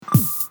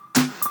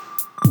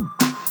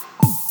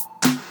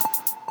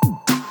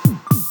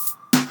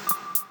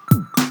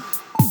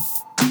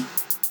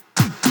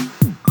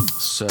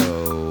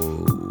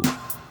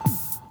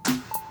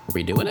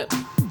we doing it?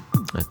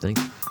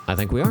 I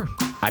think we are.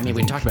 I mean,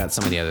 we talked about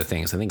some of the other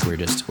things. I think we're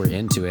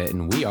into it,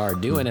 and we are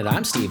doing it.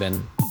 I'm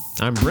Steven.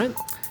 I'm Brent.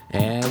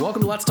 And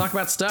welcome to Let's Talk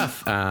About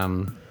Stuff.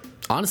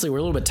 Honestly, we're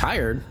a little bit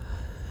tired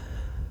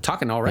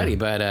talking already,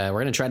 but we're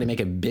going to try to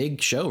make a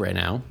big show right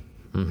now.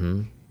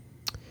 Mm-hmm.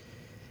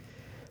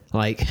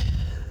 Like,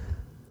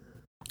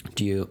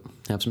 do you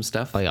have some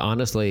stuff? Like,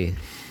 honestly,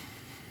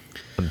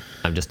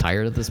 I'm just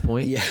tired at this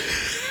point. Yeah.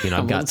 You know,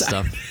 I've got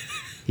stuff.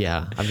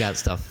 Yeah, I've got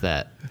stuff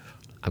that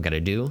I've got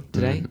to do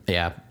today.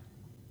 Yeah.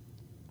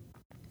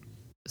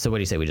 So what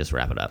do you say we just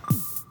wrap it up?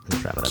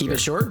 Keep it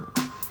short?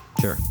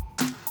 Sure.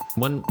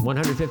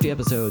 150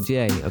 episodes,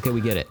 yay. Okay, we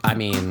get it. I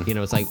mean, you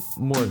know, it's like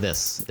more of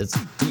this. It's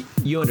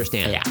you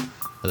understand at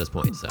this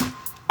point, so.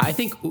 I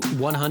think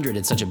 100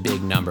 is such a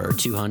big number.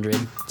 200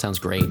 sounds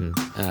great.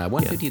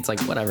 150, it's like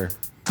whatever.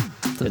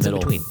 It's in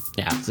between.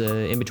 Yeah. It's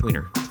an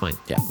in-betweener. It's fine.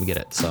 Yeah. We get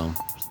it. So,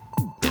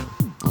 yeah.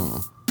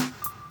 All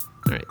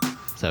right.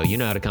 So you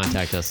know how to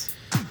contact us.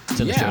 It's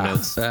in the show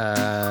notes.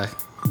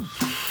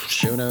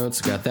 Show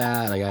notes, got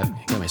that. I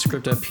got my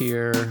script up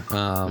here.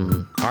 All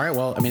right,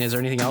 well, I mean, is there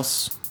anything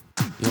else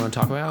you want to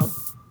talk about?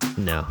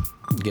 No.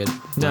 Good?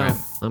 No, right.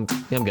 I'm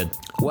good.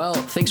 Well,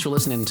 thanks for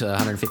listening to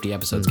 150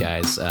 episodes,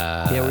 guys.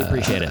 Yeah, we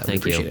appreciate it.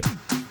 Thank you. It.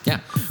 Yeah.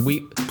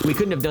 We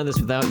couldn't have done this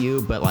without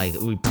you, but, like,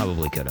 we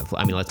probably could have.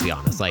 I mean, let's be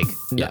honest. Like,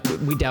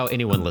 we doubt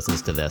anyone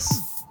listens to this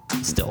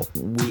still.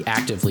 We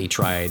actively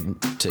tried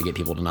to get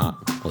people to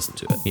not listen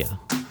to it. Yeah.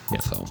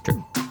 So it's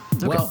true.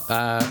 Okay. Well,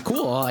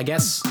 cool. Well, I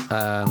guess,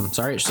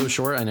 sorry it's so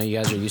short. I know you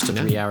guys are used to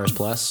 3 hours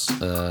plus,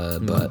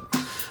 but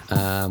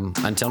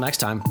until next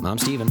time, I'm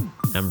Steven.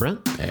 I'm Brent.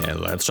 And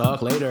let's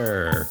talk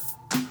later.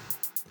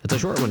 It's a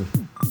short one.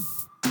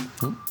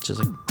 Just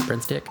like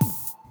Brent's dick.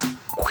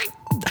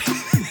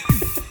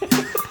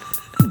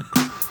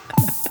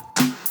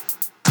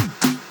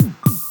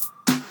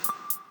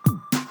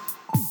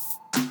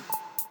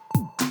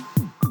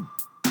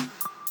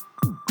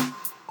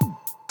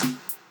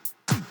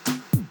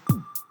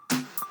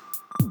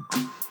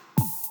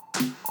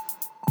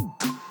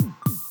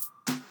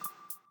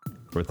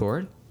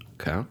 Record.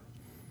 Okay.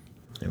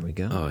 There we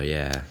go. Oh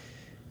yeah.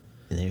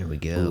 There we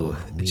go. Ooh,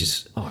 we it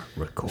just are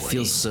recording.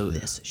 Feels so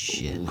this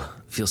shit. Ooh,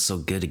 feels so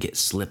good to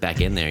slip back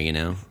in there. You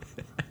know,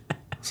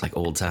 it's like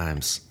old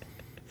times.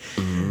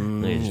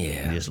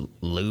 Yeah. Just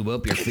lube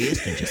up your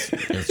fist and just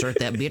insert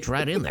that bitch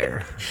right in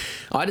there.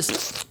 Oh, I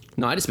just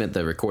meant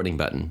the recording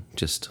button.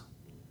 Just.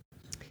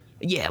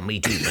 Yeah, me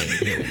too, man.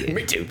 Yeah.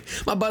 Me too.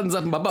 My button's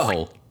up in my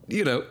butthole.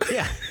 You know.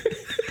 Yeah.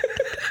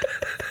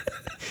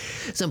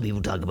 Some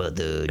people talk about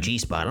the G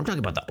spot. I'm talking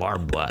about the R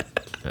butt.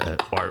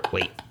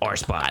 R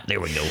spot. There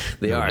we go.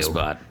 The R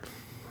spot.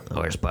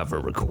 R spot for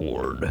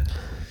record.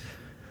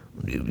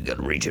 You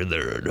gotta reach in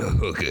there and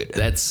hook it.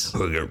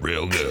 Hook it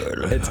real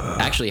good. It's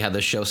actually how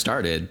the show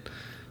started.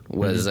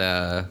 Was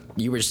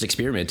you were just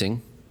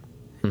experimenting,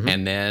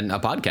 and then a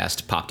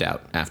podcast popped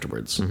out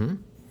afterwards.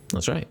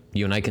 That's right.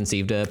 You and I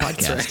conceived a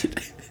podcast. That's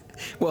right.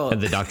 Well,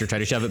 and the doctor tried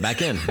to shove it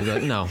back in. He's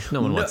like, no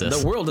one wants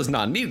this. The world does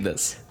not need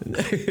this.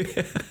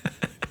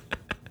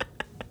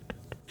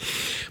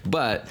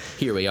 But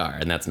here we are,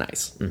 and that's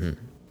nice. You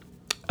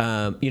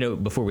know,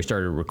 before we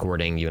started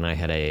recording, you and I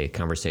had a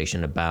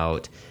conversation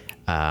about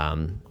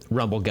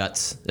rumble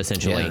guts,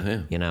 essentially.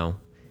 Yeah. You know,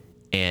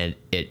 and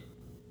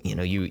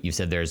you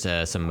said there's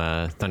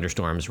some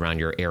thunderstorms around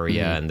your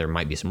area, and there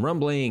might be some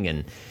rumbling,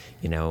 and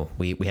you know,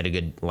 we had a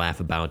good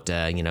laugh about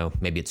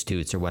maybe it's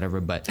toots or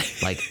whatever. But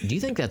like, do you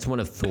think that's one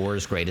of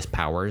Thor's greatest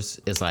powers?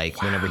 Is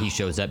like whenever he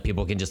shows up,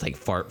 people can just like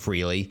fart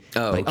freely.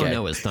 Oh, like, okay. Oh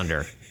no, it's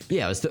thunder.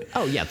 Yeah,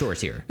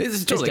 Thor's here. This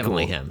is totally it's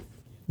definitely cool. him.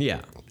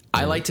 Yeah.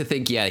 I like to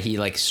think, he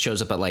like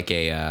shows up at like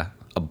a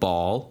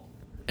ball.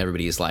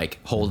 Everybody's like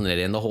holding it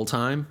in the whole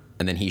time,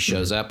 and then he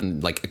shows up,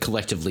 and like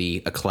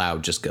collectively a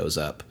cloud just goes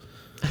up.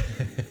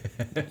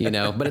 You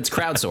know, but it's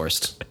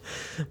crowdsourced,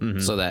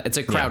 so that it's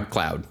a crowd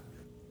cloud.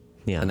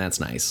 Yeah, and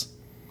that's nice.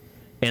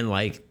 And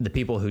like the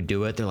people who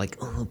do it, they're like,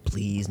 "Oh,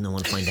 please, no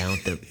one find out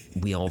that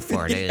we all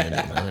farted, and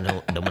I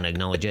don't want to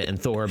acknowledge it." And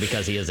Thor,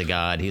 because he is a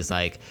god, he's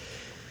like,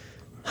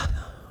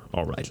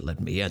 "All right, let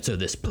me answer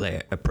this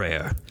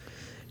prayer."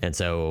 And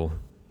so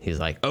he's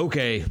like,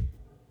 "Okay,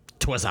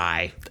 'twas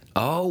I."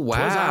 Oh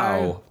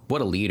wow!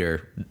 What a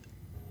leader!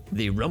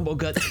 The Rumble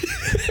Guts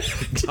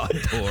God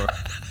Thor.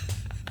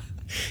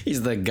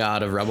 He's the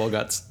god of Rumble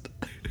Guts.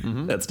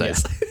 That's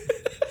nice. Yeah.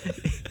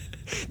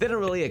 They don't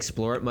really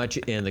explore it much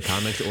in the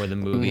comics or the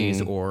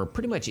movies or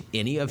pretty much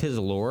any of his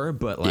lore,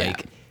 but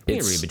like you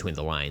can read between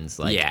the lines.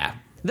 Like,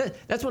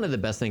 that's one of the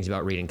best things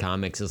about reading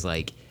comics is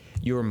like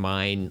your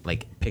mind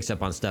like picks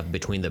up on stuff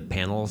between the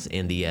panels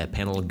and the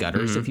panel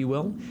gutters, if you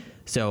will.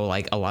 So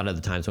like a lot of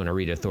the times when I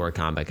read a Thor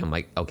comic, I'm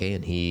like, okay,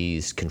 and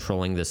he's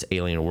controlling this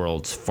alien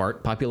world's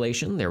fart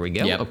population. There we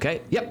go. Yep.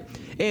 Okay. Yep.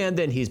 And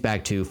then he's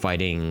back to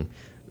fighting,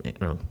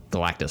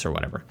 Galactus or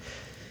whatever.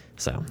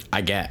 So I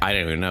don't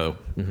even know,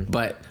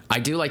 but I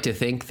do like to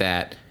think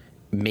that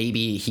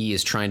maybe he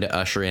is trying to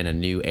usher in a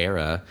new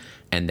era,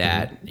 and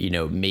that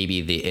maybe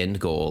the end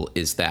goal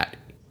is that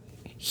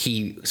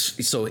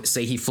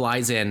say he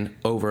flies in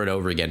over and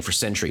over again for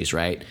centuries,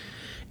 right?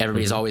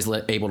 Everybody's always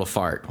able to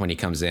fart when he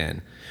comes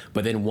in.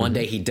 But then one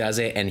day he does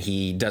it, and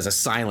he does a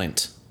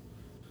silent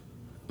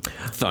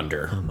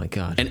thunder. Oh, my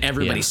God. And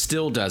everybody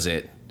still does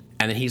it.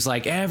 And then he's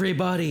like,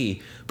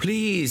 everybody,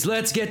 please,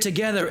 let's get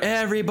together.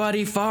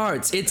 Everybody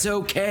farts. It's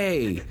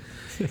okay.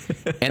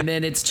 And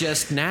then it's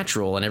just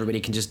natural, and everybody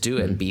can just do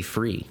it and be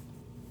free.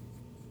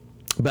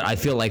 But I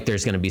feel like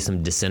there's going to be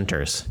some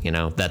dissenters.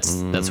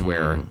 That's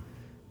where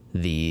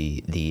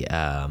the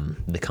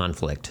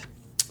conflict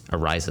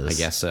arises. I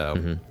guess so.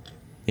 Mm-hmm.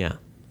 Yeah.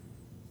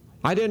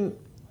 I didn't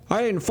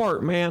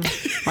fart, man.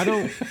 I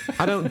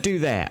don't do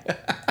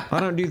that. I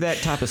don't do that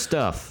type of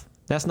stuff.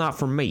 That's not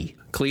for me.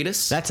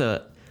 Cletus?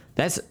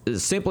 That's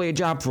simply a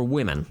job for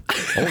women.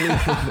 Only women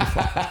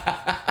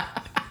fart.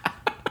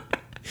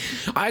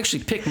 I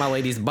actually pick my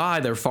ladies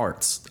by their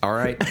farts. All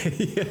right.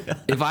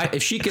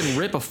 If she can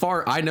rip a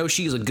fart, I know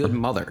she's a good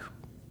mother.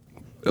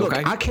 Look,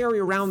 I carry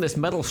around this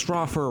metal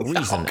straw for a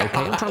reason. Okay,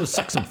 I'm trying to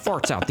suck some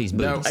farts out these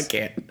boobs. No, I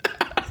can't.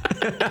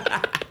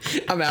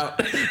 I'm out.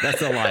 That's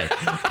the lie.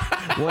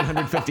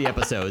 150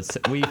 episodes.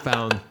 We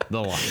found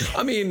the lie.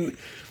 I mean,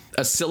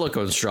 a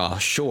silicone straw,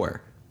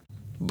 sure,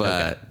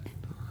 but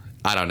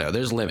I don't know.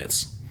 There's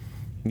limits.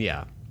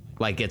 Yeah,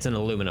 like it's an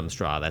aluminum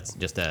straw. That's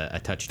just a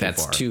touch too far.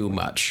 That's too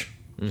much.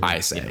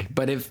 I say. Yeah.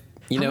 But if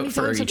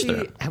for each their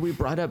own. Have we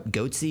brought up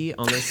goatsy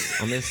on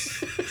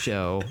this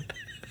show?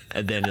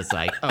 And then it's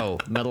like, oh,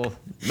 metal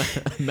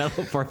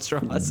fart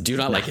straws. Do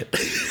not like it.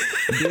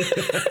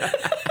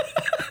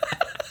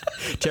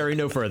 Terry,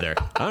 no further.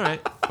 All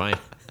right, fine.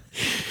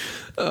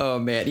 Oh,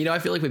 man. I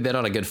feel like we've been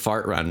on a good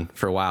fart run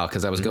for a while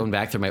because I was going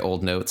back through my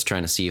old notes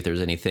trying to see if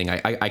there's anything.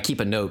 I keep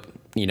a note,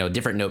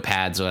 different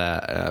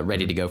notepads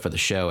ready to go for the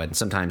show. And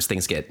sometimes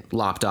things get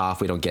lopped off,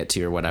 we don't get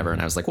to or whatever.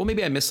 And I was like, well,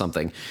 maybe I missed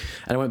something.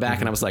 And I went back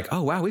and I was like,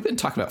 oh, wow, we've been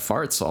talking about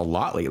farts a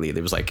lot lately.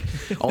 There was like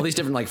all these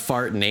different like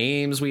fart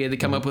names we had to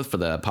come up with for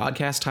the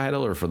podcast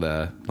title or for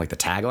the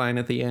tagline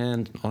at the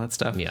end, all that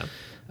stuff. Yeah.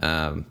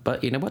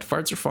 But you know what?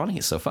 Farts are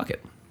funny, so fuck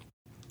it.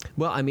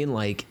 Well, I mean,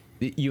 like,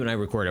 you and I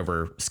record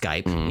over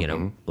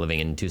Skype, living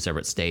in two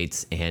separate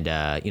states. And,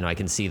 I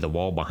can see the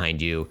wall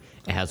behind you.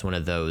 It has one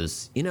of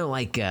those,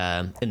 like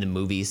in the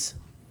movies,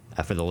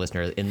 for the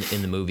listener, in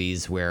the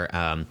movies where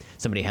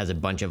somebody has a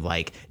bunch of,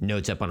 like,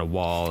 notes up on a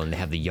wall and they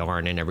have the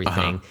yarn and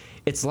everything. Uh-huh.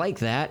 It's like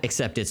that,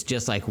 except it's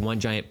just, like, one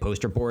giant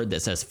poster board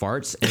that says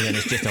farts, and then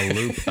it's just a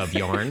loop of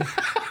yarn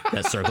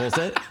that circles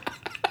it.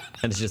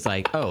 And it's just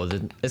like, oh,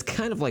 it's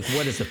kind of like,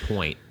 what is the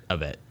point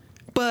of it?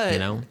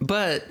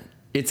 But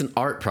it's an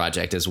art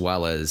project as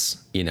well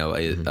as,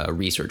 a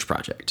research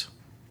project.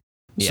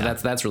 So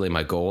that's really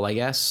my goal, I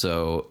guess.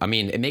 So, I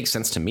mean, it makes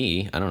sense to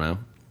me. I don't know.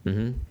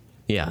 Mm-hmm.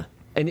 Yeah.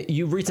 And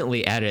you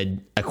recently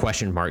added a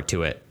question mark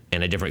to it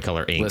and a different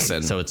color ink.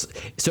 Listen.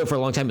 So for a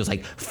long time, it was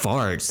like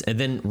farts. And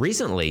then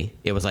recently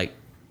it was like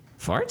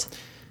farts.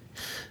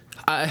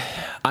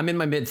 I'm in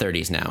my mid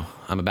 30s now.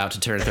 I'm about to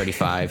turn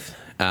 35.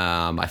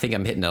 I think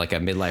I'm hitting like a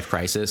midlife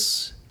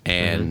crisis,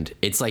 and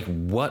it's like,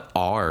 what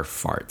are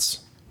farts?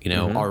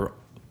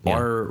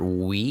 Are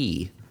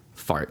we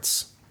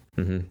farts?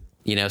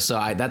 Mm-hmm.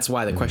 So that's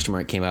why the question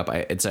mark came up.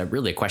 It's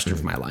really a question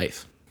for my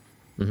life.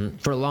 Mm-hmm.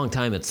 For a long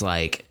time, it's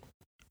like,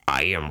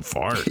 I am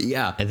fart.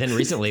 Yeah. And then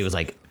recently it was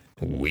like,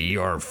 we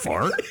are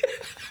fart.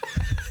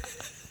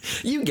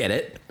 You get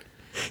it.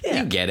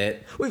 Yeah. You get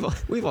it.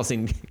 We've all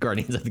seen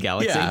Guardians of the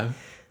Galaxy. Yeah.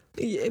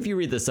 If you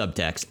read the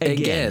subtext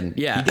again,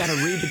 yeah, you got to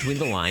read between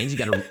the lines. You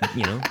got to,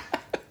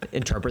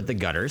 interpret the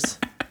gutters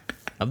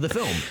of the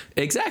film.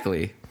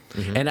 Exactly.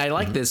 Mm-hmm. And I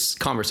like this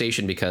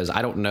conversation because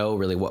I don't know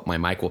really what my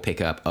mic will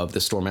pick up of the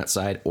storm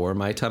outside or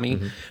my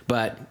tummy,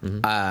 but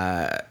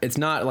it's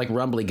not like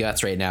rumbly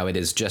guts right now. It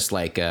is just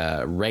like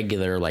a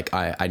regular, like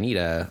I need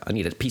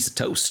a piece of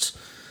toast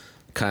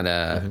kind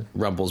of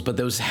rumbles, but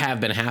those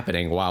have been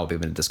happening while we've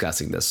been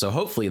discussing this. So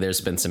hopefully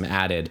there's been some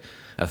added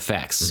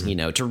effects,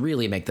 to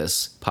really make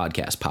this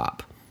podcast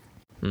pop.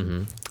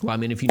 Mm-hmm. Well, I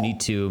mean, if you need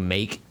to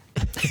make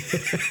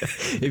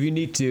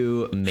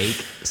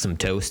some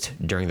toast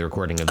during the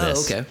recording of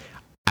this,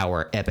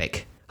 our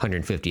epic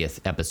 150th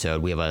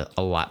episode, we have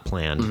a lot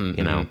planned,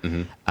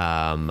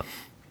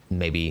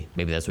 maybe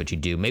that's what you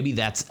do. Maybe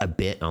that's a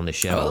bit on the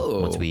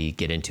show once we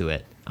get into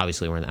it.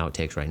 Obviously we're in the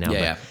outtakes right now.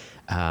 Yeah.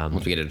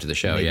 Once we get into the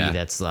show, maybe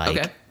that's like,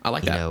 okay, I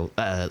like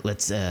that.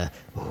 Let's oh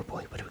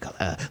boy, what do we call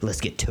it? Let's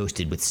get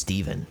toasted with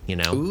Steven,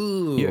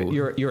 Ooh.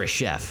 You're a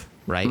chef,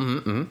 right?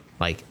 Mm-hmm.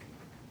 Like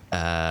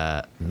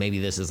maybe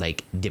this is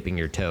like dipping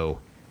your toe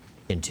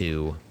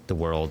into the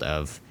world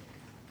of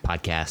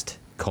podcast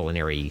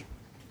culinary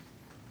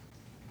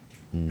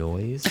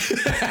noise.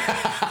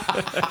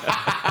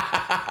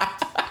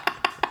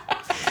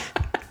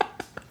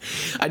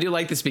 I do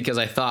like this because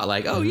I thought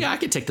like, I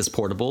could take this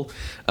portable.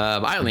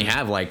 I only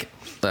have like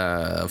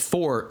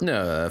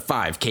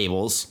 5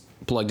 cables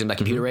plugged in my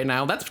computer right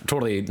now. That's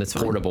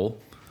portable.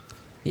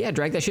 Yeah,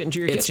 drag that shit into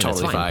your kitchen. It's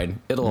totally fine.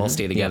 It'll all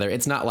stay together. Yeah.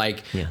 It's not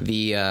like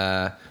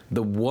the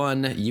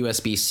one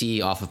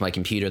USB-C off of my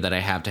computer that I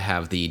have to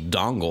have the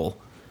dongle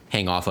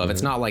hang off of.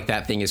 It's not like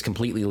that thing is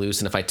completely loose,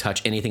 and if I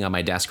touch anything on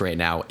my desk right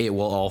now, it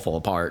will all fall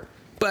apart.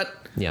 But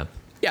yeah,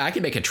 I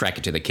can make a trek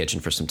into the kitchen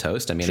for some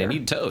toast. I mean, I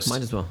need toast.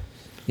 Might as well.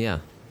 Yeah.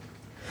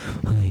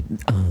 Okay,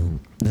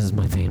 this is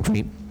my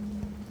pantry.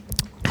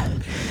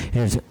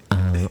 Here's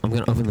I'm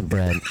gonna open the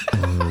bread.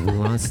 We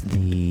lost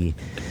the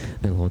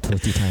little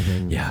toasty type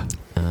thing. Yeah.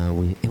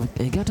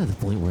 It got to the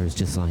point where it's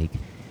just like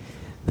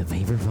the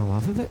vapor fell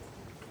off of it.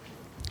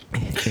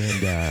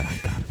 And God,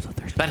 I'm so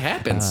thirsty. That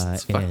happens.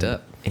 It's fucked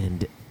up.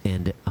 And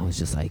I was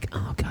just like,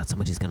 oh God,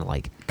 somebody's gonna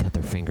like cut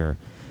their finger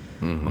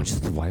on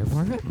just the wire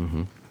part of it.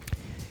 Mm-hmm.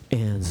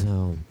 And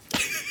so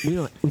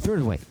we threw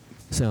it away.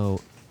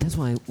 So that's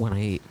why when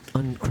I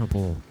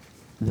uncrumple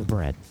the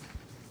bread,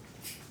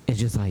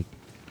 it's like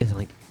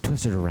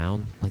twisted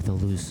around like the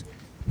loose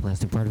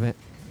plastic part of it,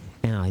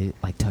 and I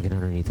like tuck it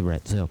underneath the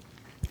bread. So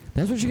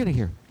that's what you're gonna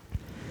hear.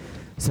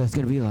 So it's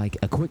gonna be like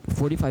a quick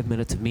 45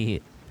 minutes of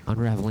me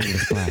unraveling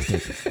this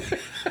plastic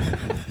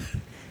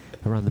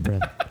around the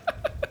bread.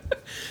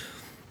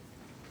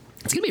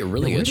 It's gonna be a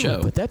really good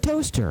show. Put that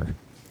toaster.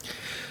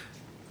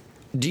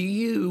 Do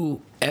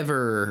you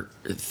ever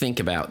think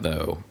about,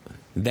 though,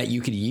 that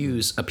you could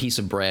use a piece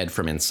of bread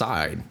from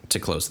inside to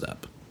close it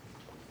up?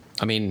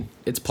 I mean,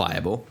 it's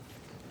pliable.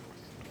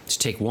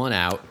 Just take one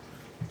out,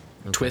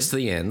 twist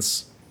the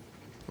ends,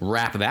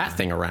 wrap that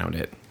thing around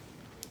it.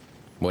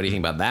 What do you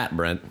think about that,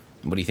 Brent?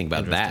 What do you think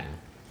about that?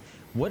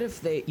 What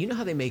if you know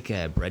how they make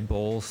bread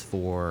bowls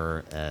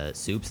for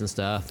soups and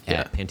stuff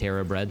at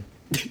Pantera Bread?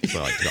 That's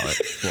what I like to call it.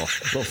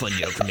 Little fun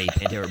joke for me,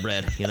 Pantera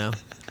Bread, you know?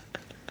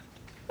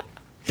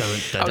 I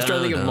was trying to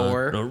think of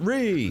more.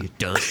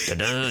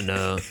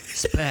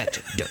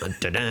 Spect,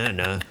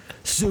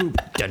 soup,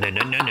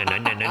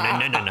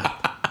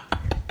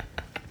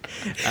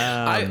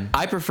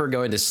 I prefer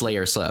going to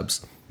Slayer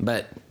subs,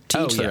 but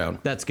to each their own.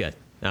 That's good.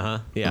 Yeah.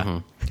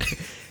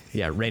 Mm-hmm.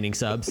 Yeah, raining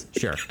subs.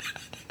 Sure.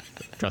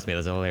 Trust me,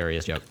 that's a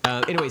hilarious joke.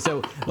 Anyway,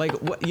 so like,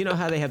 you know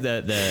how they have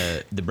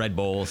the bread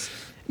bowls?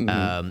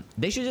 Mm-hmm.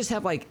 They should just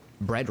have like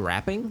bread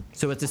wrapping.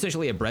 So it's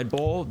essentially a bread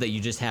bowl that you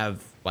just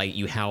have like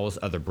you house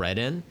other bread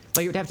in.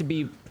 Like it would have to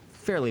be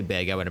fairly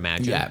big, I would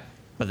imagine. Yeah.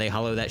 But they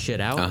hollow that shit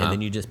out, and then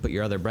you just put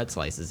your other bread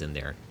slices in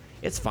there.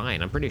 It's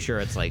fine. I'm pretty sure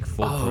it's like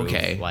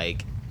foolproof,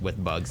 like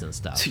with bugs and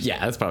stuff. Yeah,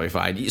 that's probably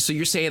fine. So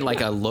you're saying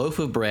like a loaf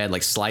of bread,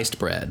 like sliced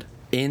bread,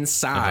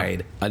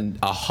 inside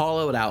a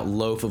hollowed out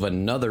loaf of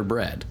another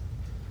bread.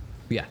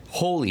 Yeah.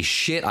 Holy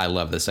shit, I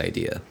love this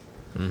idea.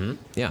 Mm-hmm.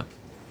 Yeah.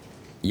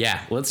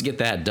 Yeah, let's get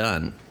that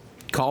done.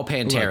 Call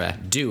Pantera.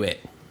 Look. Do it.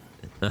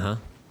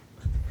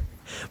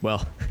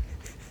 Well,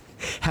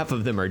 half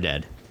of them are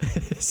dead.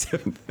 So,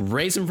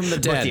 raise them from the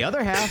dead. But the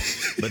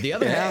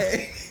other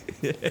half.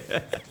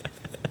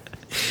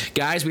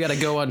 Guys, we got to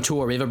go on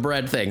tour. We have a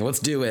bread thing. Let's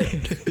do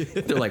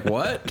it. They're like,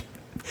 what?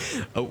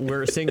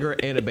 We're a singer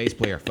and a bass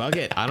player. Fuck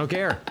it. I don't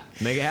care.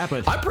 Make it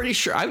happen. I'm pretty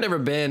sure I've never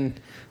been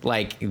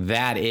like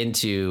that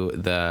into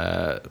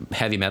the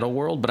heavy metal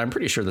world, but I'm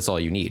pretty sure that's all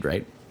you need,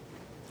 right?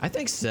 I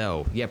think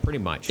so. Yeah, pretty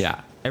much.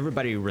 Yeah.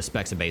 Everybody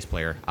respects a bass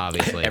player,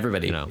 obviously.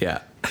 Everybody, you know.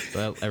 Yeah.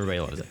 Well, everybody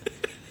loves it.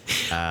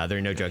 There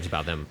are no jokes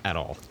about them at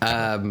all.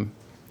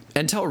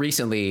 Until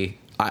recently,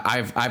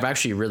 I've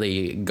actually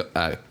really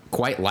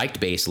quite liked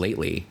bass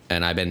lately,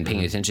 and I've been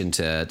paying attention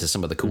to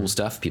some of the cool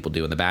stuff people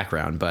do in the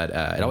background, but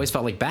it always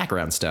felt like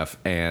background stuff,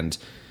 and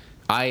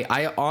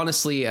I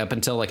honestly, up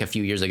until like a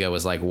few years ago,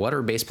 was like, what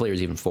are bass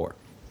players even for?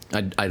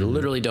 I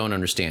literally don't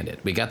understand it.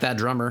 We got that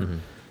drummer.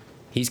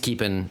 He's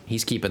keeping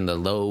the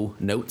low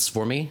notes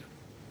for me.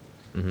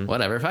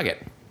 Whatever, fuck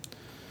it.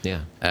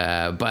 Yeah.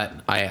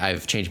 But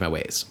I've changed my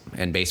ways,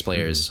 and bass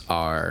players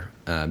are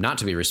not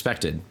to be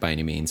respected by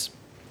any means.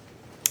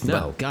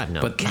 No, God,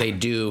 no. But they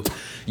do.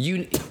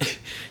 You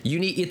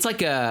need. It's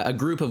like a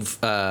group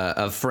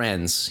of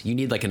friends. You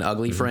need like an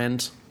ugly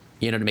friend,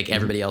 to make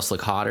everybody else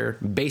look hotter.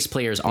 Bass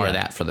players are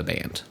that for the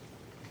band,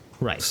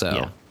 right? So,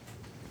 yeah.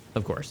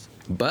 Of course,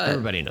 but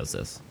everybody knows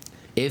this.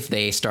 If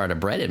they start a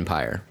bread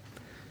empire,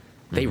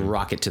 they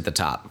rocket to the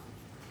top.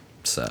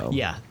 So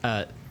yeah,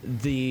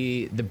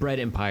 the bread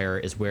empire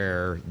is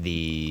where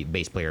the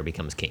bass player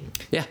becomes king.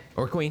 Yeah,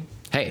 or queen.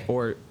 Hey,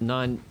 or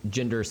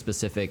non-gender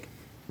specific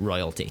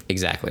royalty.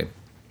 Exactly.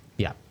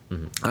 Yeah.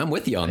 I'm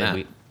with you on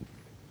that.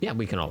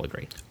 We can all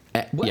agree.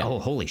 Oh,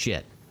 holy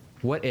shit.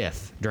 What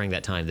if, during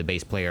that time, the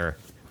bass player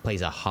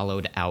plays a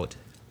hollowed out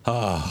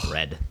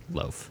bread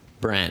loaf?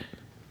 Brent.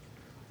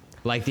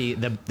 Like the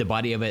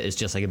body of it is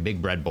just like a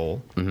big bread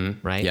bowl,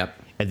 right? Yep.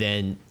 And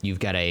then you've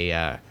got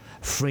a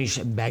French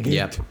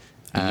baguette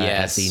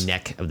at the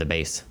neck of the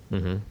bass.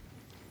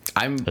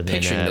 I'm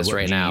picturing this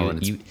right now,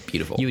 and it's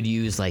beautiful. You would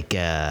use like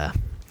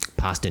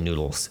pasta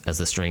noodles as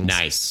the strings.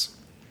 Nice.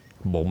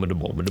 Bass.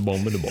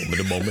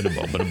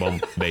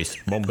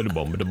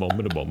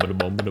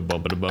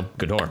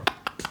 Guitar.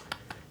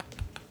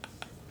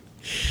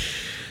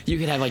 You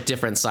could have like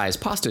different size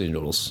pasta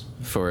noodles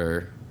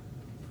for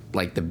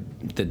like the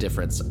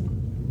different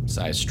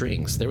size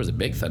strings. There was a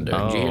big thunder.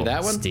 Did you hear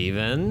that one,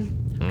 Steven?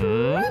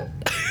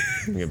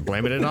 You're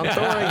blaming it on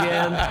Thor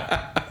again.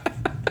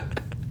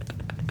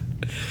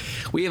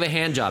 We have a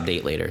hand job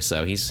date later,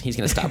 so he's going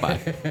to stop by.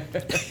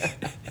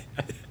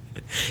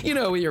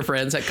 With your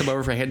friends that come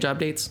over for hand job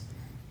dates?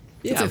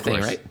 Yeah, it's a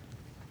thing, right?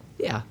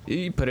 Yeah,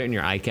 you put it in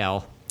your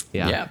iCal.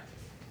 Yeah.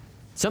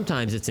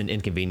 Sometimes it's an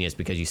inconvenience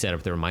because you set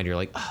up the reminder. You're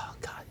like, oh,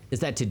 God, is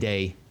that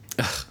today?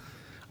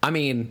 I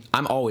mean,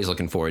 I'm always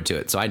looking forward to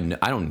it, so I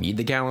don't need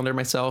the calendar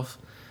myself.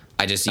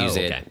 I just use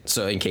it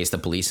so in case the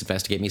police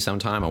investigate me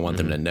sometime, I want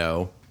them to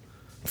know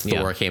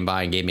Thor came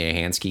by and gave me a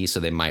hand ski, so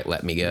they might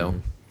let me go.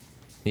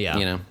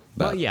 Yeah.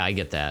 But I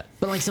get that.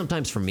 But like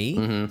sometimes for me,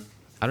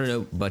 I don't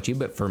know about you,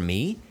 but for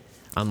me,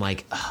 I'm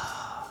like,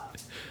 I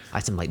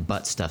have some like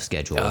butt stuff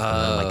scheduled. And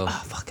I'm like,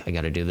 oh, fuck, I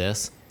got to do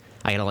this.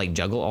 I got to like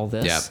juggle all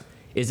this. Yep.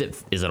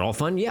 Is it all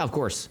fun? Yeah, of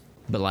course.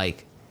 But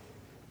like,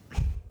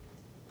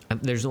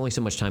 there's only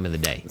so much time in the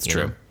day. It's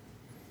true. Know?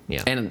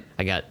 Yeah. And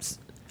I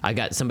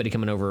got somebody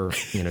coming over,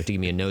 to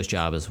give me a nose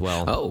job as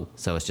well. Oh.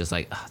 So it's just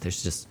like,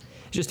 there's just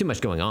too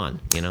much going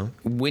on,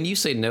 When you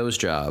say nose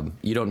job,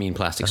 you don't mean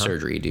plastic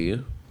surgery, do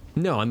you?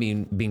 No, I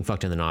mean being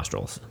fucked in the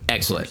nostrils.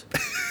 Excellent.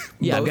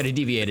 Yeah, I've got a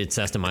deviated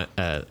septum.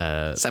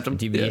 Septum?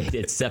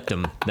 Deviated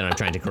septum that I'm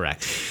trying to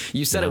correct.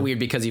 You said it weird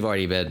because you've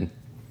already been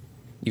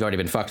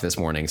fucked this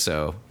morning,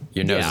 so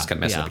your nose is kind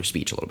of messing up your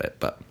speech a little bit.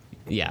 But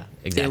yeah,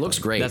 exactly. It looks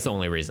great. That's the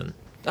only reason.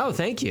 Oh,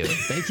 thank you.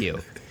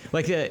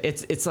 Like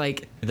it's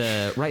like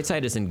the right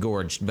side is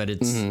engorged, but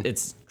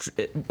it's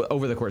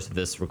over the course of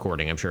this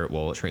recording, I'm sure it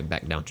will shrink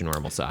back down to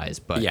normal size.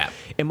 But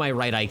and my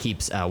right eye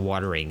keeps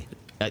watering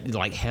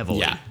like heavily.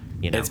 Yeah,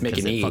 it's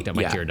making it me fucked up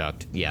my tear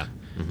duct. Yeah,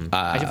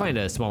 I should find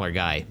a smaller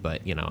guy,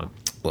 but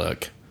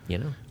look,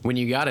 when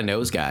you got a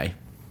nose guy,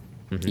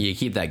 you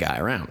keep that guy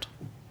around.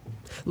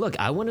 Look,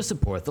 I want to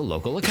support the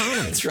local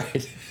economy. That's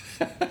right.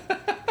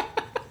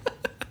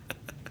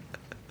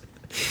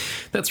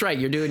 That's right.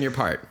 You're doing your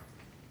part.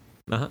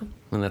 And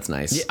that's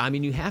nice. Yeah, I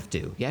mean, you have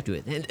to.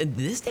 In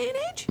this day and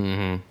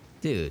age,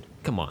 dude,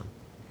 come on.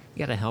 You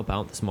got to help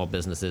out the small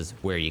businesses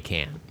where you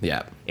can.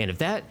 Yeah. And if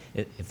that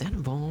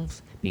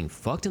involves being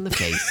fucked in the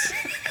face,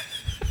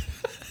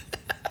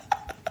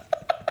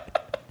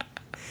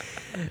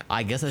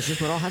 I guess that's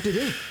just what I'll have to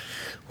do.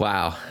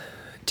 Wow,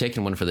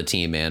 taking one for the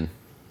team, man.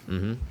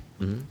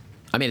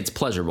 I mean, it's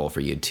pleasurable for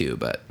you too,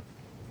 but.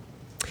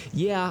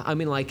 Yeah, I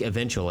mean, like,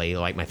 eventually,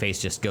 like, my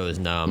face just goes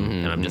numb,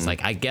 and I'm just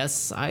like, I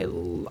guess I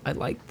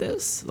like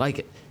this.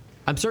 Like,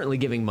 I'm certainly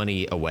giving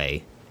money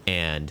away,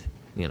 and,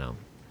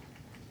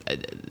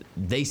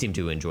 they seem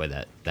to enjoy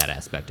that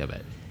aspect of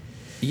it.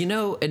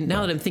 And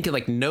now that I'm thinking,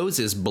 like,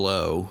 noses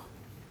blow,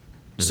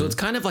 so it's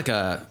kind of like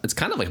a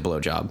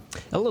blowjob.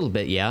 A little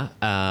bit, yeah.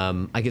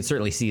 I could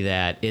certainly see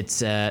that.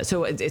 It's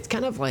it's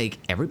kind of like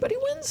everybody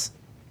wins.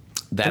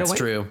 That's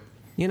true.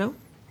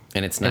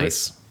 And it's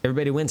nice.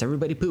 Everybody wins.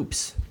 Everybody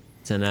poops.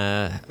 It's in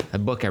a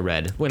book I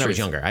read when I was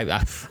younger. I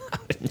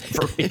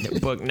never read a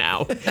book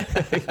now.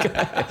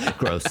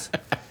 Gross.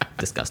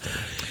 Disgusting.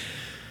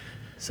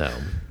 So.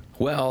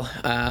 Well,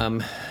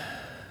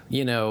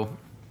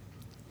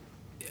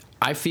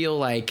 I feel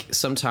like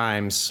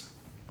sometimes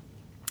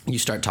you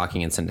start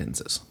talking in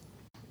sentences.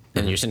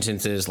 And your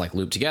sentences like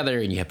loop together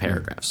and you have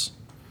paragraphs.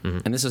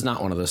 And this is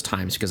not one of those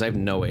times because I have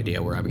no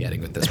idea where I'm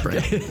getting with this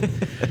brain.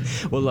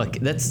 Well, look,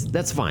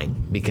 that's fine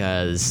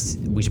because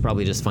we should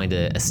probably just find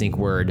a sync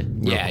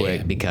word real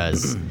quick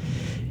because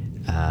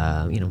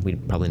we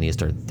probably need to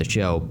start the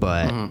show.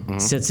 But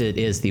since it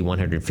is the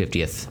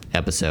 150th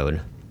episode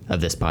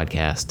of this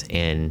podcast,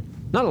 and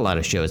not a lot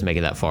of shows make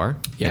it that far.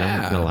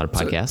 Not a lot of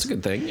podcasts. It's a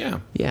good thing.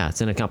 Yeah,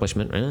 it's an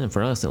accomplishment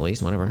for us at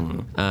least. Whatever.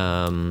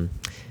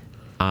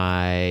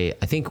 I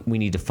think we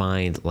need to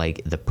find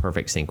like the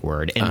perfect sync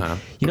word. And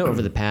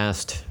over the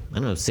past,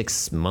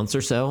 6 months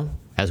or so,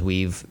 as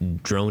we've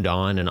droned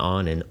on and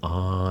on and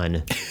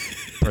on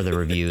for the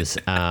reviews,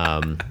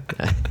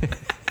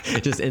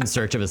 just in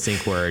search of a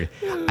sync word,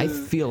 I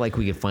feel like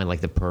we could find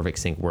like the perfect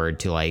sync word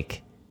to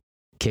like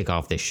kick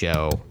off the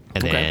show.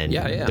 And then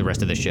the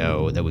rest of the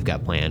show that we've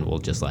got planned will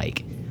just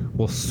like,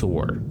 we'll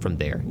soar from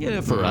there.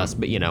 Yeah, for us,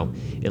 but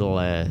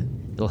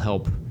it'll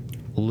help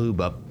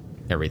lube up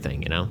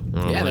everything, Yeah,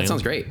 that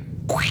sounds great.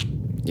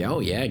 Oh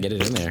yeah, get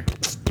it in there.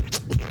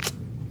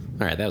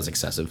 All right, that was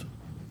excessive.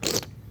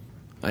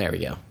 Oh, there we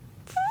go.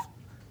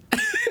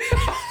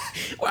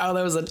 Wow,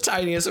 that was the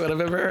tiniest one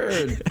I've ever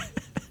heard.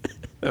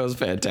 That was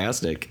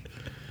fantastic.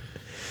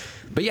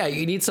 But yeah,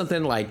 you need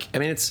something like,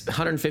 it's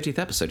 150th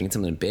episode. You need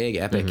something big,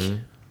 epic,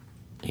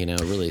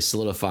 really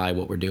solidify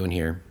what we're doing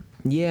here.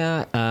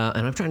 Yeah,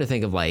 and I'm trying to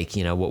think of like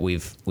what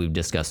we've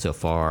discussed so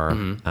far.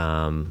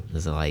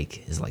 Is it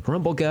like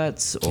Rumble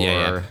Guts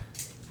or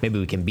maybe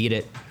we can beat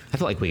it? I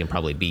feel like we can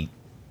probably beat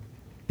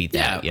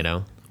that.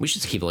 We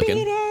should just keep looking.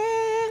 Beat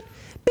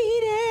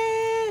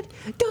it.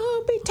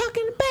 Don't be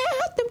talking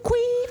about them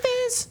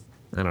queefers.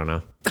 I don't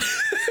know.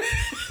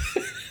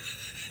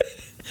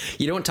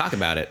 You don't talk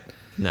about it.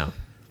 No,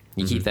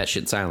 you keep that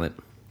shit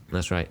silent.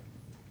 That's right.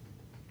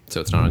 So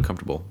it's not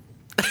uncomfortable.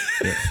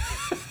 Yeah.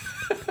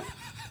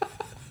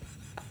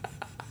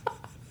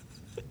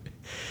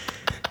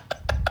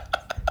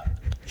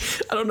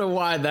 I don't know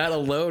why that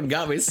alone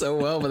got me so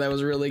well, but that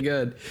was really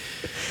good.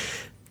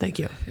 Thank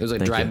you. It was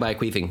like drive-by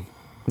queefing.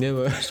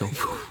 So,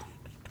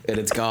 and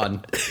it's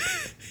gone.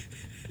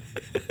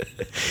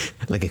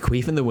 Like a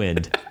queef in the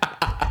wind.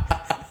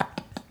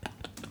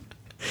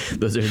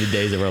 Those are the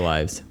days of our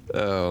lives.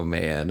 Oh,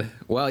 man.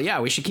 Well, yeah,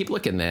 we should keep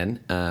looking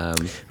then.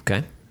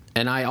 Okay.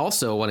 And I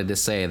also wanted to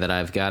say that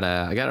I got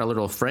a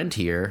little friend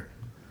here,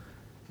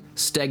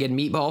 Stegan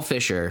Meatball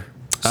Fisher.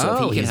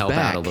 So if he can help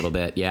out a little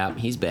bit. Yeah,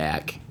 he's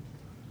back.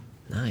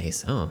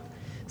 Nice. Oh,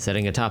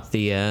 sitting atop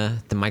the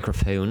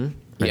microphone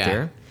right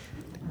there.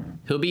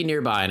 He'll be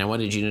nearby, and I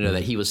wanted you to know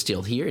that he was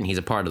still here, and he's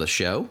a part of the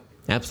show.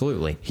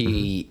 Absolutely.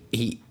 He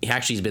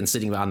actually has been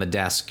sitting on the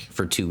desk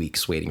for 2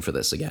 weeks waiting for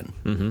this again.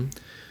 Mm-hmm.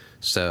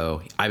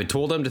 So I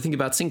told him to think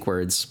about sync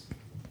words,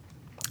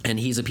 and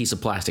he's a piece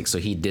of plastic, so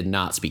he did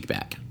not speak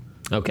back.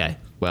 Okay,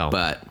 well.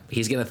 But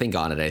he's going to think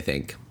on it, I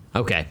think.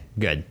 Okay,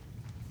 good.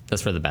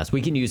 That's for the best.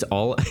 We can use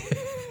all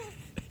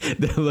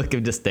the look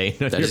of disdain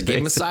on I your just gave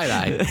him a face. side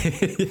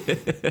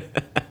eye.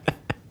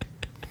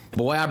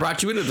 Boy, I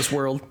brought you into this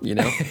world, you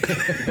know.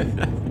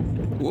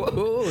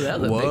 Whoa, that's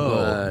a big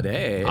one.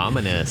 Hey.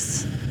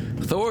 Ominous.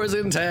 Thor's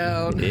in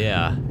town.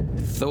 Yeah.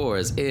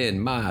 Thor's in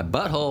my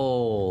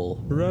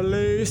butthole.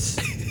 Release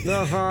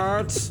the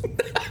hearts.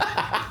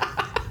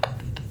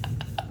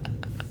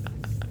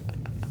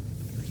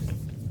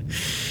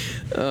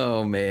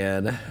 Oh,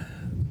 man.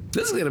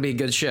 This is going to be a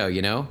good show,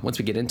 you know, once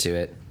we get into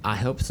it. I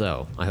hope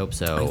so. I've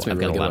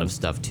got a lot of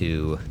stuff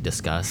to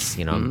discuss.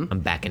 You know, I'm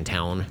back in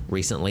town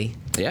recently.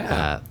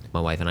 Yeah. My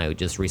wife and I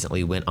just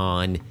recently went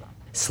on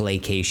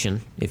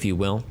slaycation, if you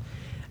will.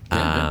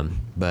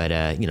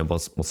 But you know, we'll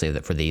save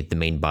that for the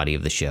main body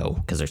of the show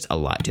because there's a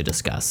lot to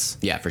discuss.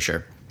 Yeah, for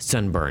sure.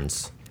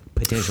 Sunburns,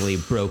 potentially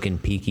broken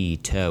peaky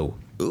toe.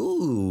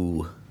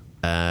 Ooh.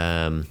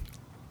 Man,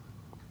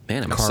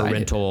 I'm car excited.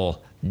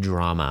 rental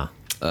drama.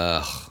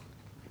 Ugh.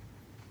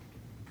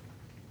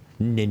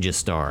 Ninja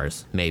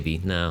stars,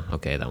 maybe. No,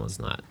 okay, that one's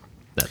not.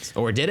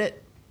 Or did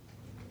it?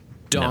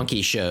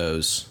 Donkey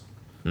shows.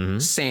 Mm-hmm.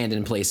 Sand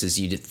in places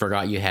you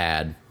forgot you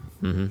had.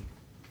 Mm-hmm.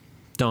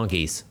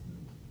 Donkeys.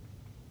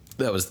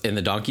 That was in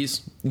the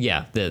donkeys?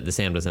 Yeah, the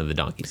sand was in the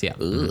donkeys, yeah.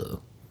 Mm-hmm.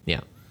 Yeah.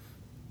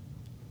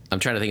 I'm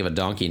trying to think of a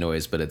donkey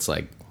noise, but it's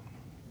like...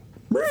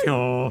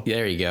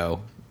 There you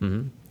go.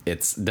 Mm-hmm.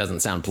 It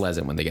doesn't sound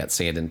pleasant when they got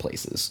sand in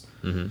places.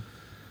 Mm-hmm.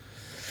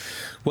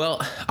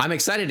 Well, I'm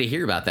excited to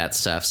hear about that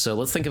stuff, so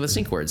let's think of a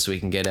sync word so we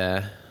can get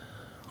a...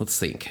 Let's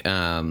think.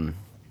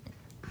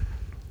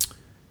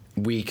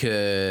 We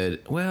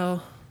could...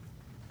 Well...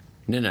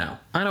 No.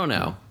 I don't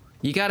know.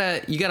 You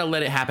gotta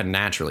let it happen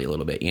naturally a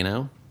little bit, you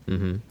know?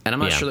 Mm-hmm. And I'm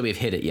not sure that we've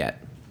hit it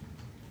yet.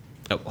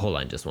 Oh, hold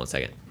on just one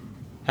second.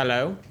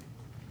 Hello?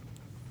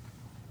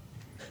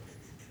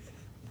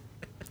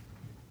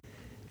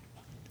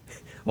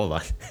 Hold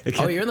on.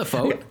 Oh, you're in the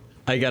phone?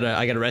 I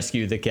gotta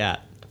rescue the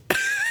cat.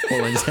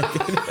 Hold on a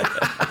second.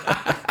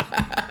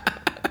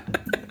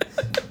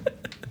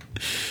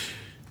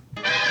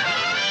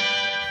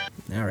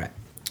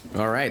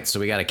 All right, so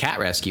we got a cat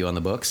rescue on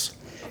the books.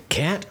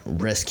 Cat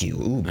rescue.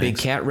 Ooh, nice. Big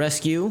cat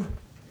rescue.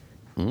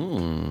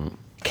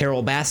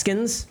 Carol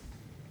Baskins.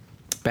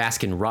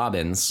 Baskin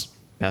Robbins.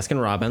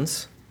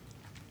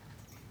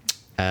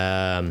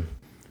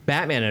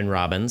 Batman and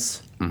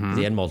Robbins. Mm-hmm.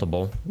 He had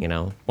multiple, you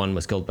know. One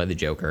was killed by the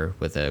Joker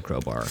with a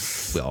crowbar.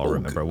 We all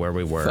remember where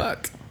we were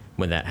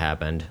when that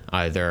happened.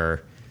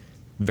 Either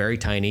very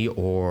tiny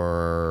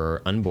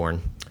or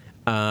unborn.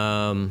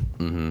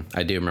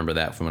 I do remember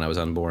that from when I was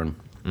unborn.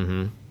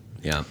 Mm-hmm.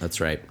 Yeah, that's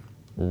right.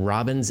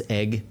 Robin's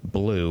Egg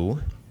Blue.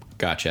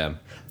 Gotcha.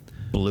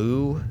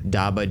 Blue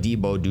Daba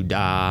Debo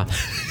Doodah.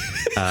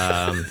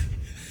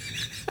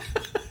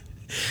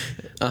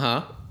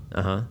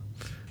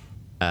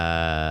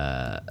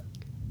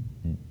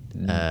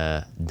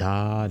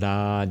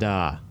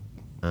 Da.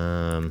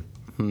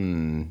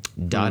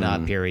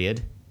 Dada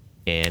period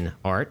in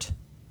art.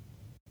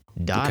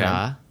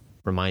 Dada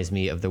reminds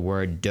me of the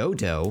word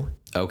dodo.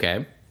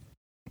 Okay.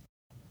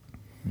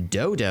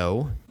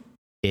 Dodo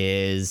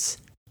is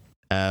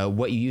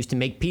what you use to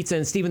make pizza.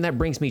 And Stephen, that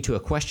brings me to a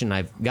question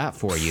I've got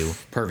for you.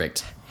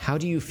 Perfect. How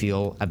do you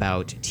feel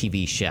about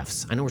TV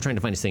chefs? I know we're trying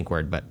to find a sync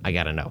word, but I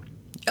gotta know.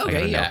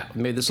 Okay, yeah.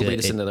 Maybe this will lead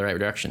us into the right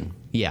direction.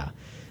 Yeah.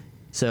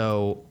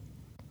 So,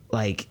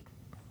 like,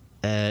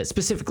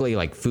 specifically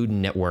like Food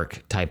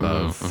Network type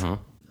of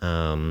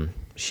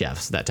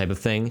chefs, that type of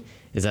thing.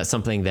 Is that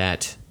something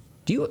that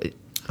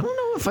I don't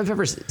know if I've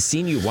ever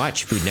seen you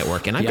watch Food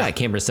Network, and I've got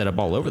cameras set up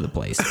all over the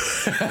place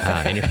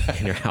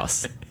in your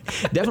house.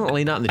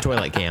 Definitely not in the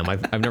toilet cam.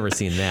 I've never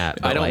seen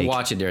that. I don't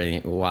watch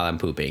it while I'm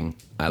pooping.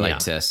 I like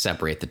to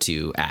separate the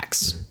two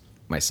acts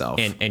myself.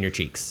 And your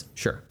cheeks,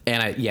 sure.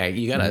 And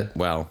you gotta.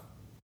 Well,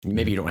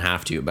 maybe you don't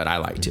have to, but I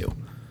like to.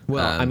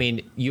 Well, I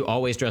mean, you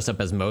always dress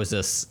up as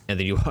Moses, and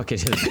then you walk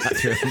into the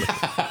bathroom.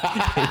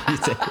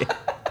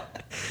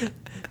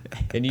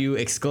 And you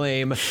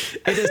exclaim,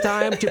 "It is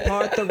time to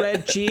part the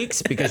red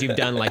cheeks," because you've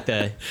done like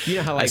you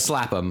know how like I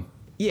slap them.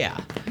 Yeah,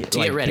 To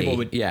get ready.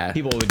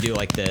 People would do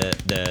like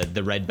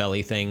the red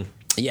belly thing.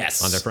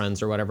 Yes. on their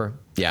friends or whatever.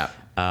 Yeah.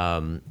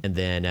 And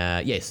then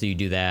so you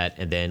do that,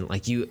 and then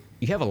like you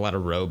have a lot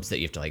of robes that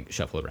you have to like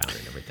shuffle around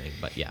and everything.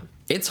 But yeah,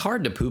 it's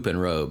hard to poop in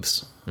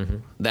robes.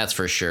 That's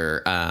for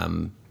sure.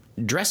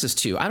 Dresses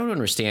too. I don't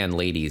understand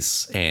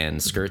ladies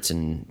and skirts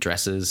and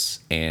dresses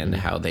and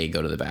how they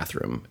go to the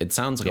bathroom. It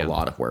sounds like a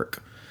lot of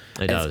work.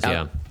 It does,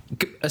 yeah.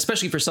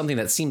 Especially for something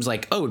that seems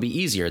like, oh, it'd be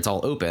easier. It's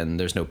all open.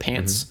 There's no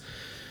pants.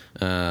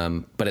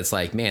 But it's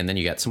like, man, then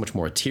you got so much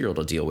more material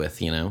to deal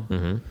with, you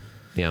know?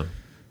 Yeah.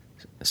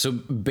 So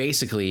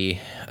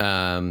basically,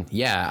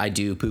 I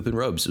do poop in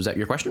robes. Was that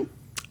your question?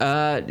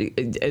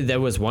 There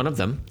was one of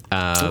them.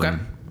 Okay.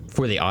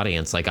 For the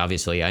audience, like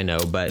obviously I know,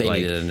 but They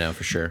like, needed to know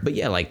for sure. But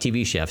yeah, like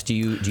TV chefs. Do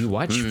you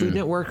watch Food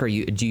Network, or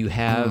do you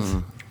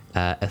have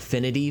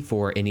affinity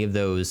for any of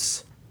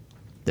those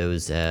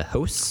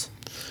hosts?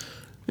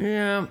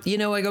 Yeah,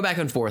 I go back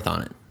and forth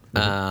on it.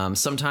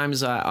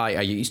 Sometimes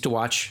I used to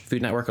watch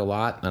Food Network a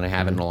lot, and I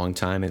haven't in a long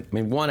time. I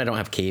mean, one, I don't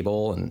have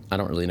cable, and I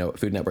don't really know what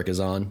Food Network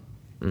is on,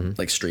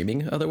 like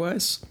streaming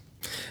otherwise.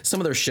 Some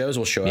of their shows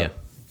will show up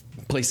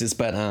places,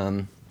 but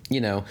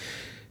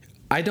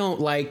I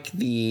don't like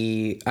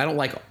the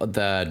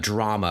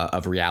drama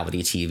of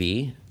reality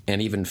TV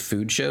and even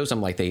food shows.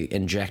 I'm like, they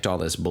inject all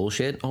this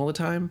bullshit all the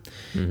time.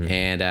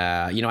 And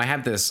I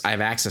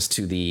have access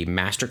to the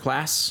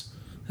Masterclass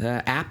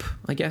app,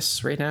 I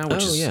guess, right now,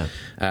 which is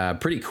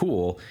pretty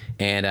cool.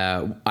 And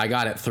I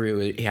got it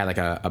through, it had like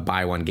a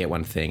buy one, get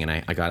one thing. And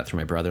I got it through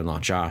my brother-in-law,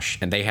 Josh.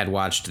 And they had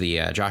watched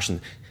the Josh and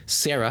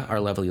Sarah,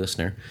 our lovely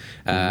listener,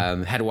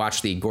 had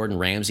watched the Gordon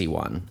Ramsay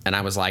one. And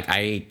I was like,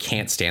 I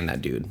can't stand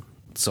that dude.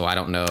 So I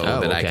don't know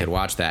I could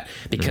watch that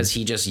because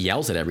he just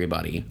yells at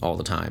everybody all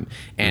the time.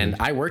 And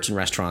I worked in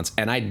restaurants,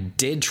 and I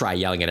did try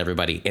yelling at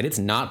everybody, and it's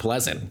not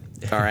pleasant.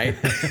 All right.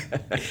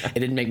 It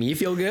didn't make me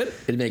feel good.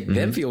 It didn't make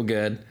them feel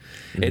good.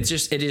 It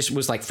just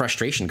was like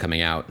frustration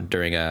coming out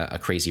during a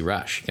crazy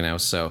rush,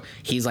 so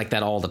he's like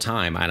that all the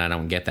time, and I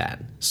don't get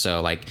that.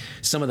 So like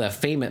some of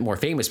the more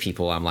famous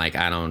people, I'm like,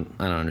 I don't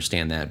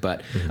understand that.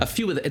 But a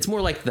few of it's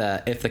more like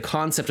if the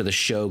concept of the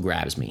show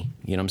grabs me,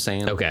 you know what I'm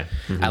saying? Okay.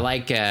 I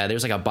like,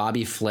 there's like a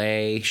Bobby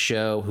Flay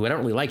show, who I don't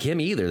really like him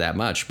either that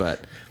much,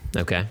 but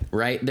okay.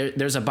 Right.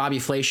 There's a Bobby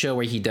Flay show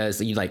where he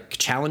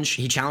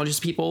challenges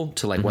people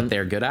to like what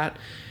they're good at.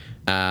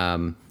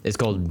 It's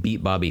called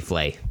Beat Bobby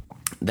Flay.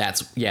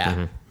 That's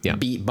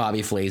beat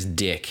Bobby Flay's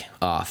dick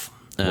off.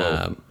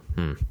 That's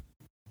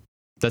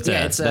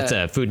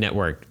a Food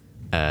Network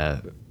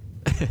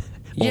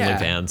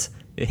OnlyFans.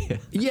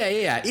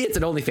 Yeah. It's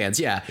an OnlyFans.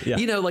 Yeah.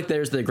 Like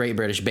there's the Great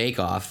British Bake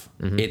Off.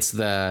 It's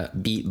the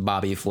beat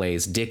Bobby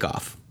Flay's dick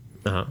off.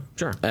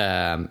 Sure.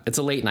 It's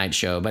a late night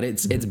show, but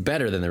it's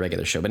better than the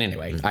regular show. But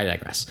anyway, I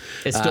digress.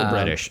 It's still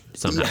British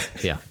somehow.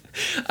 Yeah.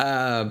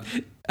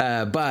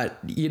 But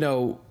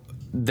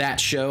that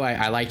show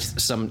I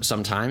liked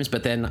sometimes,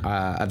 but then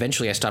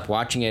eventually I stopped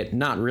watching it,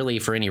 not really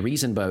for any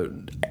reason, but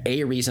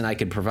a reason I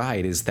could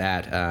provide is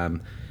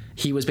that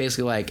he was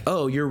basically like,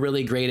 oh, you're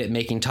really great at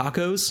making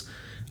tacos.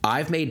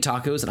 I've made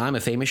tacos and I'm a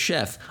famous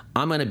chef.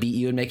 I'm going to beat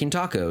you in making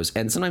tacos.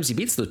 And sometimes he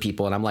beats those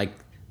people, and I'm like,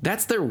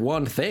 that's their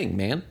one thing,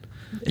 man.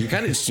 You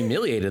kind of just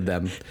humiliated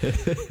them.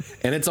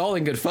 And it's all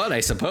in good fun, I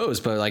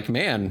suppose. But like,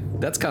 man,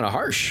 that's kind of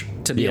harsh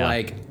to be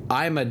like,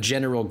 I'm a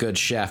general good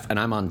chef and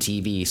I'm on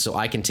TV, so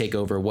I can take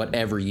over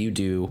whatever you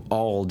do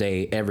all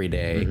day, every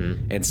day,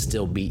 and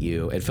still beat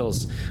you. It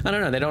feels, I don't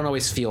know, they don't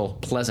always feel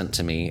pleasant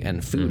to me.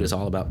 And food is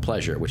all about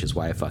pleasure, which is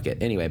why I fuck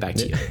it. Anyway, back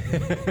to you.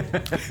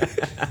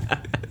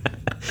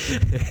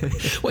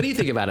 What do you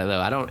think about it,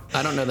 though? I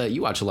don't know that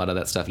you watch a lot of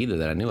that stuff either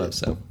that I knew of,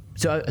 so...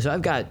 So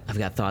I've got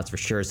thoughts for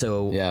sure.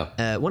 So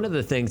one of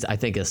the things I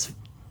think is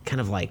kind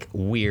of like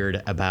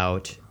weird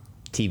about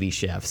TV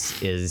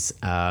chefs is,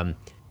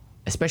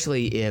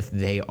 especially if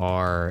they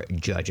are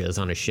judges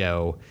on a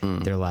show,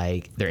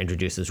 they're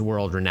introduced as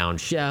world-renowned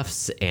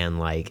chefs, and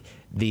like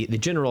the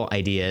general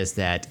idea is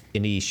that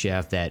any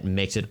chef that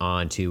makes it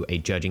onto a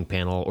judging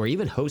panel or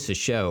even hosts a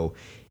show,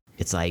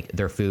 it's like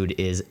their food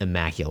is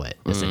immaculate,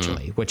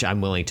 essentially, which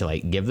I'm willing to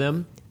like give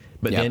them.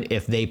 But then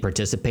if they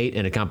participate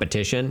in a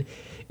competition,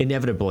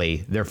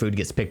 inevitably their food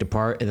gets picked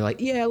apart, and they're like,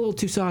 yeah, a little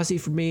too saucy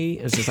for me.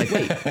 And it's just like,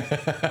 wait.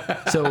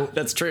 So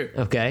that's true.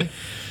 Okay.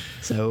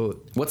 So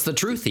what's the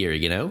truth here,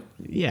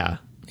 Yeah.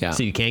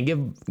 So you can't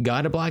give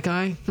God a black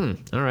eye?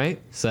 All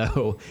right.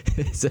 So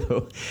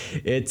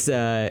it's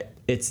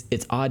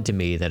odd to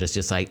me that it's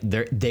just like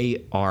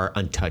they are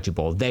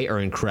untouchable. They are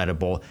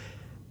incredible.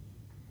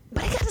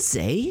 But I gotta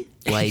say,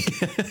 like,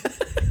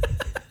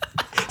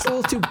 it's a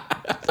little too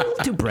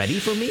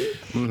bready for me.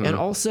 And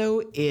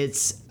also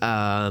it's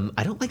I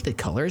don't like the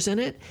colors in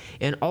it,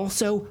 and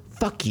also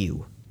fuck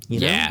you,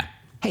 Yeah.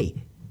 Hey,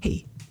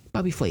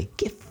 Bobby Flay,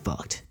 get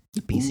fucked,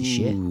 you piece of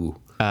shit.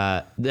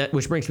 That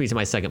which brings me to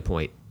my second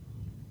point.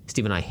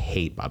 Steve and I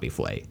hate Bobby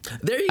Flay.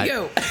 There you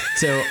go.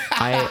 So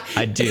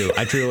I do.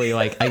 I truly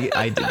like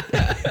I do.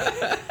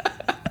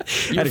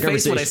 Your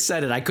face when I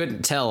said it, I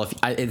couldn't tell if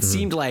it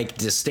seemed like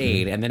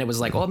disdain, and then it was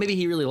like, well, maybe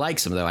he really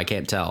likes him, though. I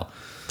can't tell.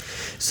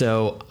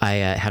 So I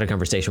had a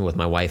conversation with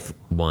my wife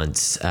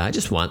once,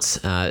 just once.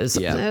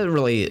 It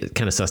really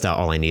kind of sussed out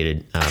all I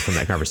needed from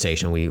that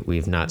conversation.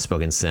 We've not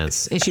spoken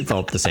since, and she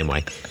felt the same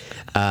way.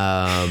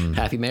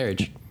 Happy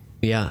marriage.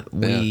 Yeah,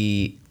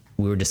 we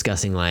were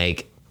discussing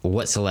like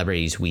what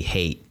celebrities we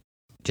hate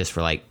just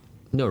for like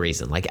no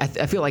reason. Like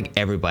I feel like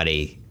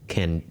everybody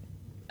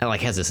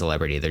has a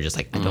celebrity. They're just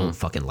like, I don't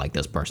fucking like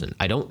this person.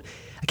 I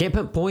can't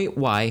pinpoint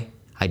why.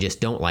 I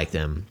just don't like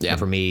them. Yeah. And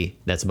for me,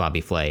 that's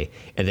Bobby Flay.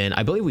 And then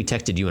I believe we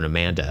texted you and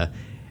Amanda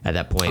at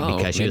that point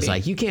because she was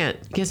like, you can't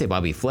say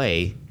Bobby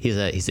Flay. He's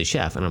a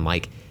chef. And I'm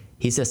like,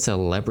 he's a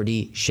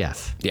celebrity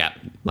chef. Yeah.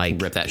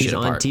 Like rip that he's shit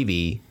apart. on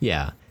TV.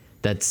 Yeah.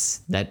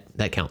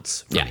 That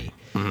counts for me.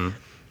 Mm-hmm.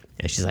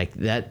 And she's like,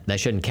 that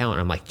shouldn't count.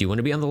 And I'm like, do you want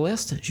to be on the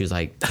list? She was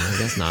like, I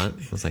guess not.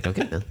 I was like,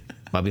 okay, then.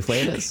 Bobby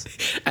Flay it is.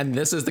 And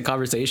this is the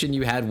conversation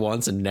you had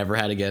once and never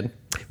had again?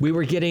 We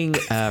were getting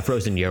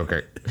frozen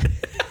yogurt.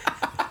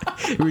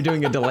 We were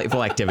doing a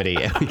delightful activity,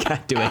 and we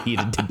got to a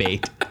heated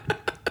debate.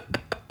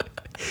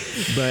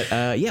 But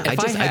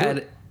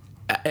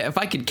if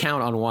I could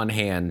count on one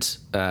hand,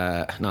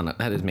 no, that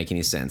doesn't make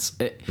any sense.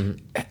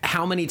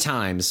 How many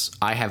times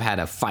I have had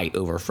a fight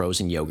over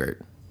frozen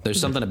yogurt? There's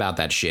something about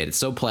that shit. It's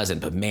so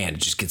pleasant, but man, it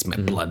just gets my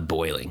blood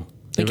boiling.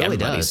 It really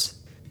does.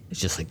 It's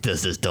just like,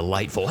 this is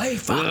delightful. Hey,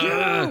 fuck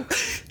you.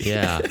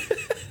 Yeah.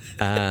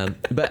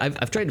 But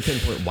I've tried to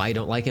pinpoint why I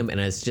don't like him, and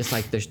it's just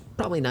like there's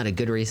probably not a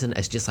good reason.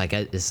 It's just like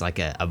it's like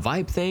a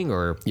vibe thing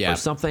or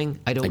something.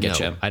 I don't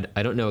know.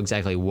 I don't know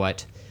exactly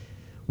what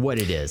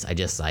it is. I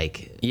just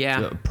like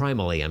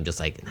primally I'm just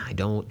like, I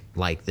don't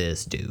like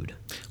this dude.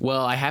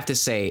 Well, I have to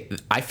say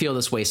I feel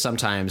this way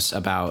sometimes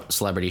about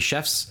celebrity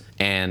chefs,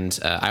 and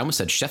I almost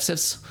said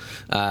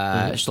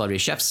celebrity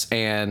chefs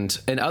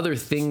and other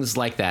things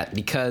like that,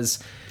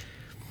 because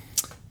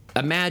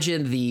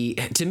imagine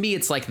to me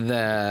it's like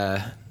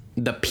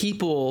the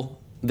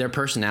people, their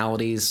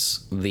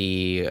personalities,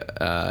 the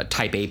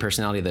type A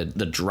personality,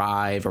 the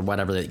drive or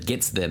whatever that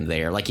gets them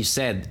there. Like you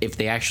said, if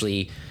they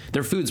actually,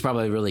 their food's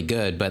probably really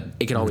good, but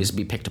it can always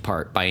be picked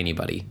apart by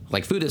anybody.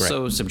 Like food is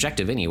so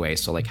subjective anyway.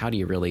 So like, how do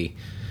you really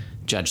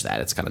judge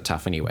that? It's kind of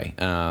tough anyway.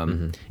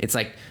 It's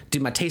like, do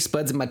my taste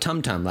buds and my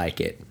tum-tum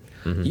like it?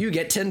 You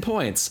get 10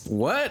 points.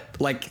 What?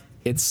 Like,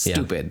 it's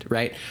stupid,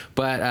 right?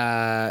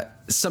 But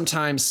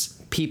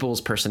sometimes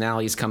people's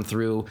personalities come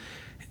through.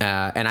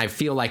 And I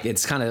feel like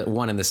it's kind of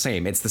one and the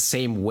same. It's the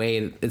same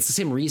way. It's the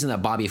same reason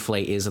that Bobby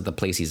Flay is at the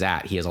place he's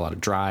at. He has a lot of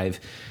drive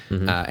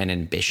and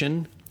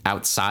ambition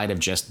outside of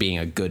just being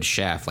a good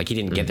chef. Like he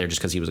didn't get there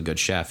just because he was a good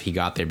chef. He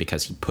got there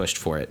because he pushed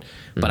for it.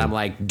 But I'm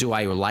like, do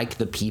I like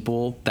the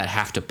people that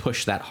have to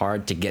push that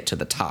hard to get to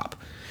the top?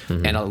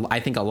 And I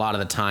think a lot of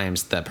the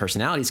times the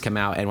personalities come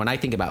out. And when I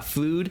think about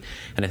food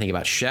and I think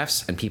about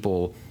chefs and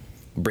people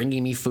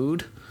bringing me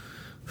food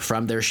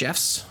from their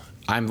chefs,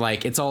 I'm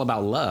like, it's all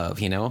about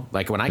love, you know?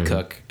 Like when I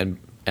cook, and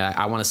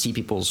I want to see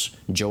people's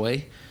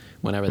joy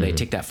whenever they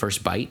take that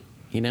first bite,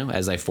 you know,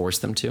 as I force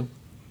them to.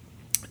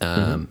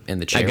 In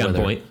the chair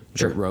where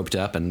they're roped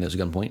up and there's a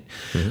gunpoint.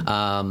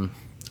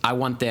 I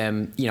want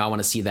them, you know, I want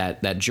to see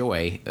that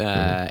joy.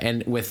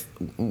 And with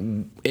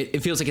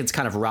it feels like it's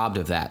kind of robbed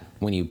of that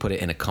when you put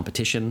it in a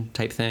competition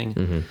type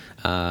thing.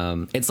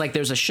 It's like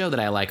there's a show that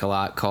I like a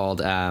lot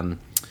called...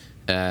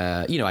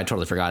 I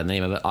totally forgot the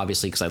name of it,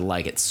 obviously, because I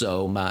like it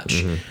so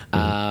much.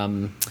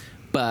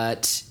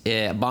 But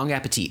Bong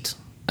Appetit.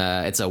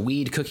 It's a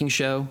weed cooking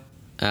show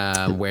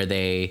where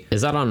they...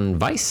 Is that on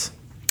Vice?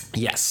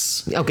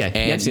 Yes. Okay.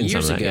 And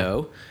years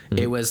ago,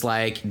 it was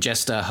like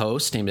just a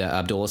host named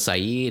Abdullah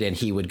Saeed, and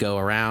he would go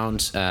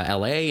around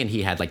LA, and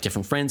he had like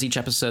different friends each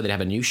episode. They'd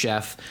have a new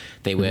chef.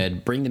 They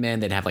would bring them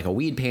in. They'd have like a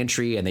weed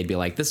pantry, and they'd be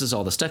like, this is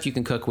all the stuff you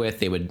can cook with.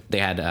 They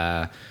had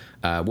a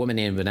woman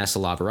named Vanessa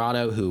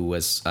Lavorato, who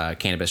was a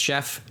cannabis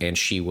chef, and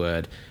she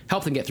would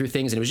help them get through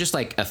things. And it was just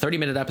like a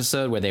 30-minute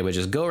episode where they would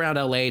just go around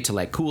LA to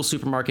like cool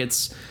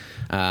supermarkets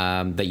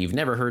that you've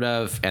never heard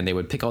of, and they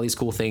would pick all these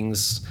cool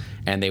things,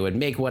 and they would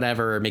make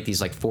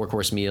these like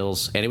 4-course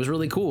meals, and it was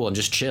really cool and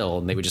just chill,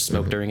 and they would just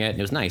smoke during it, and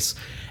it was nice.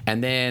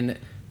 And then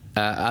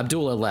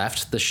Abdullah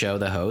left the show,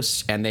 the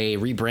host, and they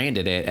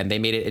rebranded it, and they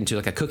made it into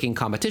like a cooking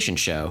competition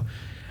show.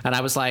 And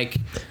I was like...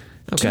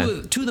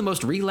 Okay. Two of the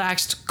most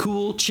relaxed,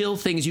 cool, chill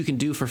things you can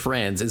do for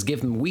friends is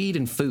give them weed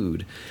and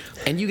food.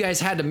 And you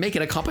guys had to make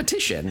it a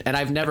competition. And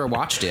I've never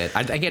watched it.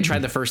 I can't try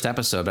the first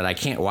episode, but I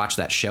can't watch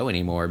that show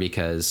anymore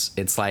because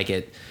it's like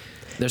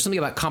there's something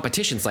about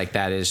competitions like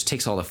that. It just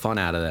takes all the fun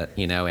out of it,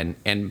 you know.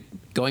 And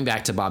going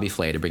back to Bobby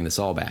Flay to bring this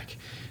all back,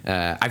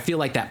 I feel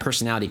like that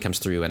personality comes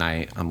through, and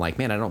I'm like,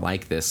 man, I don't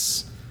like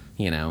this,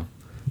 you know,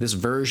 this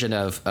version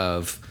of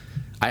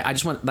I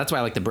just want. That's why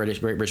I like the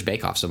British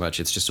Bake Off so much.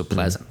 It's just so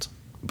pleasant.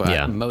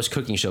 But most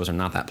cooking shows are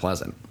not that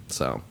pleasant.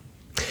 So,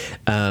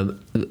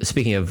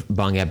 speaking of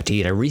Bong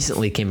Appetit, I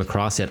recently came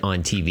across it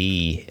on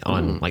TV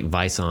on like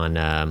Vice on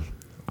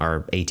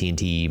our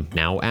AT&T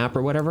Now app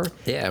or whatever.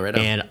 Yeah, right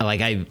on. And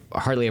like I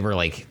hardly ever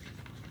like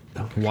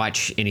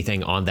watch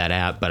anything on that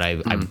app, but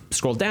I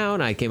scrolled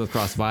down, I came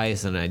across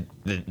Vice, and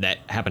that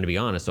happened to be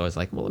on it. So I was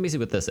like, well, let me see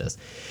what this is.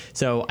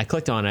 So I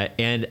clicked on it,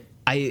 and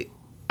I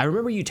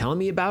remember you telling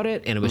me about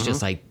it, and it was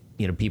just like,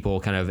 people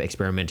kind of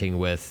experimenting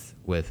with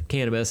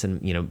cannabis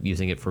and,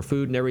 using it for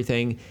food and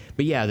everything.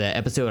 But yeah, the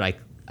episode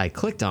I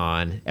clicked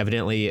on,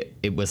 evidently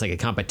it was like a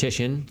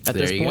competition at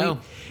this point. There you go.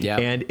 Yeah.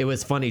 And it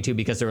was funny too,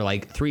 because there were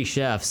like 3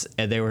 chefs,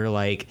 and they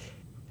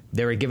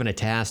were given a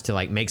task to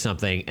like make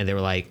something, and they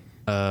were like,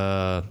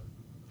 we're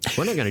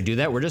not going to do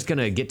that. We're just going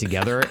to get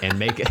together and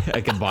make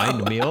a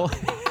combined meal.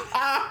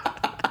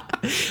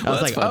 I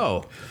was like,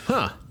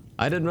 fun.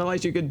 I didn't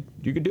realize you could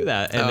do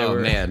that.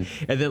 And man.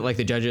 And then like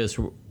the judges,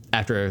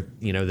 after,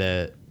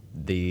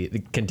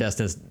 the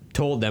contestants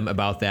told them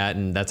about that,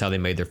 and that's how they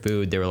made their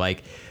food, they were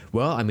like,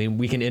 well, I mean,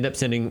 we can end up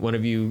sending one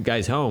of you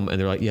guys home. And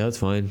they're like, yeah, that's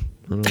fine.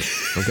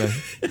 Okay.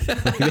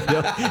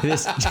 They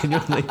just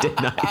genuinely did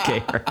not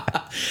care.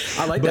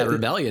 I like that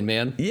rebellion,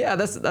 man. Yeah,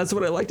 that's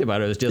what I liked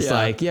about it. It was just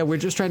we're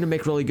just trying to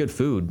make really good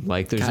food.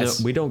 Like,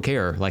 we don't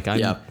care. Like,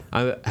 I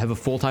have a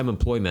full-time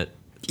employment.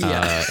 And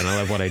I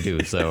love what I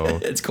do. So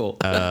it's cool.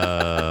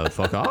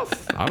 Fuck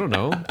off. I don't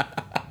know.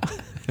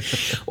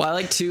 Well, I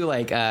like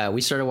to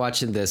we started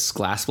watching this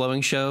glass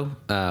blowing show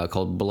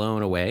called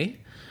Blown Away.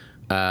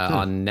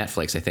 On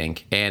Netflix, I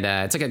think, and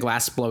it's like a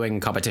glass blowing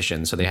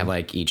competition. So they have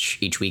like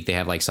each week they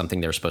have like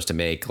something they're supposed to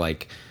make,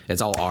 like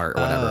it's all art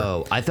or whatever.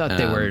 Oh, I thought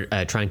they were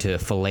trying to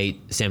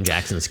fillet Sam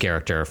Jackson's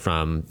character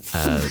from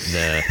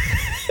the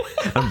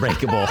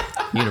Unbreakable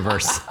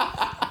universe.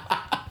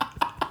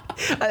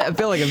 I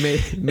feel like I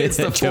made it's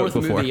the 4th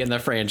movie in the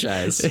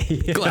franchise.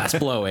 Glass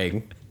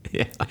blowing,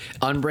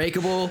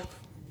 Unbreakable,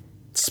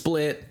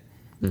 Split,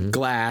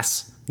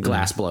 Glass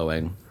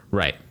blowing.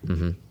 Right.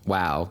 Mm-hmm.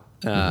 Wow.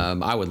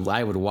 I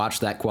would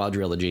watch that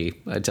quadrilogy.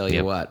 I tell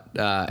you what,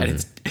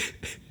 and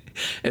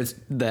it's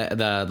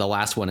the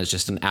last one is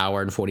just an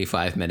hour and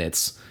 45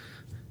 minutes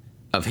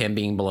of him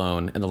being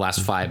blown, and the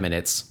last 5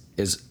 minutes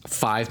is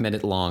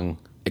 5-minute long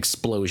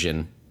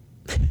explosion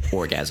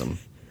orgasm,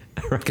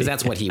 because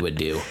that's what he would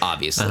do,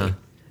 obviously.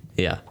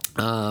 Yeah.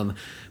 Man,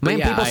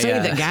 people say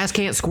that guys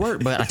can't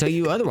squirt, but I tell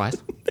you otherwise.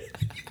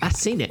 I've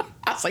seen it.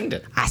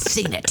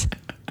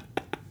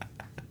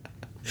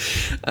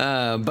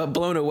 But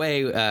Blown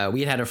Away,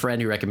 we had a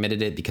friend who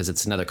recommended it because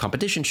it's another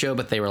competition show,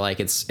 but they were like,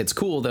 it's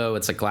cool though.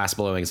 It's like glass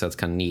blowing, so it's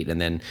kind of neat. And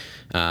then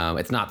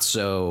it's not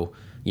so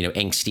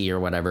angsty or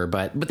whatever,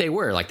 but they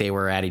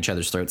were at each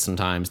other's throats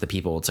sometimes. The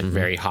people, it's like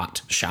very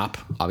hot shop,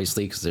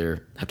 obviously, because they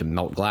have to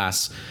melt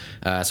glass.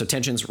 So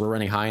tensions were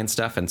running high and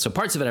stuff. And so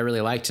parts of it I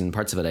really liked, and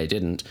parts of it I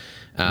didn't.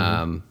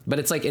 But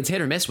it's like it's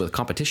hit or miss with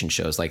competition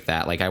shows like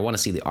that. Like I want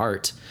to see the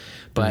art,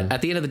 but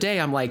at the end of the day,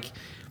 I'm like,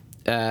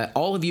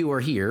 all of you are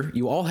here.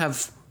 You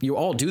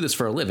all do this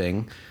for a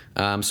living.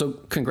 So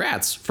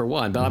congrats for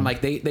one. But I'm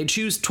like, they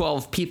choose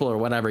 12 people or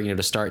whatever,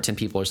 to start 10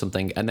 people or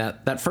something. And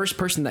that first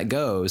person that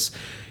goes,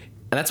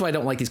 and that's why I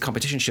don't like these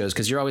competition shows,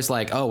 because you're always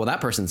like, oh, well,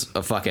 that person's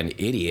a fucking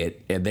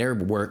idiot and their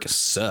work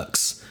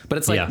sucks. But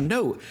it's like,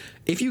 no,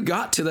 if you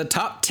got to the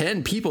top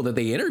 10 people that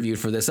they interviewed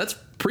for this, that's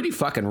pretty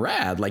fucking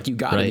rad. Like, you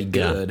got to be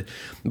good.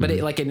 But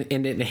it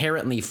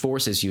inherently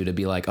forces you to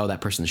be like, oh, that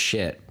person's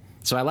shit.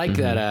 So I like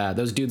that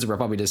those dudes were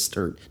probably just,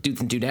 or dudes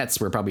and dudettes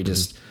were probably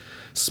just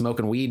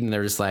smoking weed, and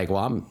they're just like,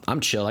 well, I'm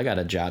chill. I got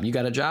a job. You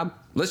got a job?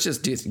 Let's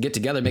just get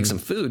together, make some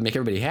food, make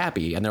everybody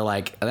happy. And they're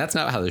like, that's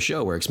not how the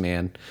show works,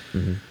 man.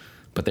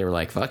 But they were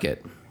like, fuck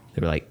it.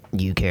 They were like,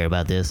 you care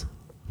about this?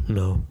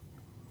 No.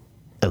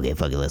 Okay,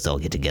 fuck it. Let's all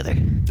get together.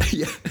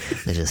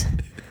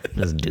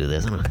 Let's do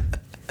this.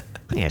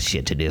 I got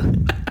shit to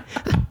do.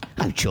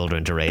 I have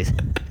children to raise.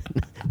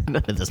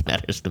 None of this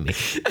matters to me.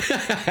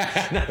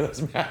 None of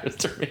this matters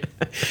to me.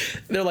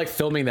 They're like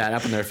filming that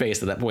up in their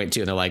face at that point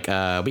too, and they're like,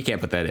 we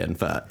can't put that in.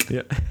 Fuck.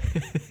 Yeah.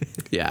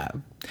 Yeah.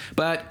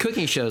 But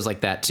cooking shows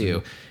like that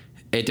too.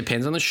 It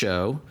depends on the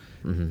show.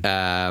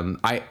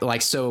 I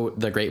like, so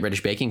the Great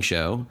British Baking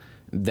Show,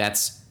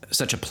 that's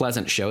such a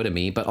pleasant show to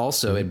me, but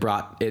also it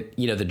brought it,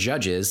 the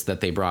judges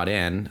that they brought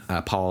in,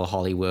 Paul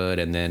Hollywood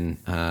and then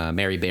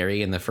Mary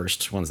Berry in the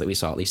first ones that we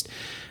saw, at least.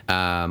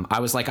 I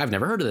was like, I've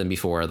never heard of them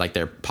before. Like,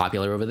 they're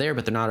popular over there,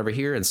 but they're not over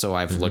here. And so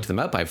I've looked them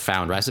up. I've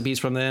found recipes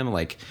from them.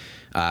 Like,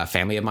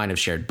 family of mine have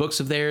shared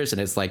books of theirs,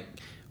 and it's like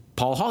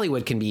Paul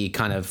Hollywood can be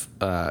kind of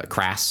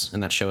crass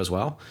in that show as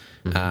well.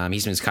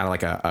 He's kind of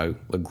like a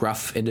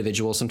gruff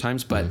individual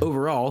sometimes, but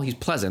overall he's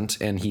pleasant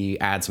and he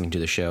adds something to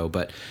the show.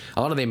 But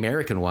a lot of the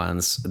American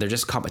ones, they're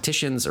just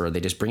competitions, or they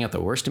just bring out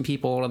the worst in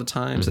people a lot of the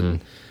times.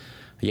 And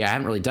I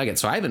haven't really dug it.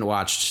 So I haven't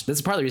watched, this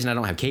is part of the reason I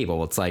don't have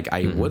cable. It's like,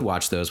 I would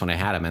watch those when I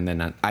had them, and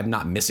then I'm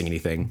not missing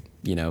anything,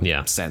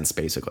 since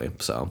basically.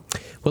 So,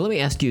 well, let me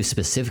ask you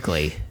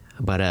specifically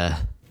about a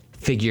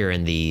figure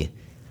in the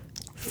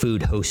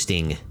food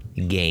hosting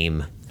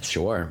game.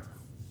 Sure.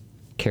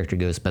 Character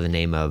goes by the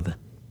name of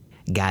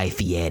Guy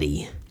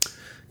Fieri.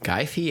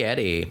 Guy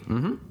Fieri.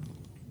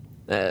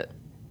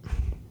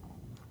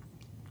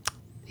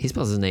 He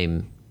spells his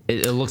name,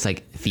 it looks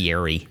like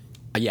Fieri.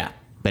 Yeah.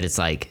 But it's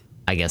like,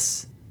 I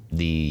guess,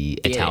 the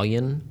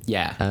Italian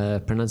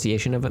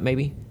pronunciation of it,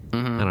 maybe. I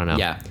don't know.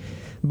 Yeah.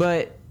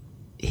 But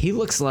he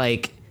looks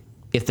like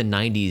if the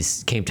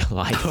 90s came to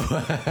life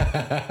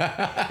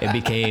and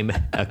became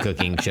a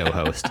cooking show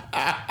host.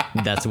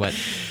 That's what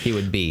he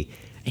would be.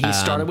 He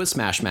started with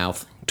Smash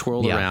Mouth,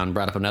 twirled around,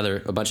 brought up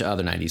a bunch of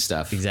other 90s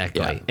stuff.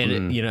 Exactly. Yeah.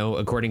 And,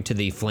 according to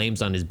the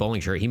flames on his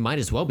bowling shirt, he might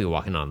as well be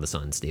walking on the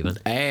sun, Stephen.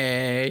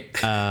 Hey.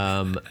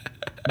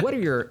 What are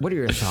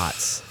your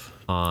thoughts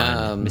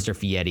on Mr.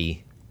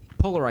 Fietti,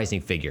 polarizing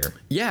figure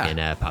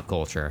in pop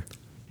culture?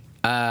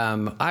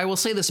 I will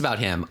say this about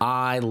him.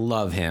 I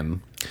love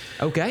him.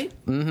 Okay.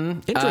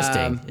 Mm-hmm.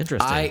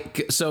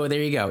 Interesting. So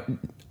there you go.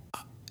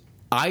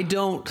 I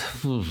don't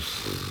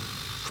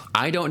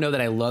know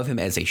that I love him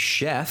as a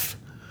chef.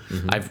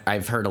 Mm-hmm.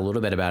 I've heard a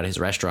little bit about his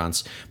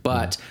restaurants,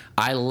 but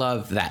I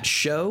love that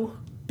show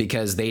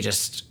because they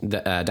just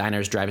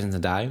diners, drive-ins,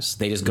 and dives.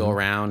 They just go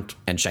around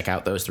and check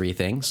out those three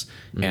things,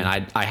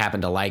 and I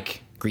happen to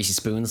like greasy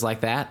spoons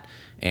like that,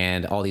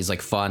 and all these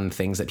like fun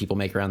things that people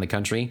make around the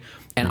country.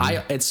 And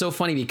it's so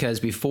funny because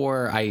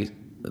before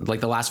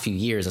like the last few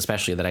years,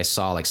 especially, that I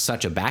saw like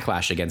such a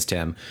backlash against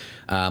him,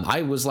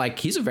 I was like,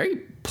 he's a very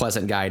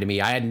pleasant guy to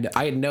me. I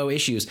had no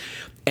issues.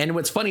 And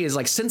what's funny is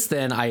like since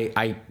then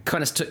I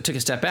kind of took a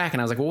step back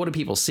and I was like, well, what are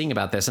people seeing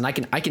about this? And I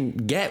can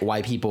get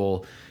why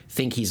people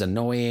think he's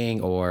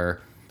annoying,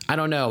 or I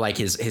don't know, like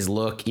his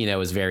look,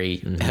 is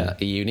very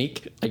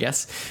unique, I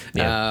guess.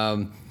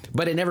 Yeah.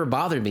 But it never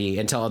bothered me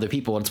until other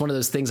people. It's one of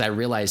those things I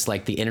realized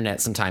like the internet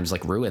sometimes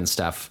like ruins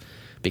stuff.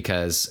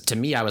 Because to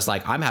me, I was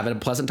like, I'm having a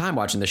pleasant time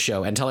watching this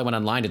show until I went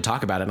online to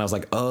talk about it. And I was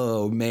like,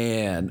 oh,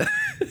 man,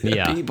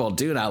 people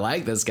do not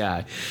like this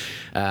guy.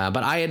 But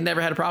I had never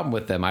had a problem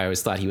with them. I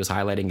always thought he was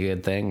highlighting a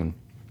good thing.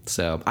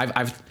 So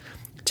I've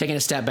taken a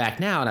step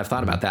back now and I've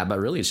thought about that. But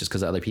really, it's just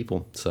because of other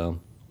people. So,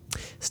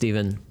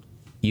 Stephen,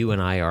 you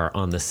and I are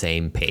on the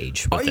same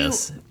page with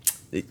this.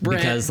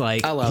 Because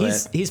like I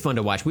love he's fun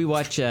to watch. We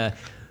watch.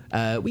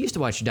 We used to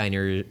watch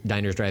diners,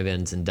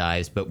 drive-ins, and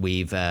dives, but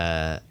we've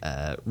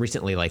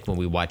recently, like when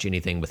we watch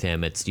anything with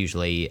him, it's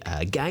usually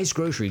Guy's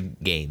Grocery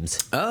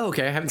Games. Oh,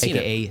 okay, I haven't seen it.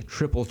 AKA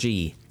Triple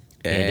G.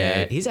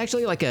 And he's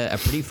actually like a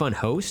pretty fun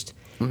host.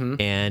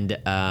 And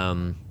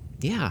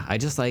I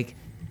just like,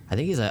 I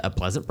think he's a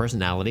pleasant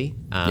personality.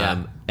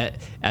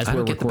 As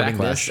we're recording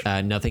this,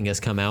 nothing has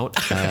come out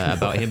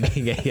about him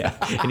being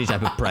any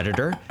type of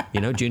predator.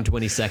 June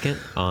 22nd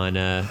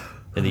on...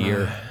 in the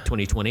year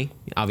 2020,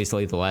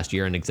 obviously the last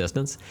year in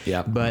existence.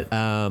 Yeah. But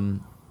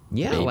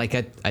like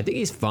I think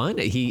he's fun.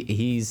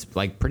 He's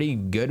like pretty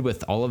good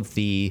with all of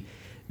the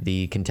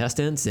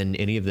contestants and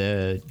any of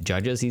the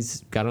judges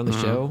he's got on the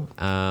show.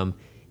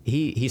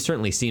 He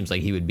certainly seems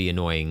like he would be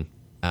annoying.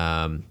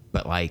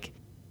 But like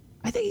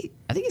I think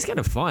he's kind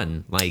of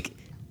fun. Like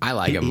I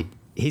like him.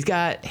 He's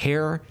got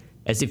hair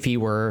as if he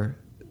were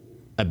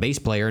a bass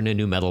player in a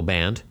new metal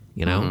band,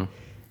 and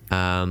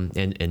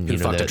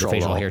the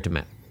facial hair to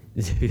match.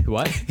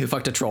 What? Who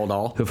fucked a troll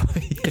doll?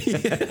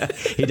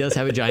 He does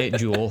have a giant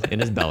jewel in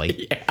his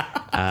belly.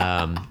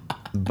 But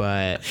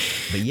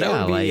yeah,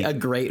 that would be a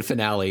great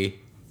finale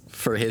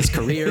for his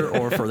career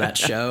or for that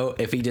show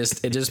if it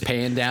just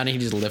panned down and he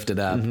just lifted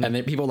up and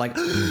then people were like,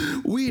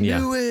 we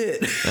knew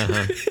it.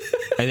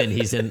 And then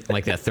he's in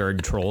like that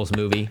third Trolls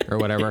movie or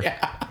whatever.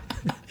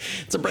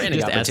 It's a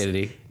branding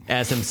opportunity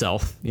as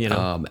himself.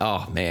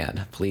 Oh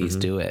man, please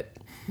do it.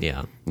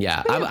 Yeah.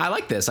 I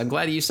like this. I'm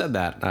glad you said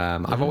that.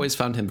 I've always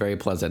found him very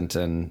pleasant,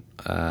 and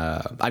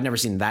I've never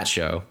seen that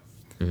show,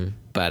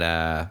 but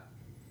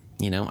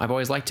I've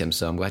always liked him.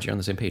 So I'm glad you're on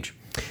the same page.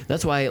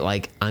 That's why,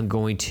 like, I'm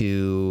going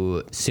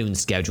to soon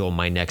schedule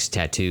my next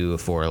tattoo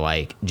for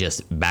like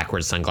just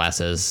backwards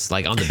sunglasses,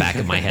 like on the back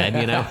of my head,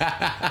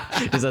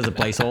 just as a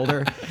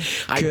placeholder.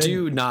 I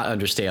do not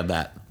understand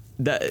that.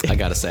 I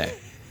gotta say.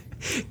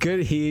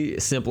 Could he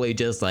simply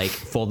just like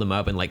fold them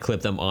up and like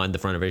clip them on the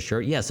front of his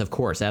shirt? Yes, of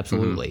course,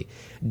 absolutely.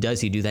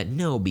 Does he do that?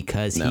 No,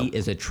 because he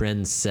is a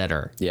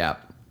trendsetter. Yeah.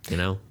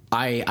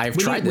 I've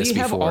tried this before. We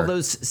have all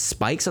those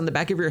spikes on the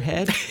back of your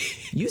head.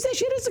 Use that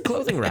shit as a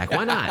clothing rack.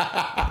 Why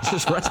not?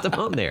 Just rest them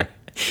on there.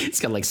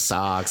 It's got like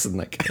socks and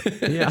like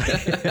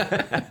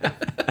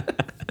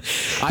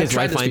His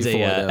wife finds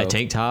a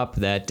tank top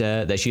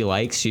that she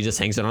likes. She just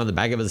hangs it on the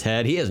back of his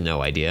head. He has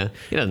no idea.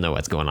 He doesn't know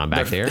what's going on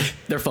back there.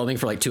 They're filming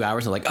for like 2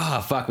 hours. And they're like,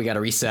 oh, fuck, we got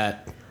to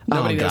reset.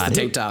 Nobody knows the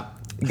tank top.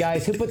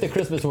 Guys, who put the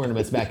Christmas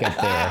ornaments back up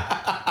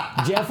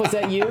there? Jeff, was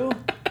that you?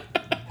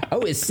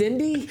 Oh, is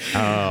Cindy?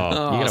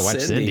 Oh, you got to watch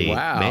Cindy.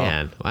 Wow.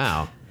 Man,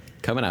 wow.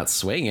 Coming out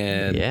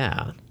swinging.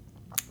 Yeah.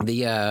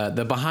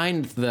 The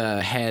behind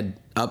the head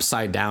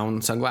upside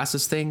down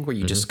sunglasses thing where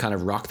you just kind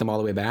of rock them all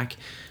the way back.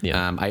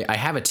 Yeah. I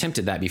have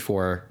attempted that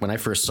before when I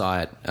first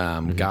saw it.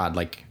 God,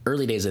 like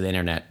early days of the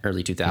internet,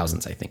 early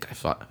 2000s, I think I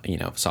thought,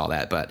 saw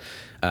that. But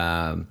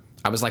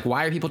I was like,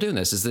 why are people doing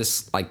this? Is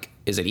this like,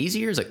 is it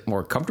easier? Is it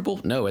more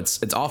comfortable? No,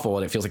 it's awful.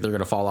 And it feels like they're going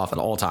to fall off at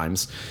all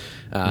times.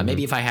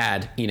 Maybe if I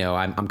had,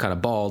 I'm kind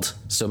of bald.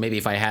 So maybe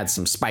if I had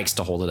some spikes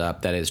to hold it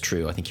up, that is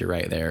true. I think you're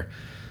right there.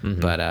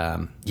 But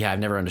I've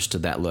never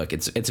understood that look.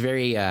 It's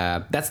very,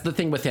 that's the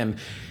thing with him.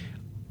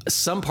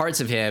 some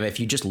parts of him, if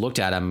you just looked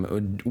at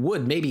him,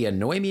 would maybe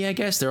annoy me, I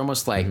guess. They're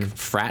almost like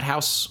frat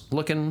house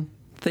looking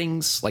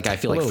things. Like I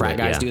feel like frat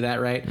guys do that,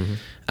 right?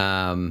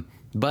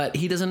 But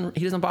he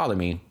doesn't bother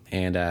me,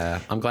 and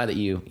I'm glad that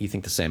you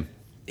think the same.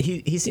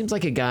 He seems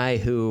like a guy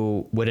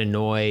who would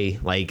annoy,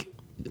 like,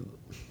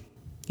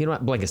 you know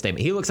what, blanket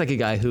statement. He looks like a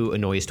guy who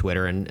annoys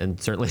Twitter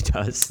and certainly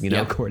does,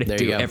 according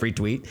to every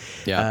tweet.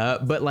 Yeah.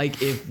 But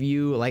like if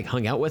you like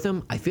hung out with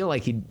him, I feel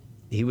like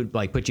he would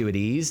like put you at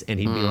ease, and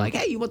he'd be like,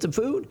 "Hey, you want some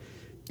food?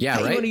 Yeah,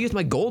 hey, right. You want to use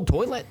my gold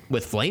toilet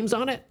with flames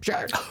on it?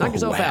 Sure, knock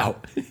yourself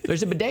out.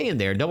 There's a bidet in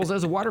there, doubles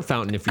as a water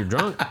fountain if you're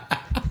drunk."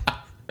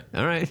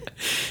 All right.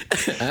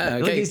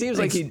 Okay. Like he seems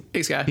Thanks,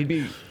 like he'd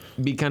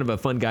be kind of a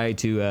fun guy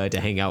to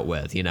hang out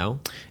with.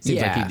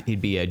 Seems like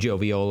he'd be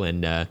jovial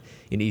and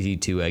easy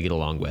to get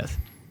along with.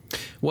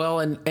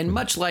 Well, and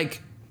much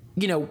like,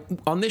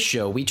 on this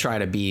show, we try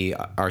to be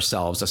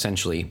ourselves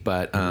essentially,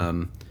 but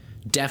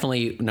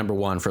definitely, number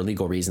one, for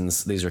legal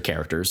reasons, these are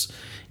characters.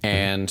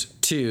 And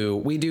two,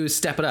 we do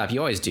step it up. You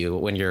always do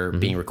when you're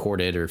being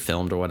recorded or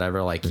filmed or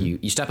whatever. Like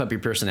you step up your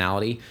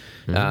personality,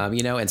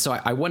 and so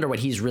I wonder what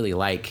he's really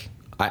like.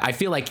 I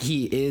feel like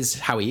he is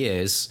how he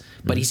is,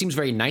 but he seems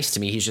very nice to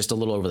me. He's just a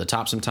little over the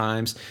top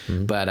sometimes.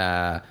 But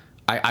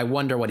I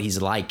wonder what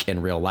he's like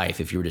in real life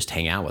if you were just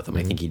hang out with him.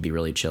 I think he'd be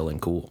really chill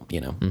and cool,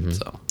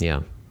 So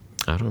yeah.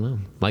 I don't know.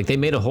 Like they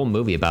made a whole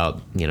movie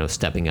about,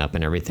 stepping up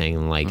and everything.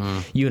 And like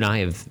you and I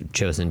have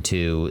chosen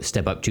to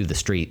step up to the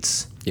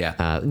streets.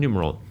 Yeah.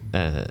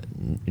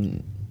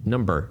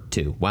 Number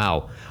 2.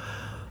 Wow.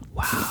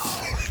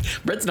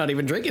 Brett's not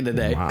even drinking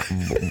today.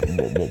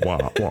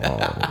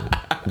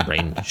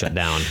 Brain shut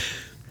down.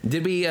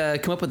 Did we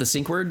come up with a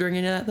sync word during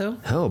any of that though?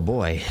 Oh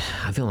boy.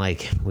 I feel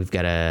like we've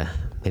got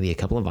maybe a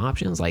couple of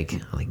options, like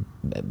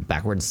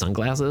backwards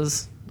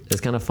sunglasses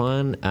is kind of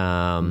fun.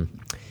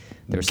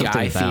 There's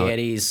Guy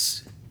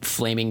Fieri's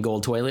flaming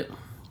gold toilet.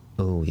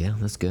 Oh yeah,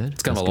 that's good.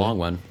 It's kind of a long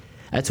one.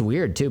 That's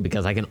weird too,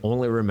 because I can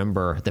only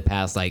remember the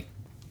past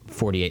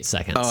 48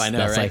 seconds. Oh, I know,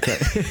 that's right?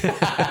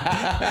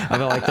 I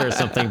feel like there's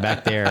something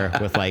back there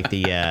with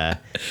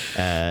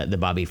the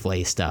Bobby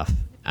Flay stuff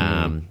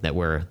that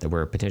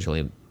we're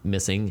potentially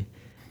missing.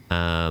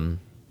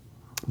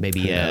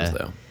 Maybe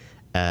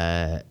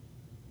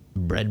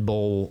bread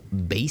bowl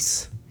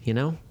bass.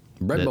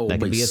 Bread bowl that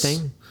could be a bass.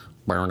 thing.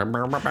 Welcome,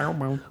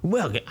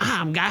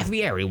 I'm Guy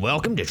Fieri.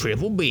 Welcome to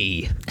Triple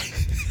B.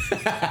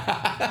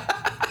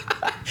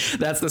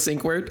 That's the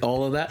sync word.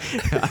 All of that.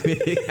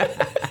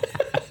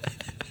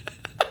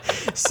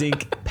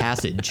 Sync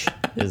passage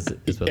is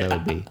what that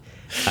would be.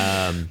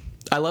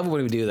 I love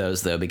when we do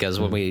those though, because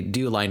when we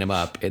do line them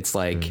up, it's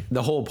like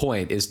the whole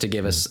point is to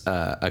give us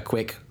a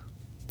quick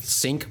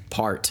sync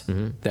part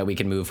that we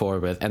can move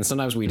forward with. And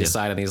sometimes we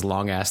decide on these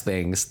long ass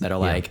things that are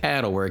like,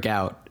 it'll work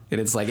out. And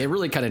it's like, it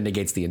really kind of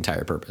negates the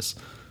entire purpose.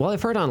 Well,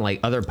 I've heard on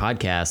other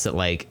podcasts that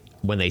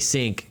when they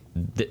sync,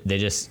 they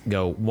just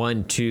go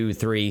 1, 2,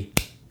 3,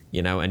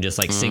 and just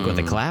sync with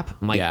a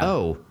clap. I'm like,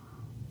 oh,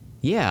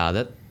 yeah,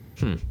 that.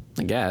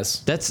 I guess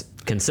that's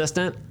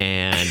consistent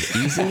and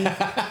easy,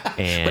 but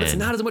it's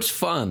not as much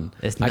fun.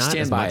 It's not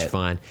as much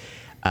fun.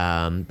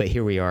 But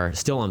here we are,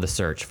 still on the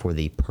search for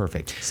the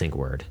perfect sync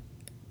word.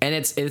 And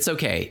it's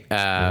okay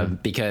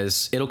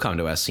because it'll come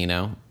to us,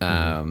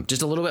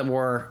 just a little bit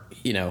more,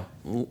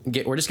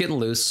 we're just getting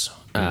loose.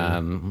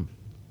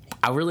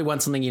 I really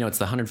want something, it's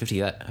the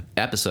 150th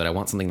episode. I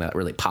want something that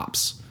really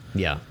pops.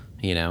 Yeah.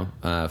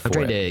 I'm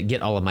trying to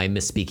get all of my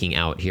misspeaking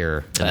out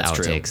here. That's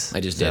outtakes, true.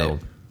 I just did.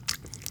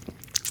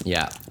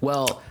 Yeah.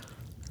 Well,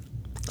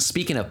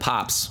 speaking of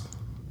pops,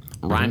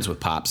 rhymes with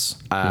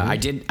pops. I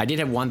did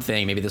have one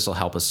thing. Maybe this will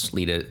help us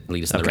lead us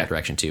in the right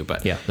direction too.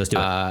 But yeah, let's do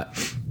it.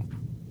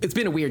 It's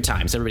been a weird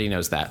time. So everybody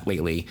knows that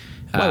lately.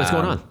 Why? What's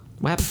going on?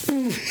 What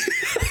happened?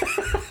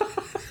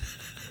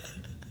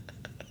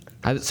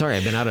 Sorry,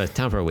 I've been out of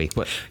town for a week.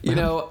 What?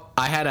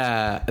 I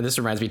had this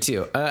reminds me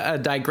too, a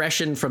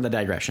digression from the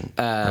digression.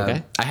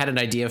 Okay. I had an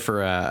idea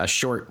for a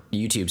short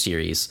YouTube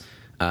series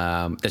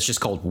that's just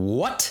called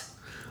What?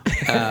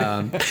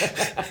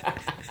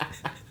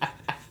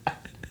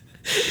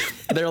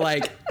 They're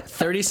like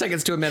 30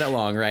 seconds to a minute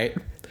long, right?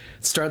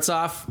 Starts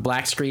off,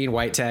 black screen,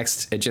 white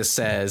text. It just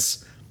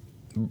says,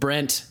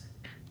 Brent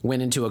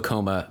went into a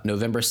coma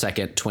November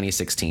 2nd,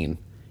 2016.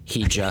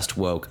 He just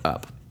woke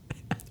up.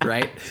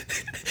 Right?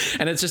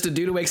 And it's just a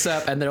dude who wakes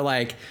up and they're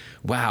like,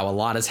 wow, a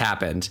lot has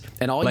happened.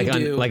 And all you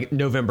do...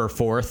 November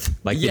 4th,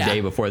 the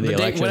day before the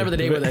election. Whatever the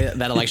day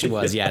that election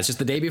was. Yeah, it's just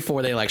the day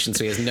before the election,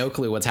 so he has no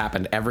clue what's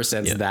happened ever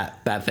since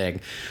that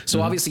thing.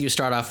 So obviously you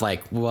start off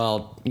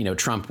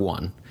Trump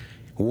won.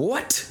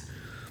 What?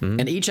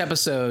 And each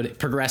episode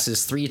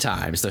progresses 3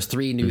 times. There's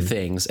 3 new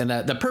things. And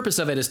the purpose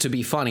of it is to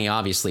be funny,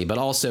 obviously, but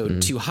also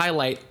to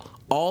highlight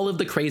all of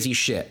the crazy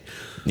shit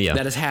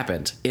that has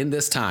happened in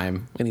this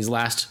time, in these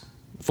last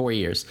 4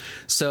 years.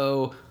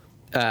 So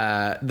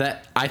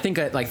that I think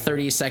at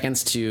 30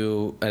 seconds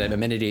to a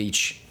minute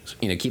each,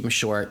 keep them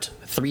short,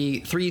 three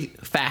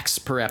facts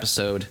per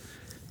episode.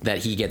 that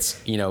he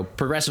gets,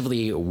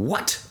 progressively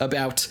what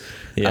about,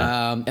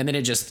 and then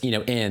it just,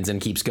 ends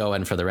and keeps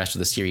going for the rest of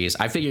the series.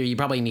 I figure you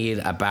probably need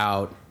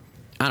about,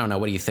 I don't know,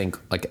 what do you think,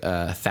 like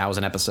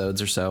 1,000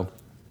 episodes or so?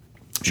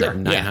 Sure. Like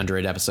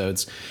 900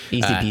 episodes.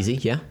 Easy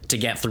peasy, yeah. To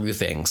get through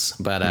things.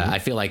 But I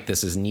feel like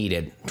this is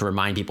needed to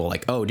remind people,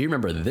 like, oh, do you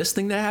remember this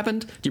thing that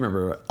happened? Do you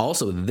remember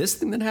also this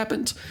thing that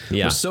happened?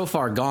 Yeah. We're so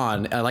far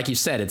gone. Like you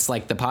said, it's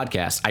like the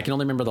podcast. I can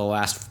only remember the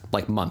last,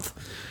 month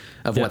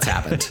of what's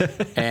happened.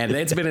 And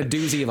it's been a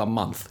doozy of a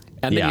month.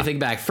 And then you think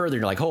back further,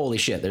 and you're like, holy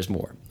shit, there's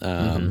more.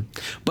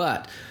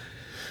 But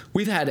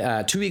we've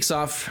had 2 weeks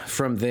off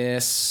from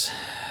this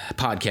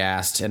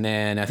podcast, and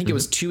then I think it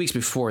was 2 weeks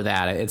before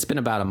that. It's been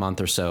about a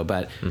month or so,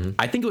 but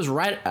I think it was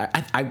right.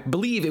 I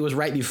believe it was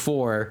right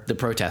before the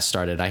protest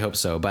started. I hope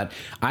so. But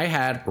I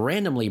had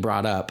randomly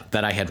brought up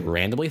that I had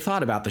randomly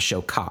thought about the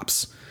show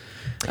Cops.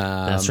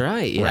 That's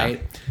right. Yeah.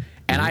 Right.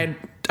 And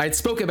I'd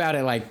spoke about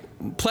it like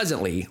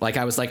pleasantly. Like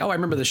I was like, oh, I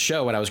remember the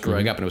show when I was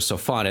growing up and it was so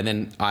fun. And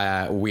then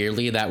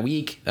weirdly that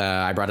week,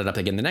 I brought it up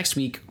again the next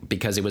week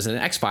because it was an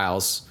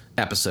X-Files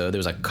episode. There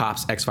was a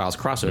Cops X-Files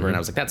crossover, and I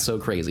was like, that's so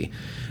crazy.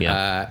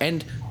 Yeah.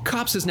 And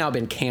Cops has now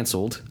been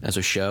canceled as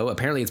a show.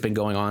 Apparently it's been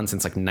going on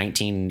since like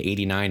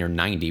 1989 or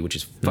 90, which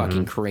is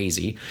fucking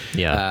crazy.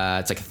 Yeah.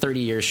 It's like a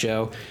 30-year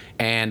show.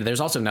 And there's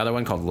also another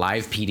one called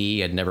Live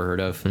PD I'd never heard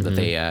of that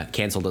they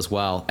canceled as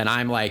well. And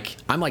I'm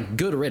like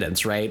good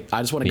riddance, right?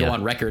 I just want to go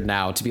on record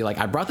now to be like,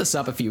 I brought this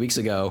up a few weeks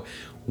ago.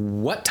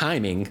 What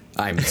timing?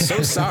 I'm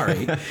so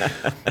sorry.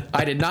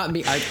 I did not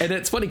mean. And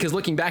it's funny because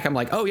looking back, I'm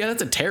like, oh yeah,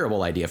 that's a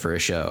terrible idea for a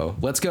show.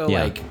 Let's go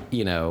make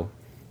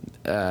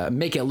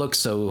it look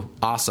so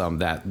awesome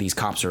that these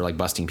cops are like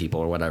busting people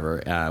or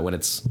whatever. When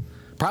it's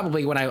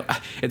probably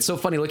it's so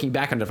funny looking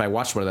back on it. If I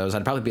watched one of those,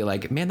 I'd probably be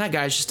like, man, that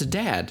guy's just a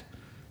dad.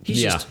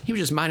 He was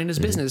just minding his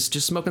business,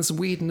 just smoking some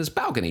weed in his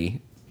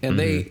balcony, and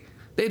they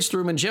just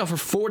threw him in jail for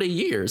 40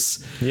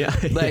 years. Yeah.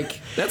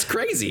 Like, that's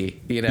crazy,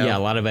 Yeah, a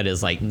lot of it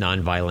is like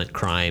nonviolent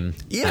crime.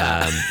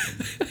 Yeah.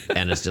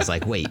 And it's just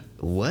like, wait,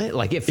 what?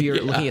 Like, if you're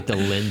looking at the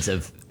lens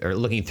of, or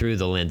looking through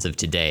the lens of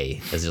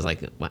today, it's just like,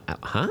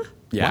 huh?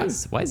 Yeah.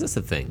 Why is this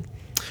a thing?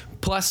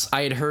 Plus,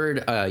 I had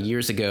heard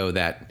years ago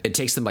that it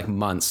takes them like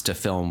months to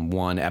film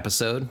one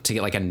episode to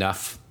get like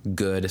enough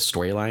good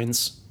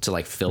storylines to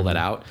like fill that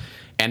out.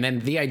 And then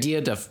the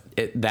idea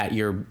that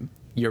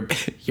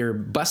you're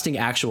busting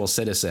actual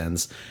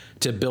citizens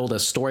to build a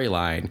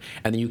storyline,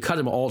 and then you cut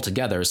them all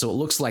together so it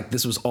looks like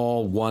this was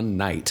all one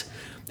night.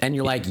 And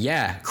you're like,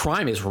 yeah,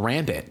 crime is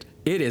rampant.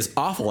 It is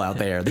awful out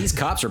there. These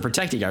cops are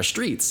protecting our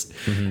streets.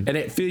 And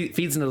it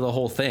feeds into the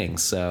whole thing.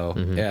 So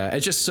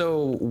it's just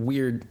so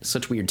weird,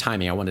 such weird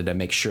timing. I wanted to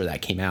make sure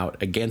that came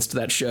out against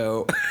that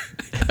show.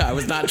 I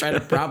was not trying to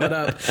prop it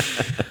up.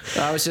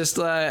 I was just,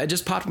 it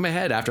just popped in my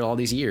head after all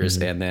these years.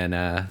 And then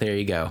there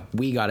you go.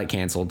 We got it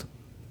canceled.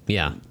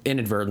 Yeah.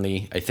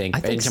 Inadvertently, I think.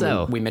 Anytime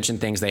so. We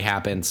mentioned things, they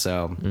happened.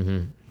 So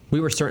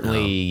we were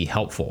certainly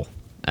helpful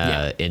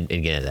in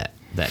getting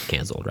that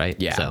canceled, right?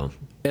 Yeah. So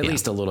at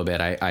least a little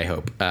bit, I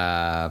hope.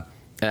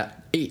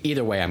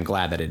 Either way, I'm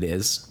glad that it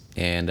is.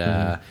 And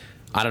I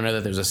don't know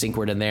that there's a sync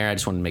word in there. I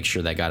just wanted to make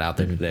sure that got out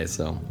there today.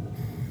 So,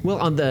 well,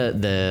 on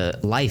the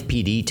Live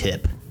PD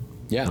tip,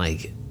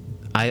 like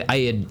I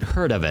had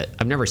heard of it.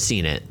 I've never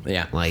seen it.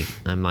 Yeah. Like,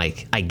 I'm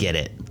like, I get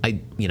it.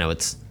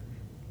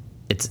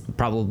 It's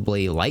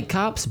probably like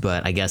Cops,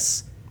 but I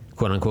guess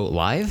quote unquote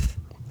live.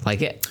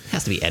 Like, it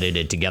has to be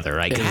edited together,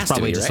 right? Because it's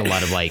probably just a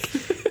lot of like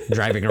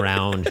driving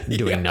around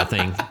doing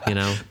nothing,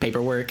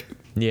 paperwork.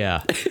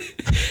 Yeah.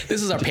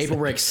 This is our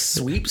paperwork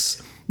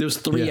sweeps. There's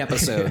 3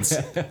 episodes.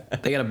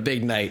 They got a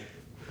big night.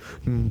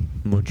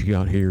 What you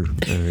got here?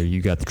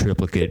 You got the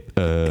triplicate.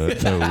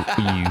 So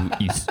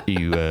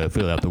you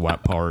fill out the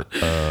white part,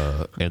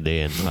 and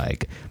then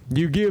like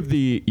you give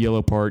the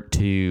yellow part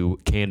to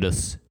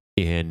Candace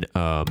in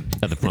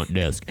at the front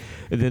desk,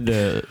 and then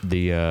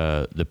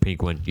the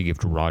pink one you give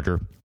to Roger.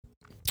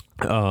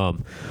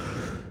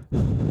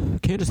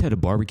 Candace had a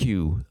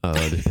barbecue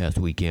this past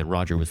weekend.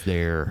 Roger was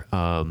there.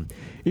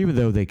 Even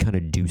though they kind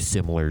of do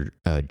similar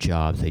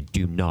jobs, they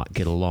do not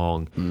get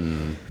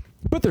along.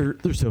 But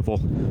they're civil.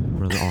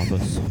 We're in the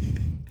office.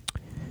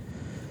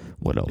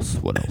 What else?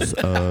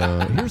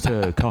 Here's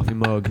a coffee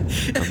mug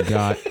I've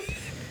got.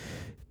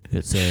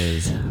 It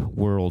says,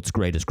 "World's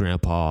greatest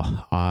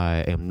grandpa.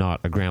 I am not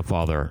a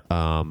grandfather.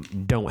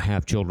 Don't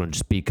have children to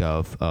speak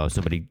of."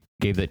 Somebody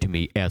gave that to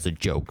me as a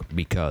joke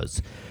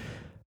because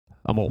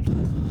I'm old.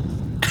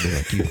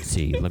 Like you can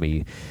see. Let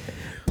me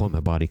point my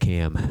body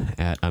cam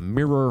at a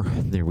mirror.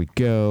 There we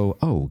go.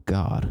 Oh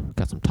God,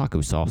 got some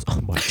taco sauce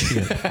on my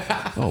chin.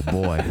 Oh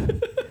boy,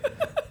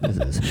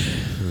 this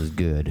is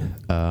good.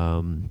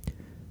 Are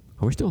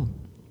we still?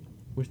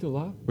 We're still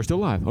live? We're still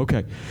live.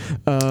 Okay.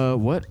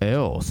 What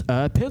else?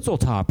 Pencil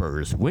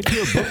toppers. Went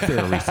to a book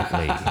fair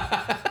recently.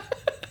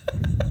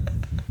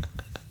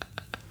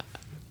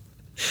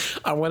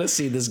 I want to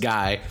see this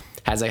guy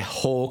has a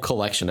whole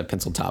collection of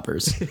pencil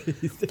toppers.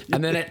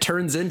 And then it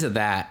turns into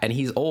that, and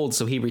he's old,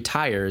 so he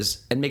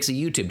retires and makes a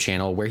YouTube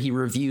channel where he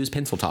reviews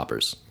pencil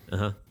toppers.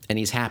 And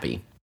he's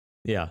happy.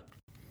 Yeah.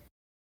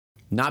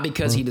 Not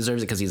because he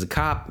deserves it because he's a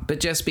cop, but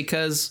just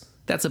because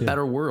that's a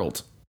better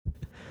world.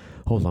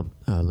 Hold on.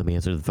 Let me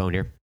answer the phone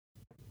here.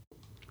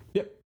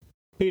 Yep.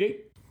 PD.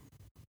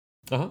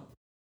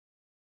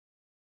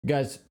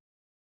 Guys,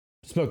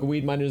 smoke a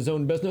weed, minding his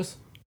own business?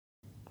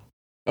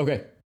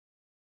 Okay.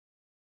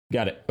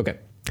 Got it. Okay.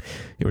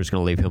 We're just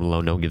going to leave him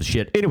alone. No one gives a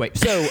shit. Anyway,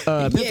 so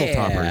pencil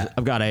toppers.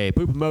 I've got a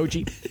poop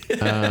emoji.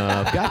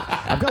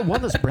 I've got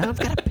one that's brown. I've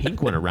got a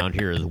pink one around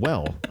here as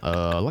well.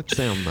 I like to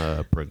say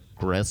I'm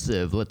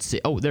progressive. Let's see.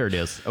 Oh, there it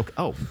is. Okay.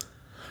 Oh,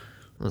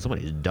 well,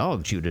 somebody's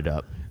dog chewed it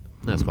up.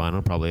 That's fine.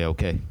 I'm probably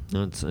okay.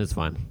 No, it's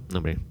fine.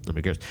 Nobody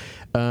cares.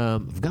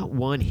 I've got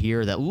one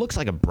here that looks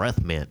like a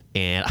breath mint,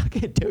 and I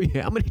can't tell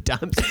you how many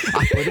times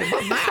I put it in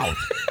my mouth.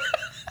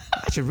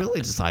 I should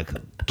really just like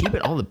keep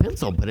it on the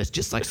pencil, but it's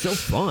just like so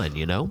fun,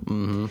 you know?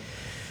 Mm-hmm.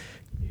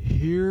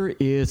 Here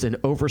is an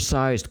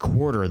oversized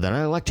quarter that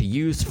I like to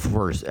use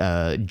for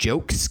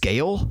joke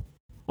scale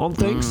on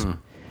things.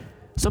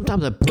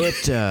 Sometimes I put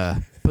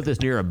this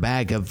near a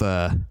bag of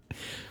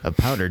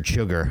powdered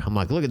sugar. I'm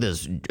like, look at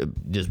this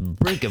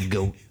brick of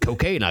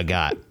cocaine I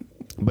got.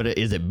 But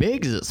is it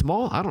big? Is it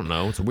small? I don't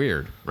know. It's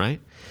weird, right?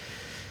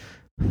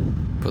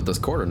 Put this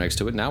quarter next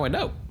to it. Now I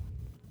know.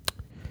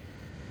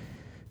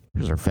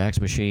 Here's our fax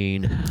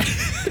machine.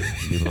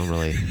 People don't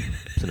really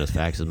send us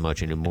faxes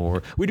much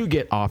anymore. We do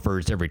get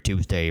offers every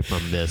Tuesday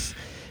from this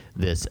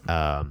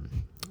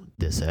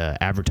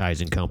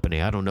advertising company.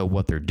 I don't know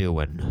what they're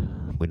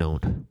doing. We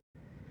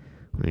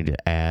need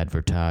to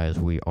advertise.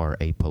 We are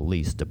a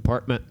police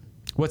department.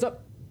 What's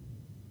up?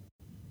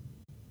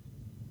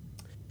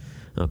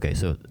 Okay,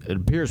 so it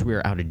appears we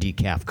are out of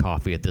decaf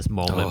coffee at this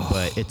moment,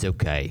 but it's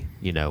okay.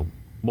 You know,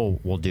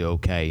 we'll do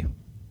okay.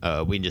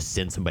 We can just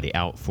send somebody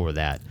out for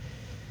that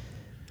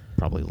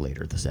probably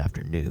later this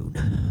afternoon.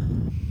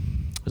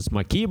 This is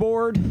my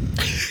keyboard. And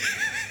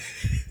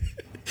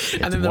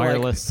then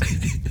wireless.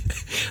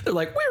 They're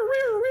like,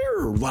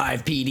 we're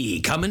live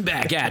PD coming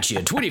back at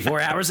you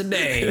 24 hours a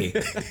day.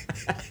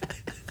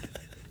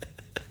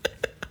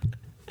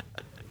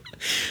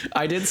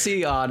 I did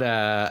see on,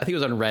 I think it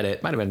was on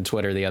Reddit, might have been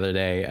Twitter the other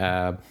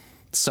day,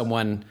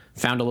 someone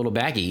found a little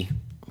baggie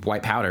of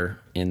white powder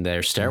in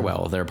their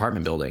stairwell of their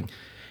apartment building.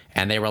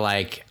 And they were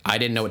like, I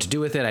didn't know what to do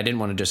with it. I didn't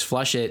want to just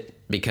flush it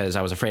because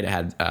I was afraid it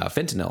had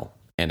fentanyl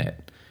in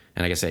it.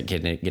 And I guess it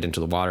could get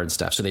into the water and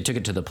stuff. So they took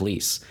it to the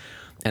police.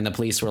 And the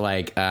police were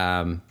like,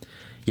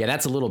 yeah,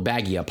 that's a little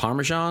baggie of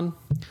Parmesan.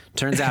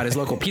 Turns out his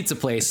local pizza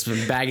place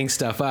was bagging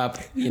stuff up,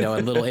 you know,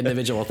 in little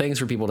individual things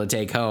for people to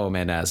take home.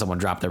 And someone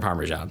dropped their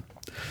Parmesan.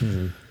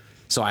 Mm-hmm.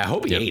 So I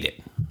hope he ate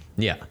it.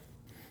 Yeah.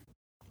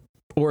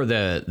 Or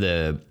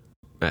the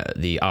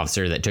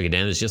officer that took it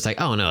in was just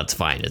like, oh no, it's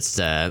fine. It's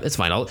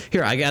fine.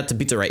 I got the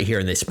pizza right here,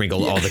 and they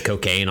sprinkled all the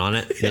cocaine on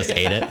it. Just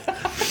ate it.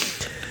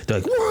 They're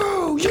like,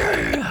 whoa,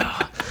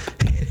 yeah.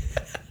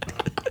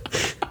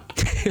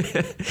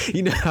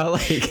 You know how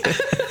like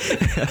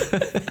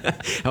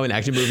how in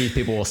action movies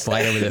people will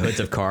slide over the hoods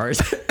of cars?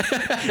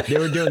 They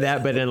were doing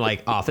that, but in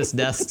like office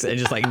desks and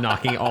just like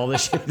knocking all the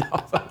shit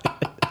off of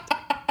it.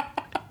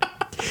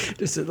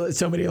 Just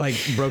so many like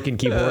broken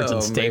keyboards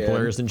and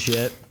staplers and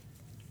shit.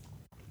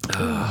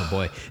 Oh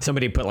boy!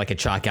 Somebody put like a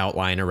chalk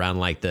outline around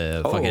like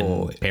the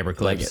fucking paper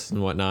clips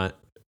and whatnot.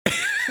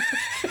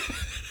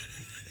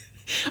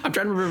 I'm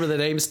trying to remember the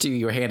names to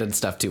you were handing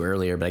stuff to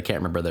earlier, but I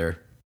can't remember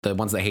the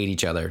ones that hate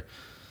each other.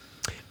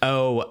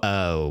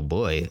 Oh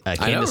boy!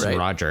 Candace and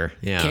Roger.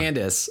 Yeah,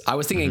 Candace. I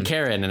was thinking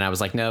Karen, and I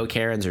was like, no,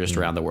 Karens are just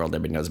around the world.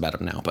 Everybody knows about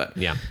them now. But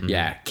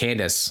yeah,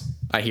 Candace.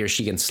 I hear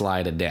she can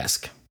slide a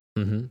desk.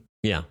 Mm-hmm.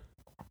 Yeah,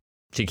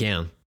 she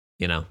can.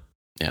 You know.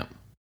 Yeah.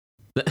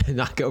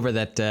 Knock over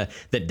that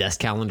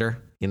desk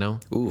calendar, you know?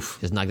 Oof.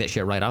 Just knock that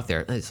shit right off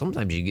there.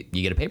 Sometimes you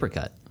get a paper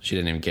cut. She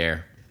didn't even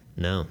care.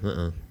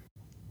 No.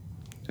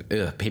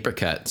 Paper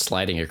cut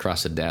sliding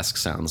across a desk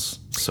sounds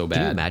so bad.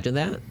 Can you imagine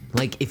that?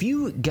 Like, if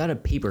you got a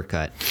paper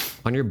cut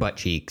on your butt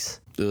cheeks,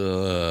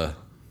 and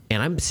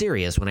I'm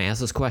serious when I ask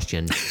this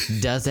question,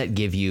 does that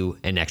give you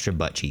an extra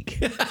butt cheek?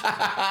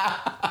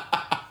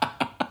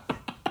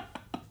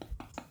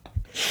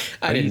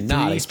 I did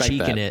not expect that.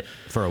 Cheeking it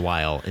for a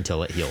while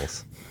until it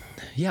heals.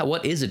 Yeah,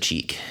 what is a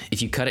cheek?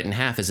 If you cut it in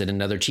half, is it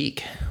another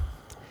cheek?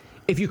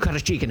 If you cut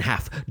a cheek in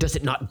half, does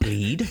it not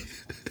bleed?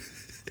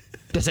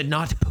 Does it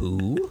not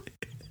poo?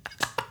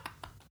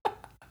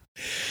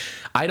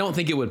 I don't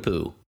think it would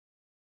poo.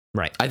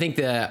 Right. I think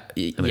the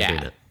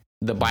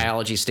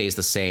biology stays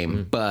the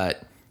same,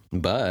 but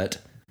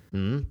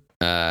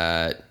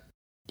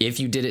if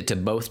you did it to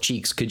both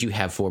cheeks, could you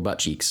have 4 butt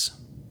cheeks?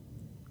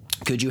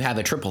 Could you have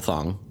a triple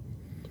thong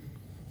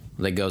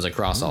that goes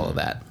across all of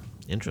that?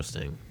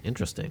 Interesting.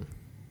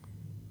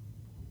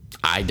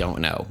 I don't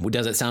know.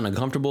 Does it sound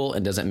uncomfortable,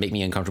 and does it make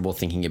me uncomfortable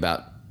thinking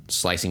about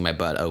slicing my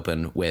butt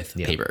open with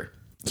paper?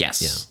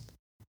 Yes.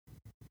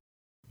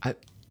 Yeah.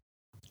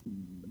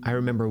 I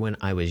remember when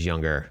I was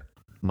younger,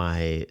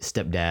 my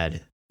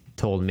stepdad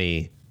told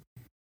me,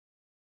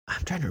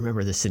 I'm trying to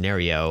remember the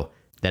scenario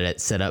that it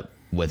set up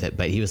with it,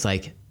 but he was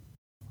like,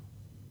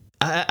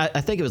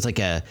 I think it was like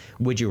a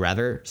would you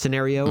rather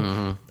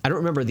scenario. I don't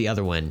remember the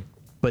other one,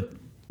 but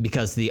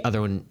because the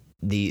other one,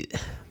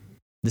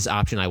 this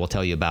option I will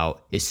tell you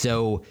about is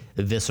so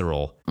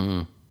visceral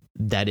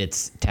that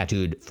it's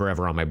tattooed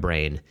forever on my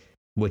brain,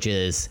 which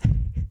is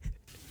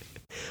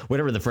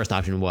whatever the first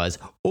option was,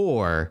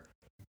 or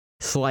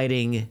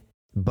sliding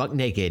buck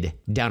naked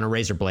down a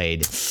razor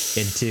blade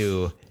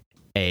into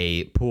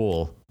a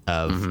pool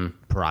of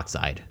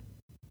peroxide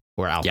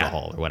or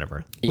alcohol or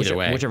whatever. Either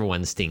way. Whichever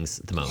one stings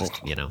the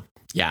most, you know?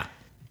 Yeah.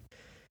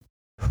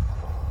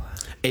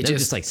 It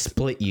just like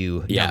split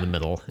you down the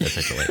middle,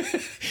 essentially.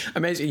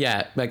 Amazing.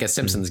 Yeah, like a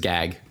Simpsons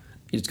gag.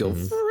 You just go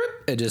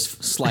and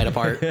just slide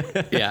apart.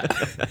 Yeah.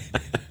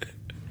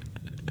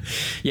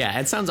 Yeah,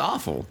 it sounds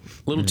awful.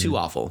 A little too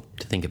awful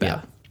to think about.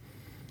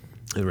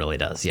 Yeah. It really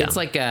does. Yeah. It's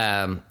like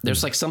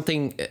there's like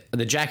something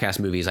the Jackass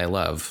movies I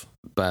love,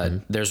 but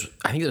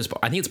I think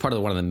it's part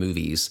of one of the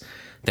movies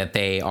that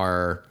they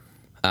are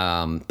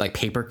like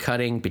paper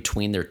cutting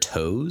between their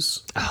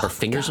toes or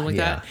fingers or something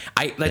like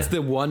that. That's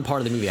the one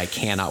part of the movie I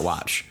cannot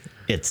watch.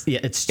 It's too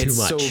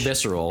much. So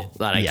visceral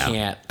that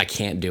I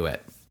can't do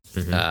it.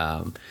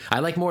 I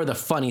like more of the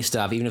funny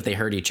stuff, even if they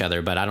hurt each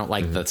other, but I don't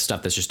like the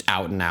stuff that's just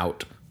out and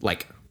out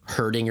like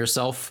hurting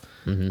yourself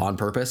on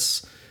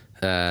purpose.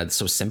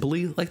 So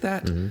simply like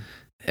that.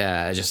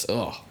 There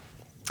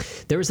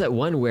was that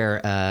one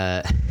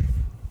where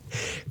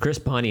Chris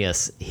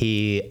Pontius,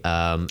 he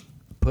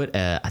put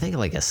I think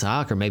like a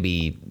sock, or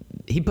maybe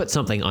he put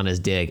something on his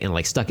dig and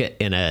like stuck it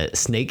in a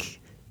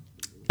snake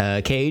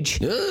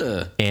cage.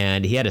 Ugh.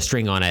 And he had a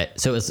string on it,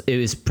 so it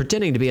was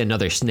pretending to be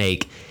another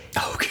snake.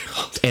 Oh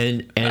god!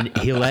 And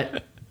he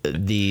let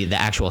the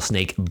actual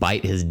snake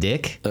bite his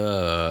dick.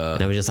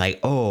 And I was just like,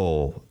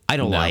 oh, I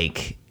don't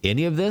like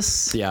any of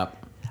this. Yeah.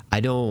 I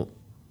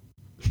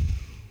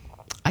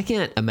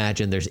can't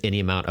imagine there's any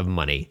amount of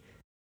money,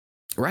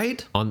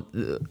 right, on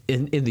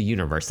in the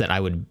universe that I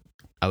would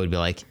be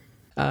like,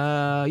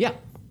 yeah,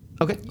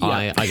 okay,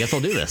 yeah. I guess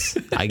I'll do this.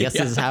 I guess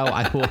this is how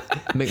I will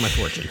make my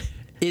fortune.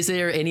 Is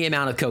there any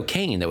amount of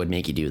cocaine that would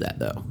make you do that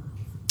though?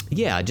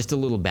 Yeah, just a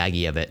little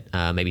baggie of it.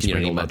 Maybe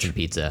sprinkle much on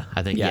pizza.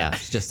 I think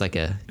it's just like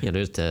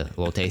just a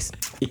little taste.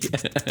 Put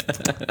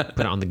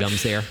it on the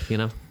gums there, you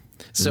know.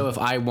 So if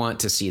I want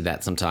to see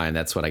that sometime,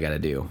 that's what I got to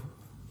do.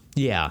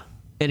 Yeah.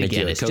 And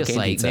again, it's just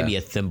like pizza. Maybe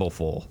a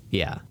thimbleful.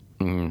 Yeah.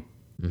 I mean,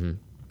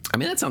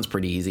 that sounds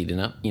pretty easy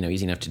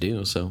easy enough to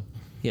do. So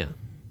yeah,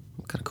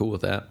 I'm kind of cool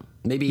with that.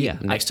 Maybe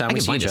next time we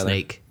see each other.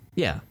 Snake.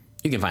 Yeah.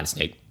 You can find a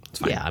snake. It's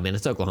fine. Yeah. I mean,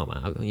 it's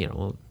Oklahoma.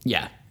 We'll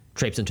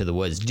traipse into the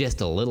woods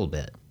just a little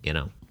bit, you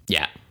know?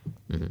 Yeah.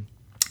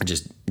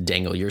 Just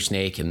dangle your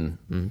snake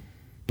and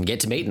get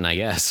to mating, I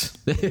guess.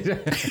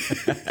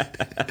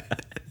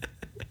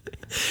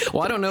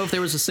 Well, I don't know if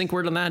there was a sync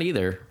word on that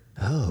either.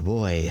 Oh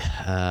boy,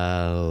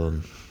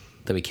 that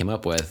we came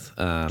up with.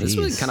 This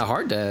was kind of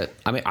hard to.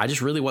 I mean, I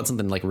just really want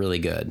something like really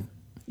good.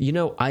 You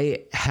know,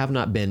 I have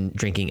not been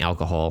drinking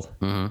alcohol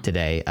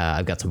today.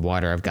 I've got some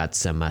water. I've got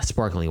some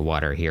sparkling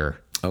water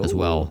here as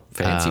well.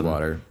 Fancy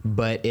water.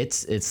 But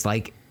it's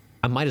like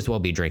I might as well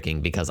be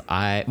drinking because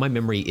my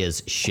memory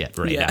is shit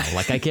right now.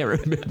 Like I can't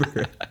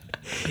remember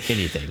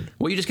anything.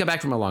 Well, you just got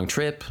back from a long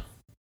trip.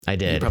 I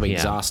did. You're probably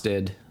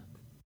exhausted.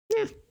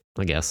 Yeah.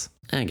 I guess.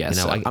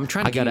 I'm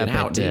trying to give you an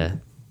out, dude.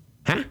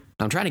 Huh?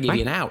 I'm trying to give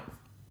you an out.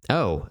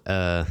 Oh,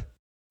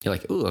 you're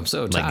like, ooh, I'm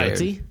so tired. Like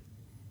goatsy?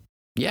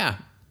 Yeah,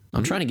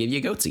 I'm trying to give you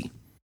a goatsy.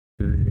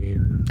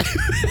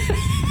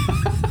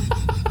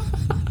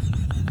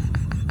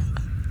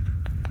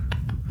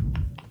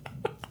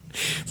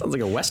 Sounds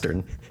like a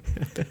Western.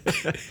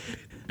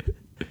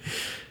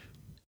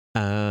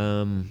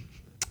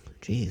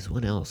 Geez,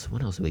 what else?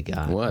 What else we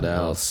got? What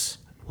else?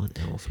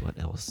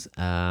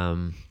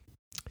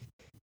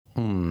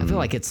 I feel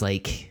like it's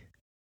like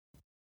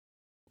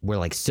we're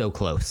like so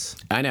close.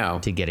 I know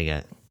to getting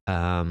it.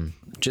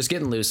 Just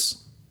getting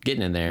loose,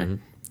 getting in there.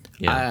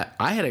 Yeah.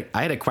 I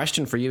had a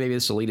question for you. Maybe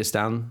this will lead us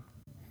down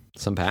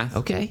some path.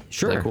 Okay,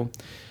 sure. Is that cool?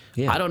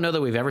 Yeah. I don't know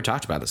that we've ever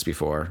talked about this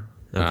before.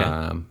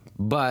 Okay.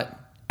 But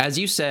as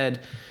you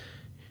said,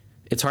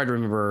 it's hard to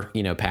remember,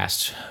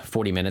 past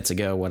 40 minutes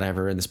ago,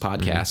 whatever, in this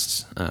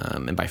podcast.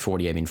 And by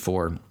 40, I mean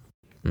 4.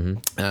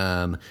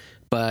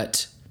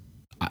 But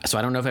so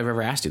I don't know if I've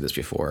ever asked you this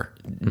before.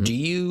 Do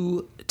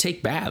you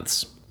take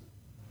baths?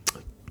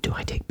 Do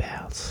I take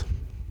baths?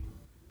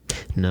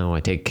 No,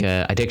 I take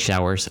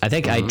showers. I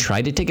think I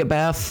tried to take a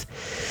bath.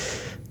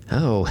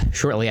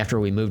 Shortly after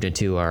we moved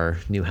into our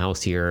new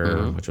house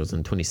here, which was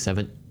in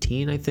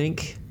 2017, I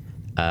think.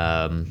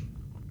 I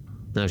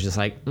was just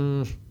like,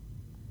 all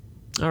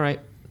right.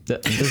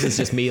 This is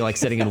just me like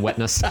sitting in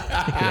wetness.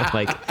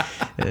 I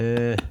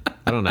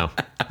don't know.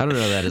 I don't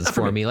know that is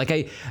for me.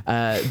 Like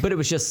but it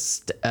was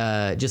just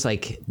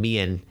like me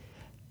and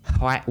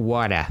hot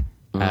water.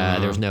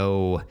 There was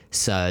no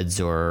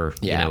suds or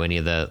any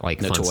of the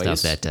like fun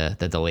toys. stuff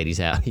that the ladies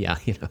have. Yeah,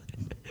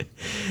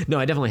 No,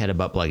 I definitely had a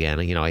butt plug in.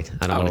 I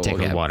don't want to take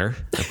on water,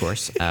 of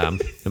course. I'm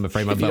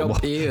afraid my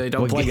butt.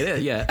 Don't plug it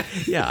in. Yeah,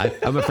 yeah.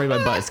 I'm afraid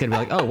my butt is gonna be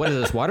like, oh, what is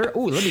this water?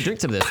 Oh, let me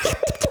drink some of this.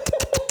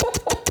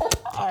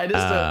 I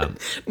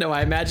just no.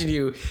 I imagine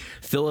you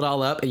fill it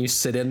all up and you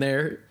sit in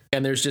there,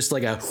 and there's just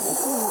like a.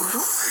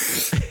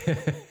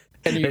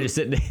 And you're just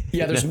sitting.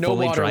 Yeah, there's no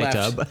water left,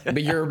 tub.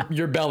 But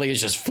your belly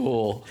is just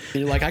full.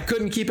 And you're like, I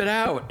couldn't keep it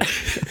out.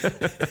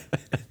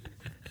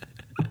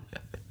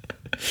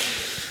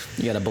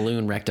 You got a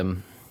balloon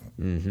rectum.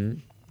 Mm-hmm.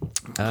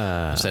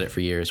 I've said it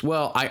for years.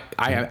 Well, I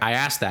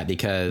asked that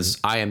because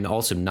I am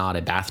also not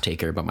a bath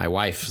taker, but my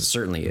wife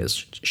certainly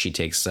is. She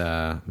takes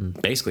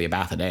basically a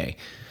bath a day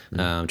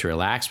to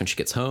relax when she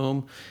gets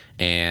home.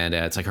 And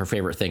it's like her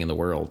favorite thing in the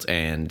world.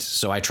 And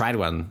so I tried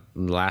one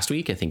last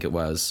week, I think it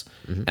was.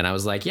 Mm-hmm. And I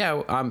was like,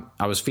 yeah,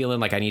 I was feeling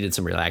like I needed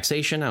some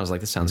relaxation. I was like,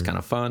 this sounds kind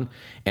of fun.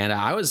 And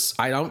I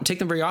don't take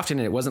them very often.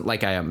 And it wasn't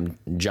like I am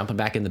jumping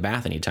back in the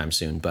bath anytime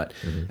soon. But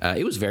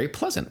it was very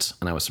pleasant.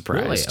 And I was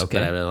surprised. Really? Okay.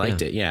 But I really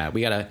liked it. Yeah.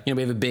 We got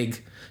we have a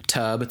big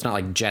tub. It's not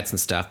like jets and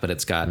stuff, but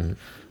it's got, it's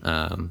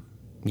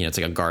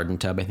like a garden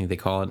tub, I think they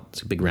call it.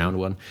 It's a big round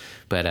one.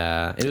 But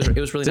it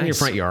was really nice. In your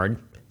front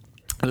yard.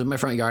 It was in my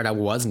front yard. I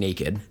was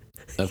naked.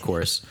 Of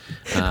course.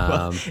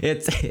 Well,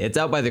 it's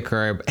out by the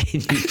curb and you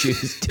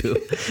choose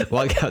to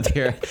walk out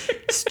there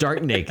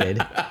stark naked.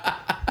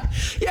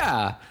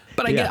 Yeah.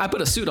 But I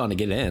put a suit on to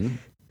get in.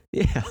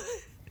 Yeah.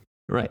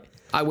 Right.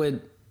 I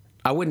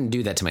wouldn't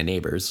do that to my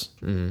neighbors.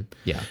 Mm-hmm.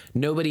 Yeah.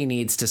 Nobody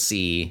needs to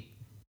see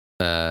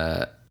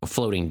a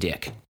floating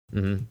dick.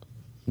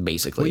 Mm-hmm.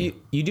 Basically. Well,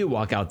 you do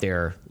walk out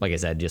there, like I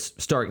said, just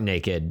stark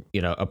naked,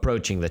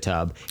 approaching the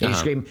tub. And you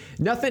scream,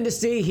 "Nothing to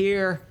see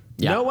here.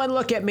 Yep. No one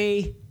look at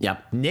me."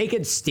 Yep.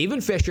 Naked Stephen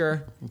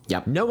Fisher.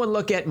 Yep. No one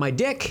look at my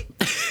dick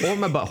or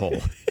my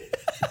butthole.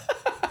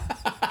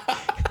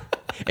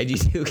 And you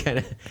do kind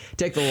of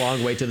take the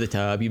long way to the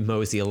tub. You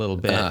mosey a little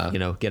bit,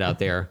 get out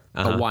there.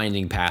 A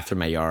winding path through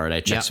my yard.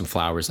 I check some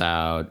flowers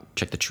out,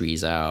 check the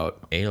trees out.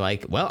 And you're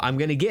like, well, I'm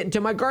going to get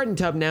into my garden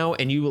tub now.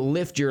 And you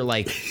lift your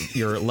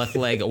left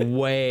leg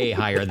way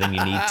higher than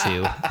you need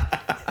to.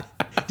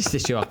 Just to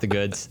show off the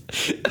goods.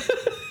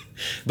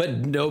 But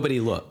nobody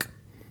look.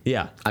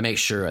 Yeah. I make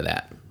sure of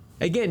that.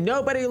 Again,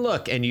 nobody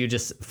look, and you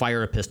just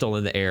fire a pistol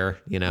in the air,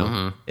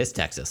 It's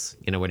Texas.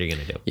 What are you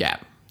going to do? Yeah.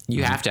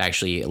 You have to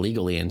actually,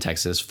 legally in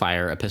Texas,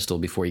 fire a pistol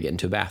before you get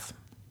into a bath.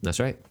 That's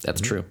right. That's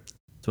true.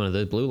 It's one of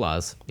those blue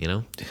laws,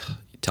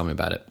 Tell me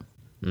about it.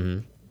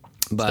 Mm-hmm.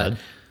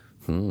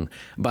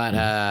 But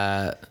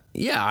I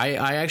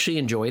actually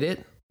enjoyed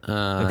it.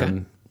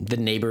 Okay. The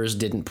neighbors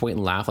didn't point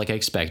and laugh like I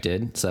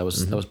expected, so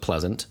that was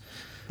pleasant.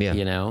 Yeah.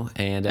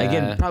 And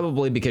again,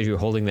 probably because you were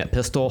holding that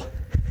pistol.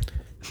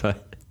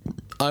 But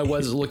I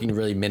was looking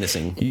really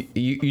menacing.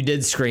 You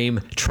did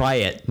scream, "Try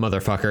it,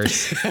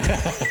 motherfuckers."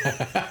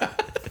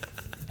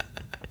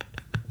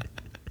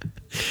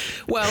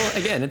 Well,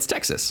 again, it's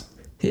Texas.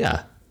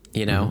 Yeah.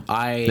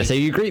 That's how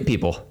you greet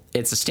people.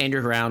 It's a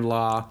standard ground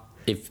law.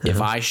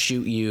 If I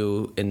shoot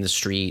you in the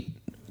street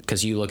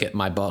because you look at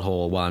my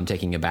butthole while I'm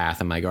taking a bath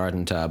in my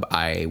garden tub,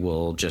 I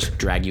will just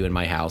drag you in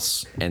my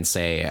house and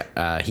say,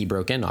 he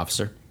broke in,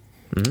 officer.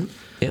 Mm-hmm.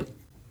 Yep.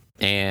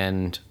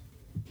 And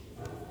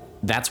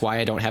that's why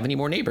I don't have any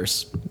more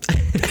neighbors.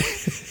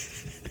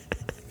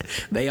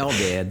 They all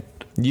did.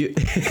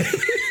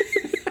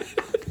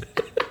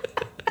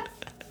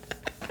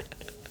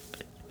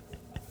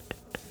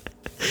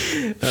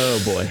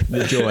 Oh boy,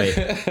 the joy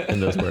in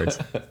those words.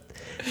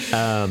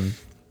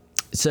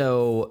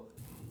 So,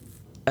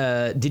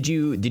 did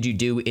you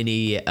do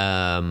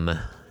anything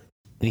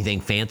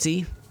fancy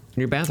in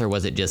your bath, or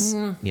was it just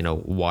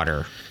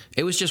water?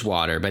 It was just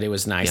water, but it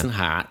was nice and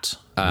hot.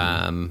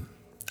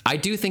 I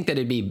do think that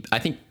I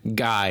think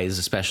guys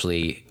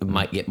especially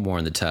might get more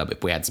in the tub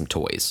if we had some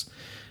toys.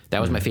 That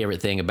was my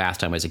favorite thing of bath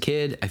time as a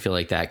kid. I feel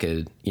like that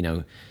could,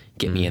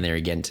 get me in there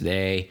again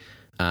today.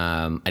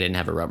 I didn't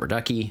have a rubber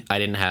ducky. I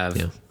didn't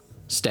have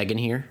Steg in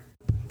here.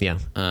 Yeah.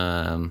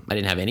 I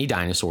didn't have any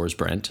dinosaurs,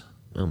 Brent.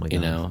 Oh my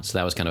God. So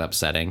that was kind of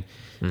upsetting.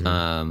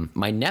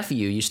 My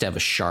nephew used to have a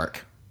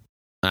shark.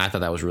 And I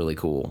thought that was really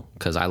cool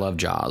because I love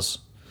Jaws.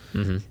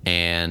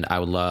 And I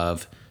would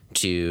love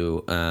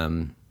to,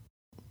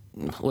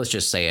 let's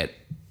just say it.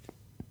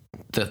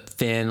 The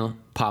fin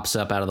pops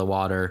up out of the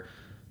water.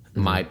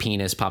 My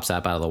penis pops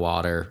up out of the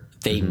water.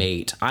 They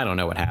mate. I don't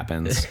know what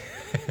happens.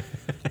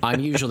 I'm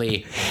usually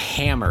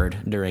hammered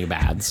during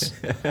baths,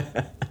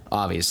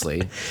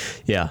 obviously.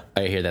 Yeah.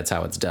 I hear that's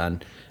how it's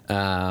done.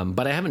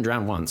 But I haven't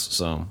drowned once,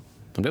 so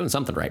I'm doing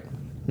something right.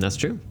 That's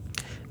true.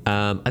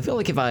 I feel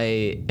like if I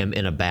am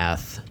in a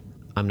bath,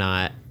 I'm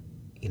not,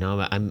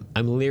 I'm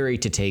leery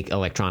to take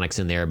electronics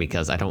in there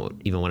because I don't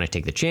even want to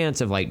take the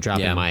chance of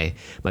dropping my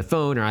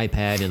phone or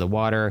iPad in the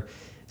water.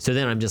 So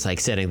then I'm just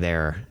sitting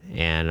there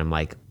and I'm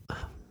like,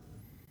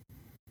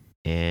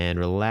 and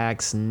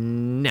relax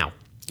now.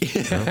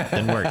 No,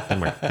 didn't work.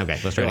 Okay,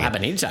 let's try it again.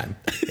 Happen anytime.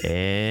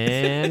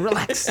 And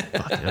relax.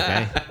 Fuck,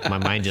 okay. My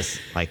mind just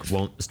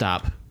won't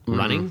stop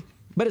running.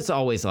 But it's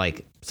always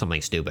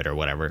something stupid or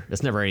whatever.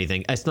 It's never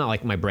anything. It's not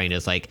like my brain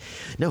is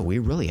no, we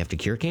really have to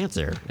cure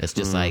cancer. It's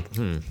just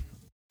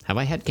have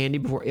I had candy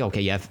before?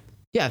 Okay, yeah,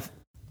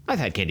 I've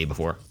had candy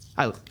before.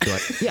 I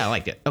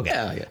liked it.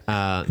 Okay.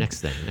 Yeah.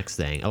 Next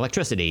thing.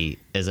 Electricity.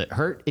 Does it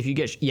hurt if you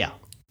get? Yeah.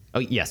 Oh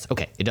yes.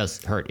 Okay. It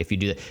does hurt if you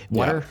do that.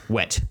 Water. Yeah.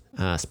 Wet.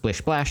 Splish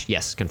splash.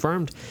 Yes.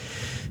 Confirmed.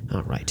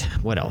 All right.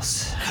 What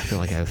else? I feel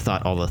like I've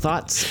thought all the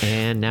thoughts,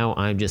 and now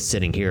I'm just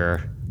sitting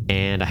here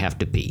and I have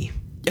to pee.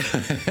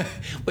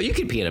 Well, you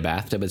can pee in a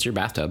bathtub. It's your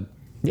bathtub.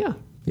 Yeah.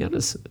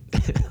 Just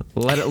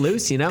let it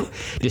loose.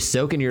 Just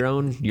soak in your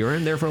own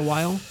urine there for a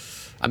while.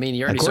 I mean,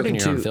 you're already soaking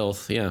your own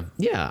filth. Yeah.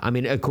 Yeah. I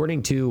mean,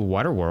 according to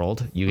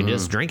Waterworld, you can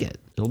just drink it.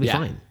 It'll be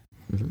fine.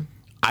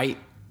 Mm-hmm.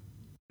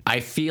 I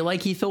feel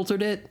like he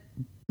filtered it,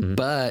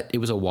 but it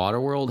was a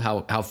Waterworld.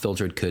 How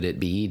filtered could it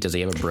be? Does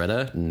he have a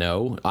Brita?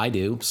 No, I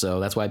do. So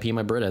that's why I pee in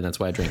my Brita, and that's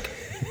why I drink.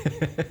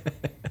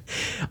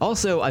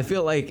 Also, I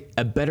feel like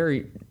a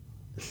better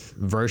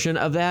version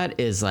of that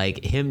is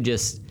like him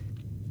just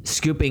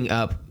scooping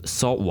up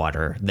salt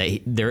water that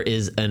there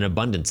is an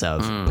abundance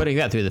of, putting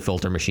that through the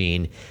filter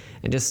machine,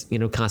 and just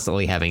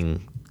constantly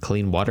having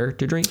clean water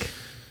to drink.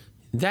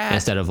 That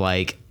instead of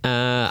like,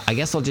 I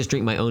guess I'll just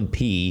drink my own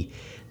pee,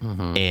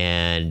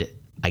 and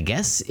I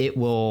guess it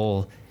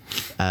will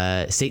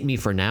sate me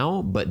for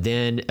now, but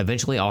then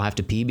eventually I'll have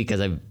to pee because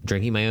I'm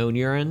drinking my own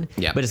urine.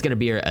 Yeah. But it's going to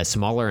be a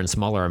smaller and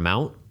smaller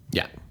amount.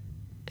 Yeah.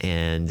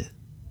 And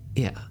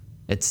yeah,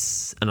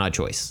 it's an odd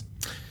choice.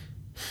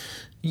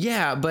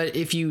 Yeah, but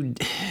if you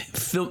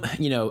film,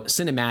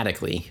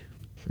 cinematically,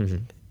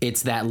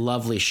 it's that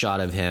lovely shot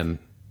of him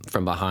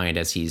from behind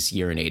as he's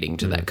urinating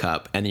to that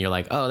cup, and then you're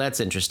like, oh, that's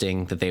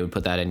interesting that they would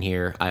put that in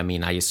here. I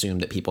mean, I assume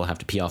that people have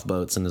to pee off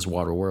boats in this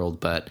water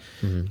world, but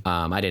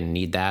I didn't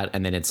need that.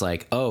 And then it's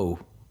like, oh,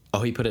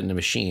 he put it in a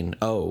machine.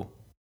 Oh,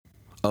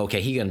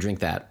 okay, he gonna drink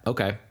that.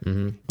 Okay,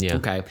 yeah,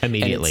 okay,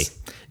 immediately.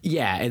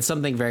 It's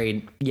something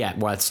very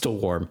well, it's still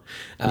warm.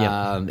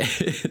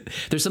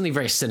 There's something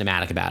very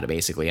cinematic about it,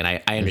 basically, and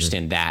I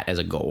understand that as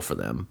a goal for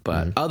them.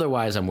 But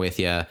otherwise, I'm with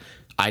you.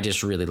 I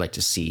just really like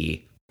to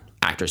see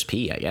actors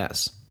pee, I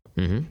guess,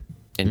 and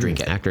drink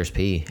it. Actors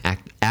pee.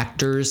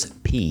 Actors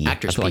pee. I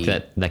feel like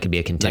that could be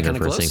a contender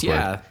for a sync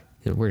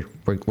word.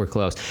 We're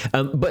close.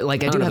 But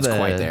like I do have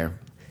quite there.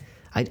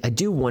 I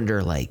do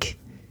wonder, like,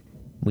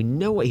 we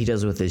know what he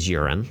does with his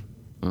urine.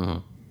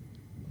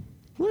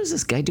 What does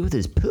this guy do with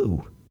his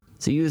poo?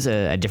 So you use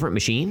a different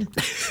machine?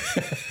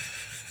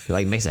 He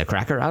like makes a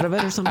cracker out of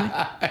it or something?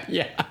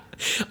 Yeah.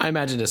 I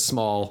imagine a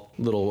small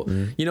little,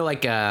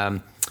 like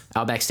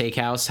Outback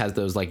Steakhouse has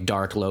those like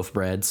dark loaf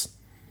breads.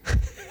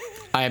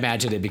 I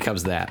imagine it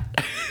becomes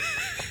that.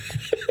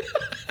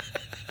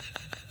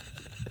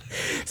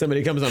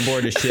 Somebody comes on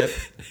board a ship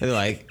and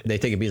they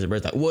take a piece of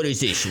bread, like, what is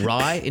this,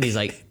 rye? And he's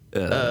like,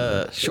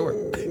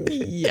 sure.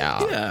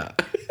 Yeah.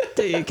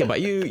 Take a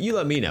bite. You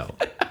let me know.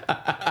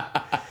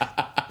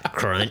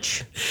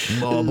 Crunch.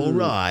 Marble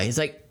rye. He's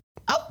like,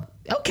 oh,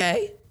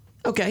 okay.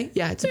 Okay.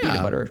 Yeah, it's a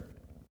peanut butter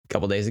a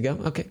couple days ago.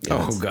 Okay.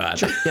 Yeah, oh, God.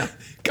 Sure. Yeah.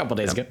 A couple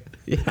days ago.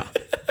 Yeah.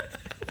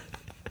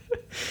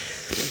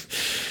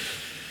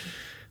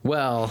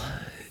 Well,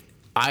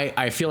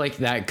 I feel like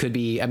that could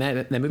be, I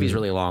mean, that movie's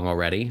really long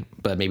already,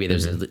 but maybe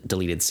there's a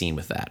deleted scene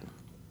with that.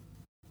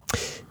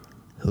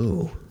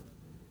 Ooh.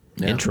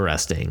 Yeah.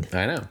 Interesting.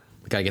 I know.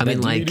 We gotta get that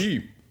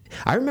DVD.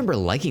 I remember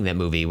liking that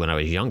movie when I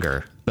was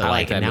younger, but I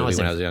like that now movie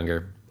when I was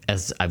younger.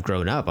 As I've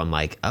grown up, I'm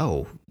like,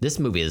 oh, this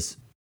movie is,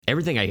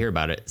 everything I hear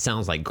about it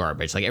sounds like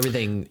garbage. Like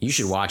everything. You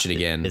should watch it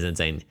again. Is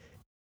insane.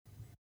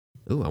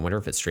 Ooh, I wonder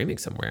if it's streaming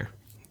somewhere.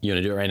 You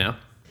want to do it right now?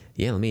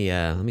 Yeah, let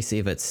me see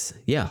if it's.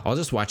 Yeah, I'll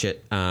just watch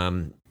it.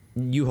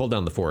 You hold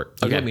down the fort.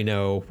 You let me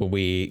know when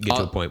we get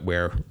to a point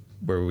where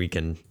we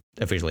can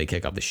officially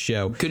kick off the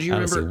show. Could you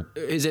remember?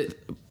 Is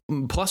it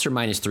plus or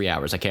minus 3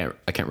 hours? I can't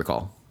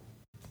recall.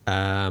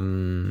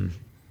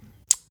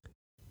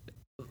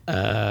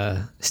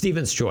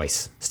 Steven's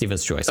Choice.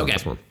 Okay. On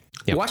this one.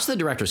 Yep. Watch the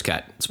director's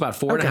cut. It's about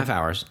 4.5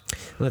 hours.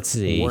 Let's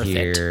see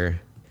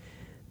here.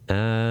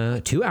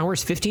 2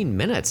 hours, 15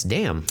 minutes.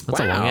 Damn. That's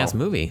a long ass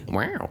movie.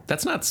 Wow.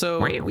 That's not so.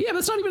 Wow. Yeah,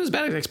 that's not even as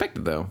bad as I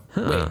expected, though.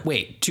 Huh.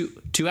 Wait.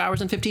 2 hours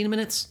and 15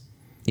 minutes?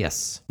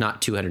 Yes.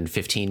 Not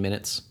 215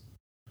 minutes?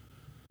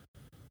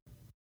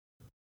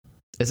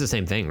 It's the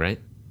same thing, right?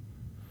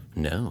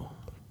 No.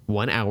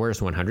 1 hour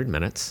is 100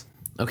 minutes.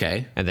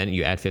 Okay. And then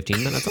you add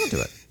 15 minutes onto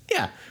it.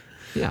 Yeah.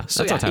 Yeah.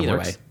 So that's how time either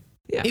works. way.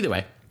 Yeah. Either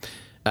way.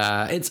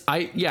 I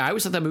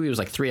always thought that movie was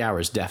like 3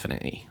 hours,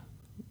 definitely.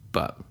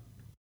 But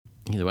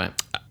either way.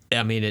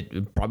 I mean,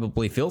 it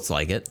probably feels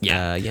like it.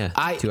 Yeah.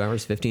 2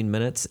 hours, 15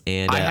 minutes.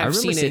 And I remember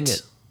seen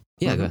it.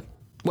 Yeah, go ahead.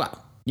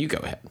 Well, you go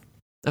ahead.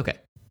 Okay.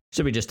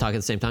 Should we just talk at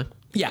the same time?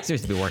 Yeah.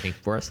 Seems to be working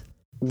for us.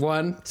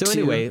 1, so 2,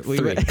 anyway,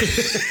 3.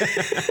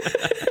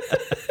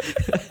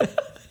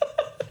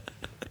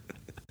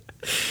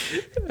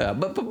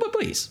 But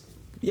please.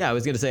 Yeah, I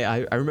was going to say,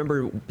 I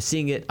remember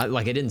seeing it,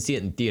 like I didn't see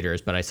it in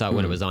theaters, but I saw it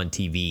when it was on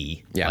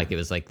TV. Yeah. Like it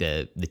was like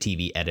the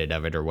TV edit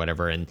of it or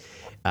whatever. And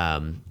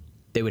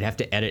they would have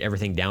to edit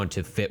everything down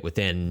to fit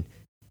within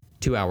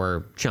 2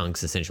 hour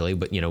chunks, essentially,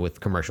 but, with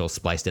commercials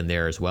spliced in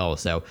there as well.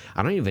 So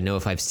I don't even know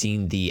if I've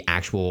seen the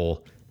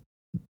actual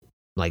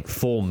like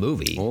full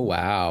movie. Oh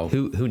wow.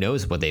 Who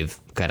knows what they've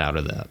cut out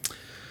of that?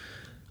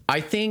 I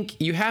think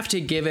you have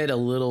to give it a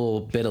little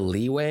bit of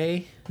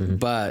leeway,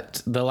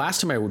 but the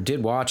last time I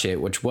did watch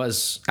it, which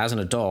was as an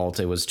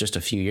adult, it was just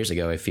a few years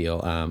ago, I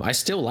feel, I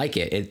still like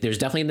it. There's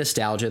definitely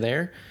nostalgia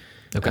there.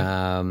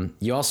 Okay.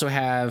 You also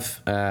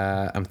have,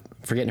 I'm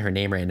forgetting her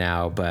name right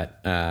now,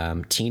 but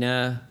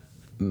Tina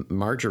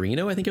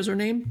Margarino, I think is her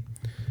name,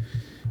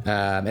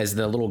 as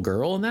the little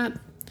girl in that.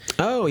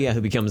 Oh, yeah,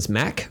 who becomes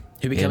Mac?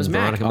 Who becomes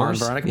Mac Veronica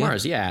Mars? on Veronica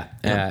Mars, yeah.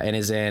 And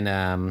is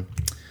in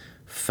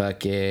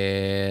fucking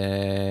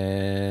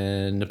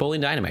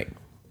Napoleon Dynamite.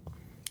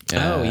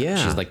 Oh, yeah.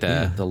 She's like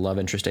the love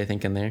interest, I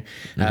think, in there.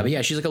 But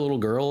yeah, she's like a little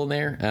girl in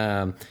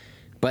there.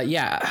 But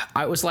yeah,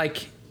 I was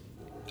like,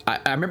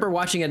 I remember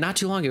watching it not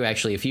too long ago,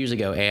 actually, a few years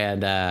ago,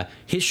 and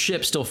his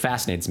ship still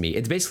fascinates me.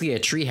 It's basically a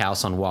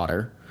treehouse on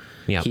water.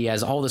 Yeah. He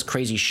has all this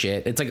crazy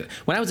shit. It's like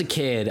when I was a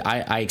kid,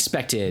 I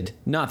expected,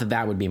 not that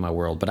that would be my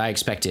world, but I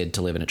expected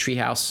to live in a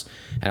treehouse,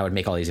 and I would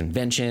make all these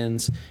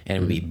inventions, and it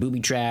would be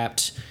booby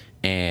trapped,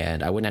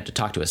 and I wouldn't have to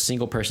talk to a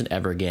single person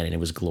ever again, and it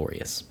was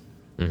glorious.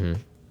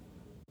 Mm-hmm.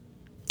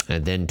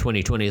 And then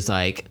 2020 is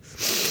like,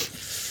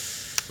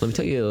 let me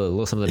tell you a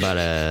little something about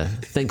a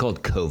thing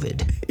called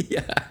COVID.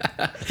 Yeah.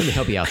 Let me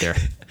help you out there.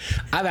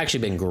 I've actually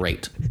been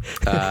great.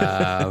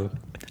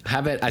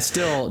 I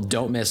still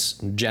don't miss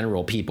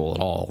general people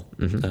at all,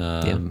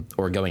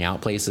 or going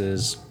out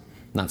places.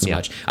 Not so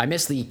much. I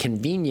miss the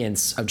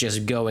convenience of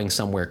just going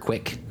somewhere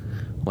quick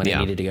when I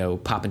needed to go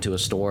pop into a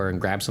store and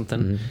grab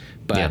something.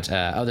 But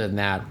other than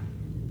that,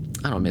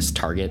 I don't miss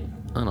Target.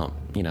 I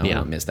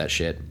don't miss that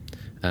shit.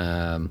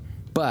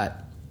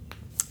 But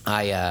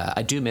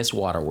I do miss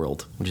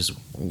Waterworld, which is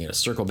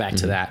circle back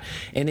to that,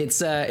 and it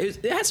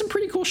has some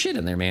pretty cool shit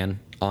in there, man.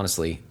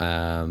 Honestly,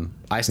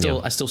 I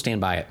still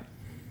stand by it.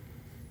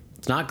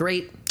 It's not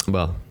great,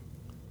 well,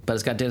 but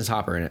it's got Dennis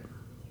Hopper in it.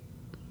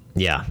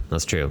 Yeah,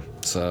 that's true.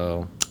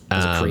 So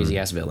he's a crazy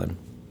ass villain.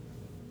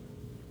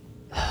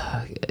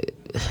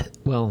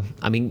 Well,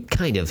 I mean,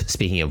 kind of.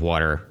 Speaking of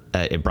water,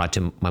 it brought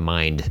to my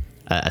mind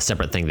a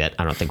separate thing that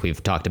I don't think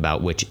we've talked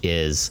about, which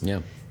is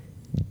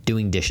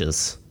doing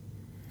dishes.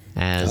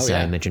 As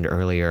I mentioned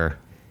earlier,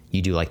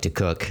 you do like to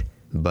cook,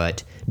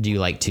 but do you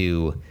like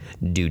to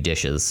do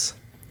dishes?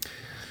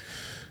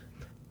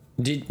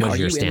 Are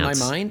you in my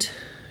mind?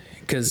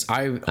 Because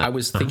I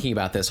was thinking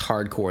about this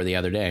hardcore the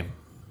other day.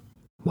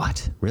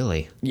 What?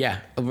 Really? Yeah,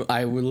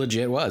 I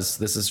legit was.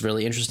 This is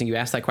really interesting you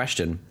asked that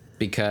question,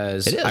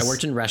 because I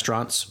worked in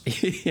restaurants.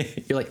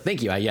 You're like,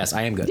 thank you. Yes,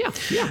 I am good.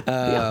 Yeah,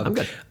 I'm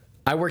good.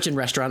 I worked in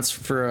restaurants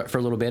for a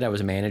little bit. I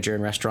was a manager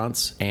in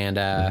restaurants, and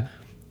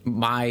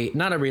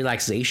not a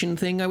relaxation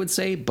thing, I would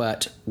say,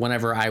 but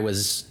whenever I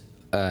was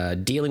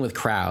dealing with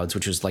crowds,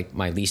 which was like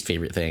my least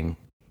favorite thing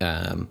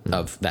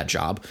of that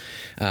job,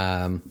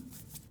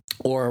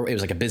 or it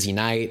was like a busy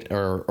night,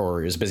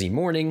 or it was a busy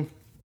morning,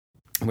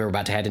 we were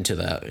about to head into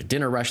the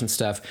dinner rush and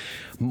stuff,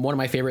 one of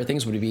my favorite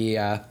things would be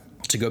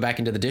to go back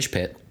into the dish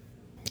pit,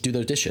 do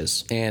those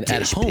dishes. And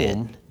at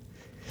home...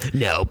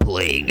 Now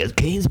playing at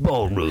Kane's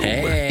Ballroom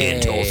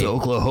in Tulsa,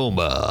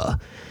 Oklahoma.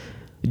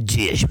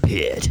 Dish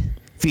Pit.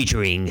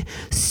 Featuring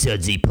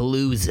Sudsy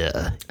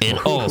Palooza and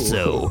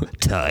also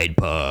Tide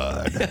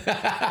Pod.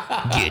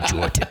 Get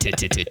your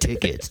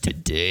tickets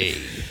today.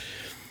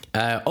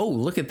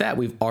 Look at that.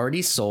 We've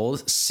already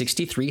sold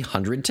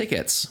 6,300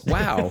 tickets.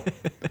 Wow.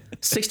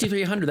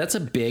 6,300. That's a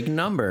big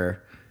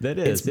number. That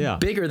is, it's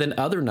bigger than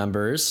other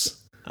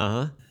numbers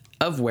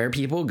of where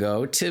people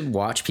go to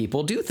watch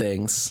people do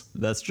things.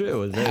 That's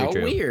true. It's very How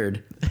true.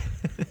 weird.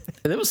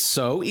 And it was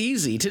so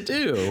easy to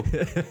do.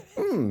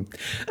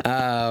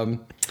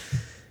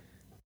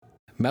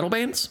 Metal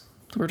bands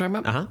we're talking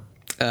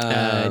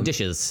about?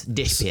 Dishes.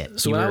 Dish pit.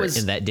 So you when were I was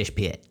in that dish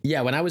pit. Yeah,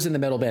 when I was in the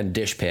metal band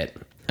dish pit,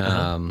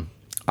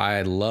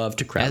 I loved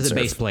to crowd As a surf.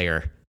 bass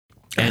player.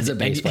 As a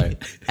bass player.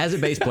 As a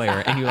bass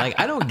player. And you're like,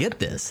 I don't get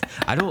this.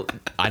 I don't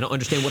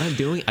understand what I'm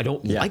doing. I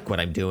don't like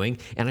what I'm doing.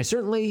 And I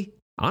certainly,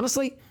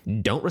 honestly,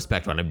 don't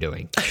respect what I'm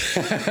doing.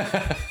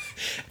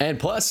 And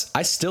plus,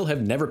 I still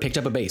have never picked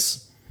up a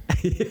bass.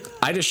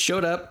 I just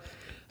showed up,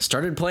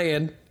 started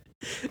playing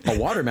a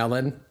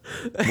watermelon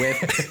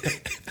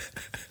with...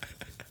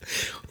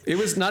 It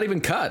was not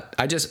even cut.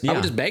 I would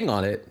just bang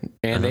on it,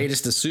 and they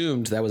just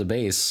assumed that was a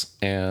bass.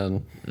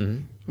 And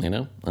I don't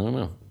know.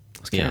 I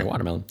was carrying a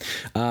watermelon.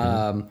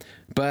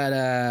 But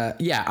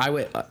I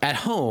would at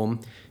home.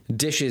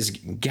 Dishes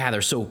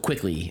gather so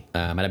quickly,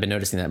 and I've been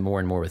noticing that more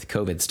and more with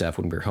COVID stuff.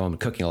 When we were home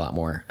cooking a lot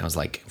more, I was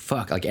like,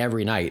 "Fuck!" Like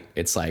every night,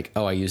 it's like,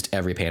 "Oh, I used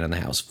every pan in the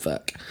house."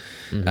 Fuck,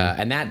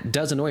 and that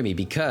does annoy me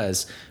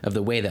because of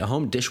the way that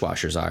home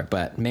dishwashers are.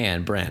 But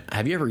man, Brent,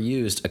 have you ever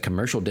used a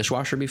commercial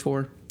dishwasher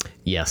before?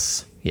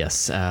 Yes.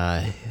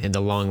 In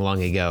the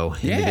long ago,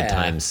 in the good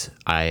times,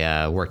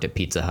 I worked at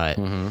Pizza Hut.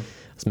 I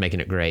was making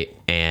it great,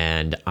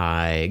 and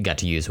I got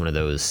to use one of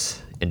those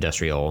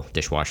industrial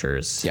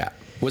dishwashers. Yeah.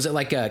 Was it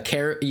like a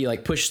carrot? You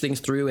like push things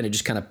through, and it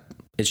just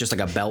it's just like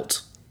a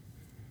belt.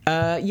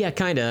 Yeah,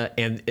 kind of.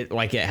 And it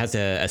has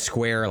a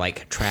square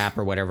like trap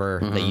or whatever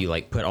that you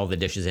like put all the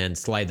dishes in,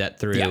 slide that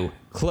through,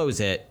 close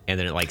it, and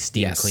then it like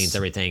steam cleans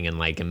everything in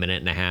like a minute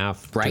and a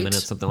half, 2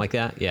 minutes, something like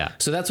that. Yeah.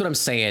 So that's what I'm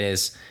saying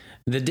is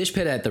the dish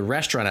pit at the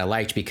restaurant I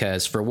liked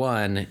because for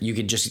one, you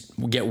could just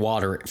get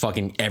water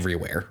fucking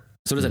everywhere.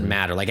 So it doesn't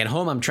matter. Like at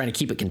home, I'm trying to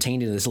keep it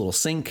contained in this little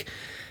sink.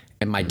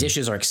 And my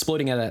dishes are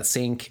exploding out of that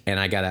sink, and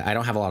I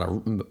don't have a lot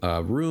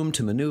of room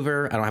to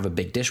maneuver. I don't have a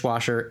big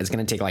dishwasher. It's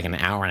going to take like an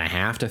hour and a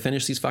half to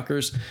finish these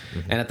fuckers.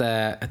 And at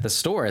the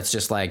store, it's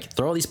just like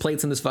throw all these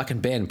plates in this fucking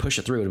bin, push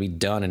it through, it'll be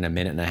done in a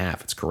minute and a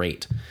half. It's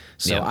great.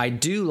 So I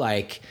do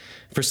like.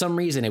 For some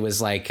reason, it was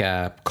like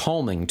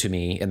calming to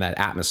me in that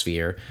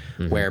atmosphere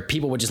where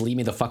people would just leave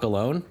me the fuck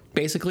alone.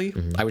 Basically,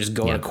 I would just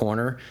go in a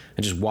corner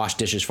and just wash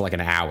dishes for like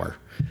an hour.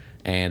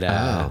 And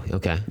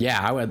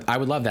yeah, I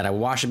would love that. I would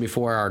wash it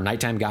before our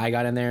nighttime guy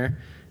got in there,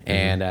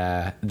 and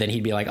then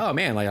he'd be like, "Oh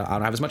man, like I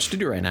don't have as much to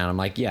do right now." And I'm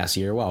like, "Yes,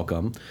 you're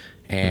welcome."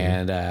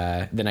 And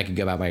then I could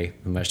go about my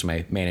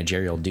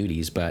managerial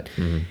duties. But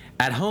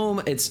at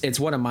home, it's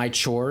one of my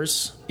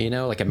chores. You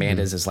know, like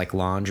Amanda's is like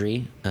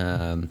laundry.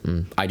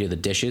 I do the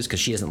dishes because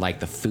she doesn't like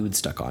the food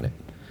stuck on it.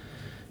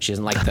 She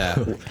doesn't like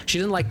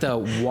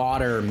the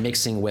water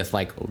mixing with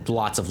like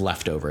lots of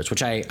leftovers,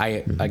 which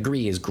I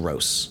agree is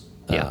gross.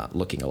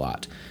 Looking a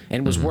lot,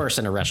 and it was worse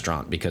in a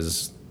restaurant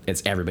because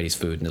it's everybody's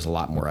food and there's a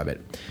lot more of it.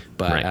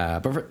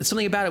 But but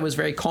something about it was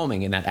very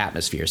calming in that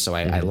atmosphere, so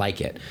I like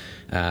it.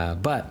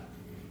 But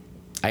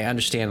I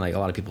understand like a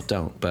lot of people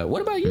don't. But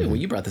what about you? Well,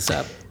 you brought this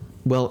up.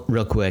 Well,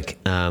 real quick,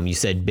 you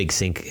said big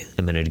sink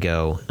a minute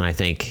ago, and I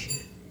think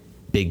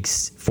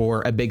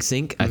for a big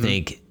sink, I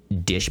think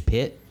dish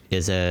pit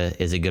is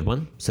a good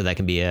one. So that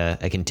can be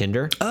a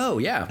contender. Oh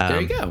yeah,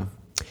 there you go.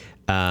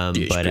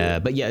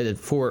 But yeah,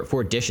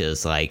 for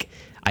dishes, like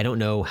I don't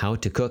know how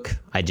to cook.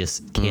 I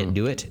just can't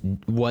do it.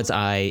 Was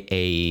I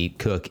a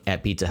cook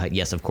at Pizza Hut?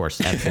 Yes, of course,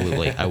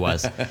 absolutely, I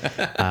was.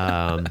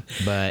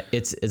 But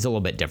it's a little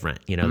bit different.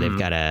 You know, they've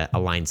got a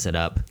line set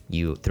up.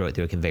 You throw it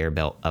through a conveyor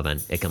belt oven.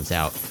 It comes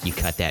out. You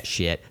cut that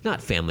shit.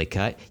 Not family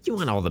cut. You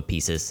want all the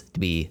pieces to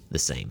be the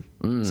same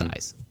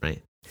size,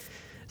 right?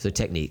 So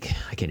technique,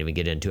 I can't even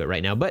get into it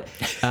right now. But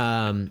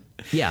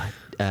yeah.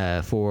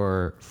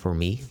 For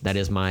me, that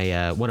is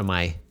my one of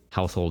my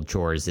household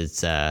chores.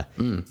 It's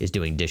is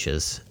doing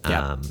dishes.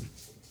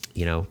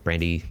 You know,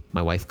 Brandy,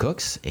 my wife,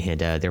 cooks, and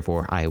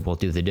therefore I will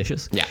do the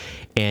dishes. Yeah.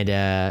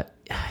 And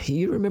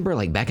you remember,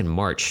 like back in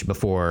March,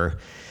 before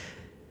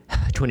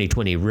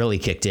 2020 really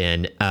kicked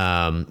in,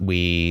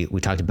 we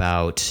talked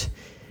about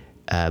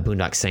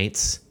Boondock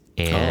Saints,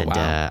 and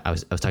I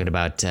was talking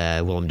about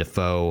Willem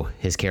Dafoe,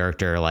 his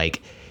character,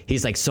 like.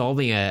 He's like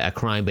solving a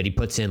crime, but he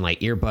puts in like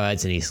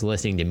earbuds and he's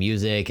listening to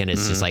music, and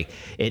it's just like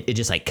it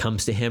just like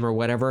comes to him or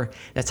whatever.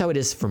 That's how it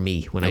is for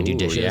me when I do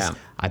dishes. Yeah.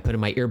 I put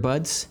in my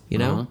earbuds, you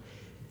know,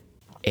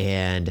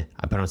 and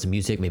I put on some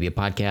music, maybe a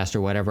podcast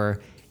or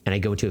whatever, and I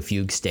go into a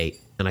fugue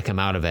state, and I come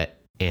out of it,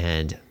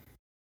 and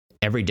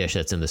every dish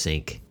that's in the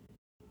sink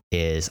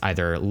is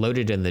either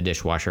loaded in the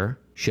dishwasher,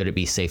 should it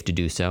be safe to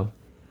do so,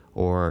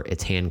 or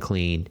it's hand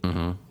clean,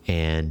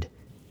 and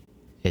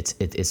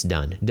it's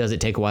done. Does it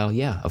take a while?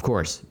 Yeah, of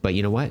course. But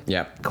you know what?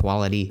 Yeah.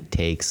 Quality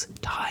takes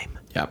time.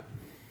 Yep.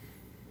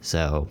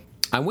 So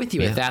I'm with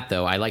you with that,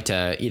 though. I like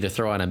to either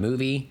throw on a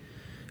movie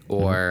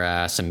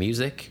or some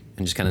music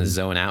and just kind of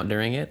zone out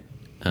during it.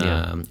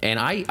 And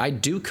I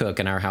do cook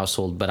in our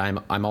household, but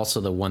I'm also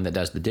the one that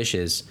does the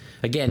dishes,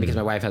 again, because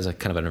my wife has a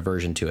kind of an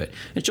aversion to it,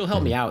 and she'll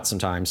help me out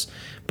sometimes.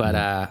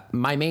 But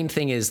my main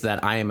thing is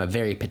that I am a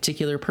very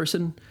particular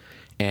person,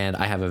 and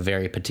I have a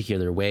very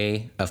particular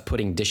way of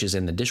putting dishes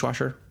in the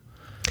dishwasher.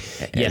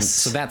 And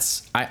so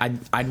that's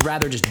I'd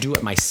rather just do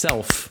it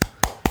myself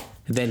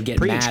than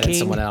get mad at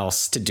someone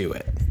else to do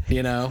it,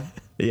 you know?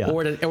 Yeah.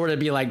 Or to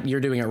be like, you're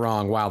doing it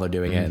wrong while they're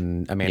doing it.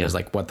 And Amanda's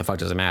like, what the fuck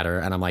does it matter?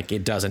 And I'm like,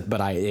 it doesn't,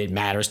 but it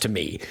matters to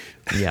me.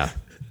 Yeah.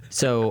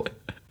 So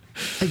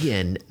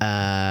again,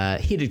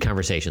 heated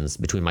conversations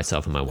between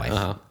myself and my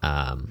wife.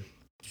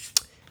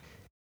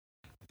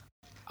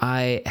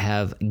 I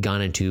have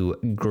gone into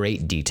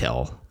great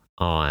detail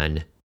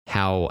on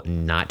how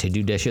not to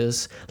do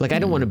dishes. Like, I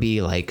don't want to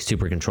be like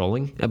super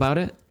controlling about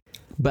it,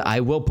 but I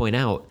will point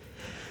out,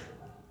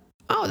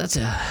 oh, that's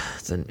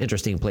an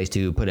interesting place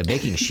to put a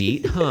baking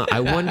sheet. Huh.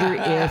 I wonder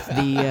if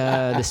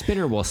the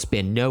spinner will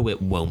spin. No,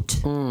 it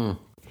won't. And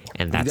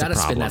that's a problem. You gotta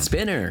spin that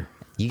spinner.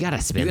 You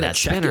gotta spin that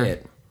spinner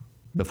it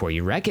before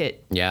you wreck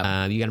it.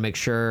 Yeah. You gotta make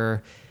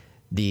sure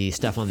the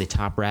stuff on the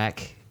top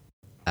rack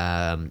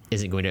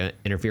isn't going to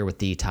interfere with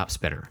the top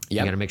spinner.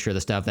 Yep. You got to make sure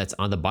the stuff that's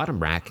on the bottom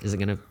rack isn't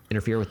going to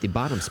interfere with the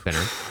bottom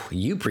spinner.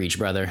 You preach,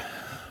 brother.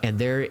 And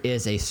there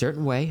is a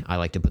certain way I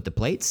like to put the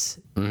plates.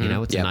 You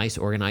know, it's a nice,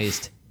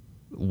 organized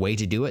way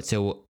to do it.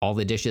 So all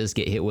the dishes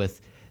get hit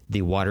with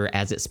the water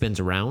as it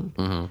spins around.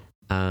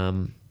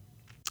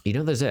 You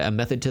know, there's a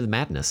method to the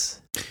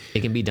madness. It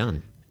can be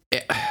done.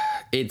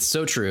 It's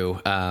so true.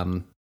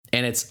 And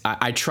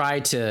I try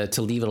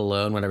to leave it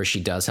alone whenever she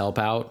does help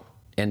out.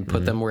 and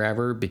put them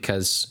wherever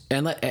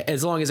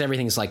as long as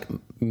everything's like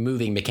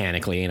moving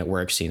mechanically and it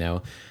works,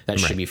 that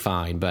should be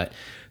fine. But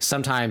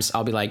sometimes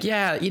I'll be like,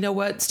 yeah, you know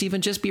what,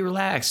 Steven, just be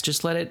relaxed.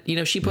 Just let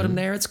it, she put them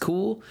there. It's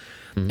cool.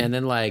 And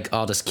then like,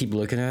 I'll just keep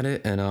looking at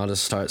it and I'll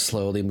just start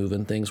slowly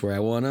moving things where I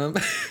want them.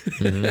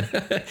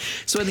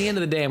 So at the end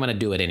of the day, I'm going to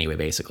do it anyway,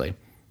 basically.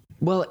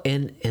 Well,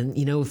 and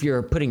if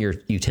you're putting your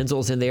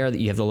utensils in there, that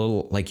you have the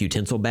little like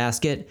utensil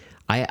basket,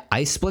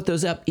 I split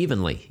those up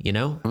evenly,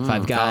 if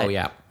I've got,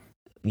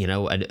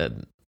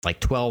 like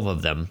 12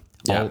 of them,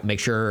 I'll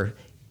make sure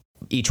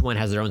each one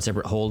has their own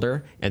separate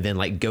holder and then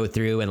like go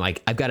through and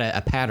like, I've got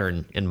a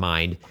pattern in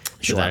mind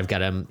so that I've got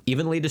them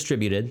evenly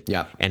distributed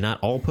and not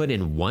all put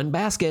in one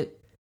basket.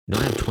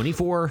 Don't have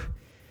 24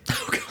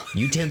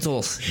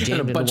 utensils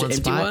jammed into one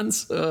spot.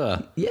 Ones?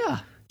 Ugh. Yeah.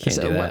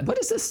 Can't do that. What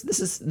is this? This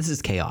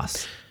is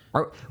chaos.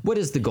 Or what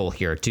is the goal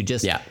here? To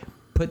just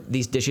put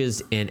these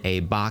dishes in a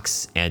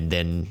box and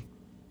then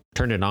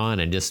turn it on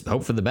and just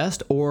hope for the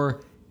best?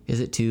 Or is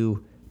it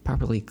to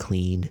properly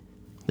clean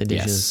the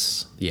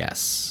dishes?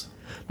 Yes.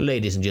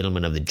 Ladies and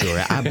gentlemen of the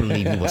jury, I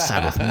believe you will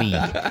side with me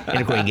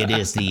in agreeing it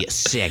is the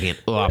second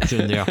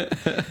option there.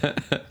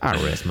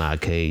 I rest my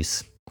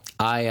case.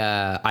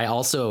 I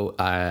also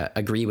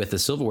agree with the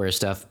silverware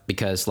stuff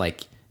because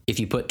like if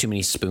you put too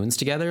many spoons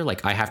together,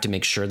 like I have to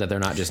make sure that they're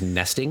not just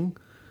nesting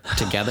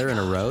together in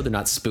a row. They're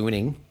not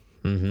spooning.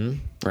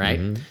 Right.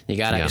 You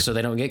gotta, so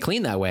they don't get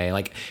clean that way.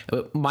 Like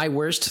my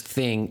worst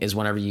thing is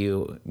whenever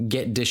you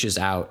get dishes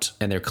out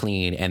and they're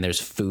clean and there's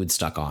food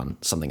stuck on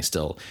something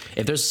still.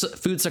 If there's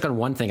food stuck on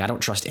one thing, I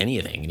don't trust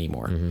anything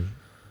anymore.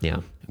 Yeah.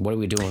 What are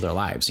we doing with our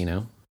lives,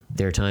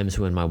 There are times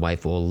when my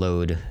wife will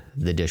load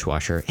the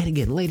dishwasher. And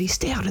again, ladies,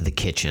 stay out of the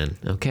kitchen,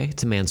 okay?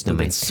 It's a man's domain.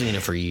 I've been seeing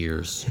it for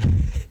years.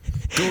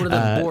 Go to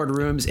the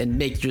boardrooms and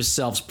make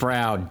yourselves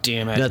proud,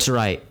 damn it. That's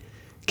right.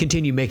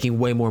 Continue making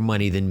way more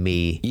money than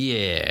me.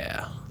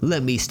 Yeah.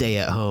 Let me stay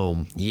at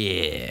home.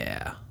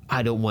 Yeah.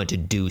 I don't want to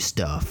do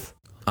stuff.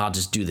 I'll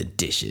just do the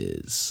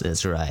dishes.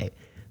 That's right.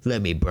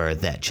 Let me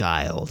birth that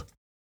child.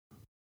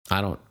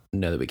 I don't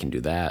know that we can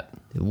do that.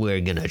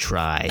 We're gonna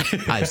try.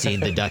 I've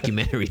seen the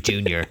documentary,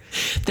 Junior.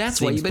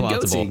 That's why you've been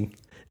ghosting.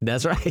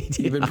 That's right.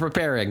 You've been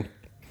preparing.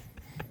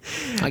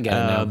 I get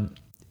it now.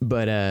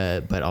 But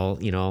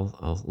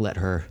I'll let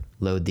her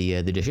load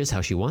the dishes how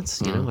she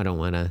wants. I don't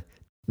want to.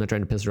 I'm not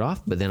trying to piss her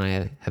off, but then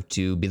I have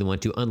to be the one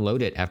to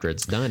unload it after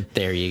it's done.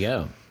 There you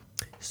go.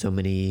 So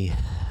many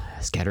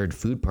scattered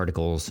food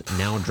particles,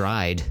 now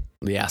dried.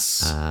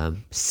 Yes.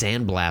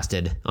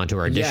 Sandblasted onto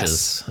our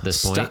dishes at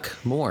this point. Stuck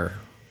more.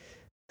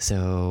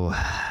 So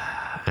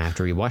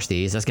after we wash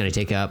these, that's going to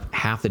take up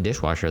half the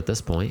dishwasher at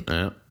this point.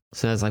 Yeah.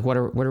 So it's like, what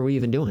are we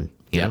even doing?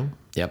 You know?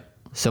 Yep.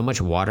 So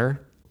much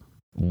water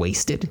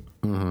wasted.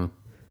 Mm-hmm.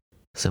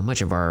 So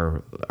much of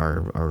our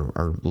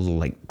little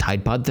like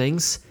Tide Pod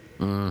things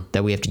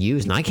that we have to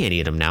use, and I can't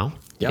eat them now.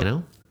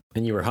 Yep.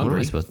 And you were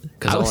hungry because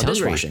I was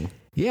dishwashing.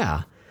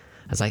 Yeah.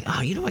 I was like,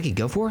 I could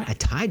go for a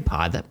Tide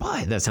Pod.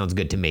 That sounds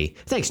good to me.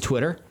 Thanks,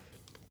 Twitter.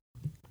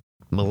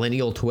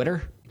 Millennial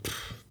Twitter.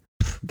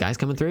 Guys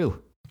coming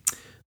through.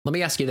 Let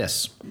me ask you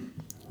this.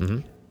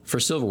 Mm-hmm.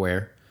 For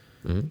silverware,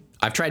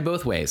 I've tried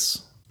both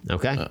ways.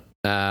 Okay.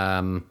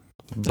 I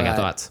got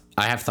thoughts.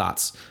 I have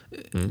thoughts.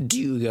 Do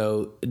you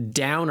go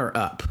down or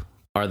up?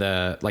 Are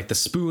the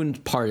spoon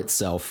part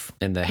itself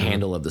and the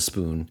handle of the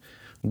spoon,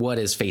 what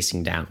is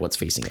facing down? What's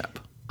facing up?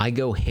 I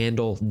go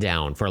handle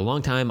down. For a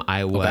long time,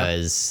 I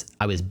was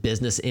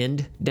business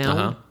end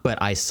down,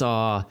 but I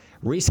saw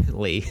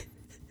recently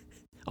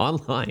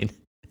online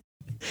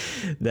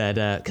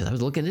that because I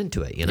was looking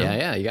into it,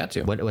 Yeah, you got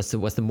to. What's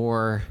the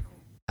more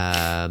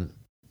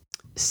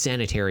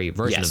sanitary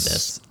version of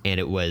this? And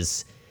it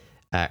was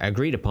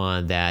agreed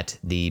upon that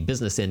the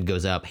business end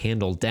goes up,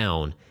 handle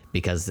down,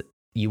 because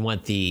you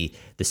want the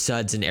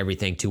suds and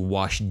everything to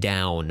wash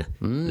down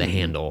the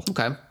handle.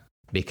 Okay.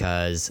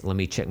 Because let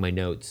me check my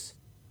notes.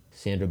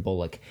 Sandra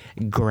Bullock,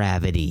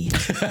 gravity.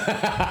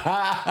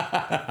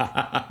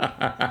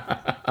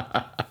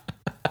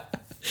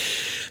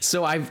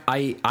 So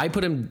I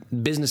put him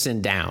business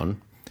end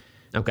down.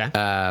 Okay.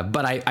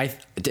 But I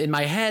in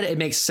my head it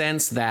makes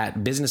sense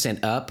that business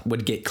end up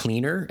would get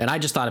cleaner, and I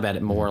just thought about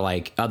it more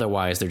like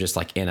otherwise they're just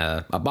like in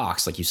a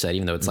box, like you said,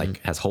 even though it's like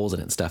has holes in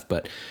it and stuff.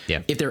 But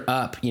if they're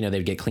up,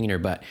 they'd get cleaner.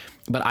 But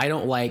I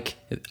don't like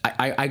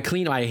I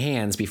clean my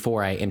hands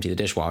before I empty the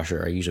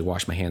dishwasher. I usually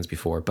wash my hands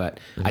before, but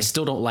I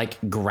still don't like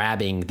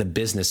grabbing the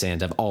business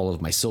end of all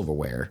of my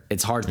silverware.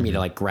 It's hard for me to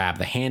like grab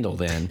the handle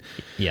then.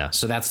 Yeah.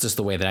 So that's just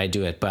the way that I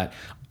do it. But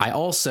I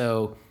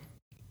also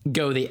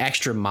go the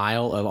extra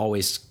mile of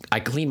I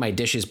clean my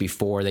dishes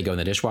before they go in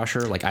the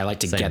dishwasher. Like I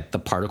like to get the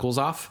particles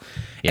off.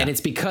 And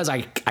it's because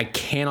I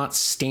cannot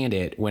stand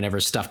it whenever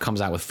stuff comes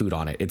out with food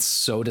on it. It's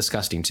so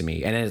disgusting to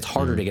me. And then it's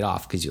harder to get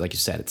off because like you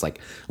said, it's like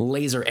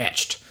laser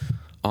etched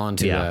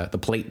onto the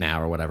plate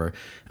now or whatever.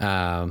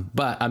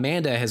 But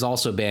Amanda has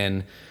also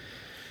been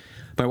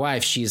my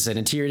wife. She's an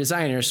interior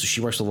designer, so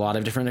she works with a lot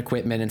of different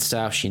equipment and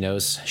stuff. She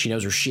knows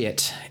her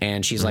shit.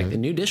 And she's like, the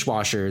new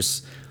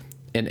dishwashers,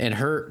 and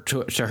her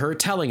to her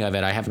telling of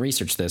it, I haven't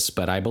researched this,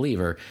 but I believe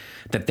her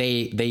that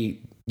they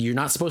you're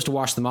not supposed to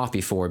wash them off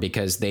before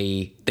because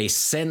they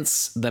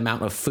sense the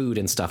amount of food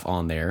and stuff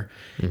on there,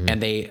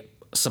 and they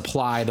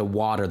supply the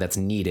water that's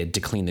needed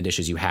to clean the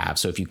dishes you have.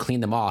 So if you clean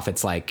them off,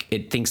 it's like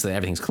it thinks that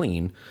everything's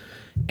clean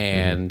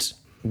and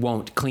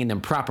won't clean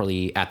them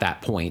properly at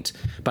that point.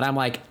 But I'm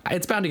like,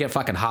 it's bound to get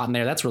fucking hot in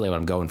there. That's really what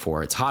I'm going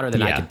for. It's hotter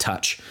than I can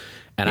touch.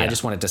 And I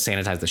just wanted to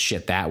sanitize the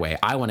shit that way.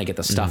 I want to get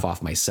the stuff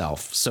off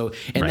myself. So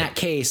in that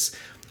case,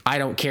 I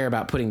don't care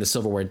about putting the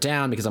silverware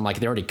down because I'm like,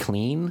 they're already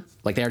clean.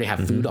 Like they already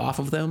have food off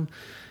of them.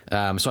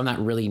 So I'm not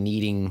really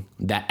needing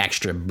that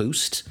extra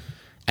boost.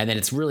 And then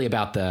it's really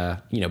about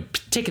the,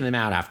 taking them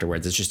out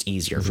afterwards. It's just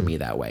easier for me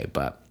that way.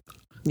 But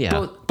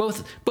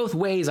both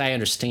ways I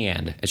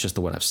understand. It's just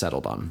the one I've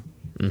settled on.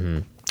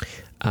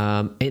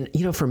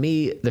 And for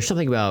me, there's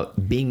something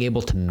about being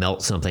able to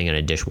melt something in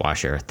a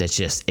dishwasher that's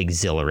just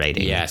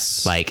exhilarating.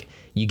 Yes. Like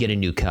you get a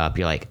new cup,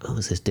 you're like, oh,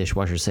 is this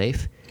dishwasher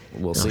safe?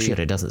 We'll see. Oh shit,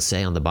 it doesn't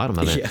say on the bottom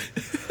of it. Yeah.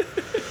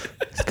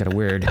 It's got a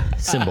weird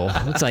symbol.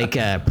 Looks like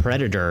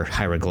predator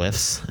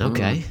hieroglyphs.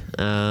 Okay.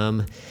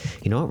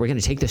 You know what? We're going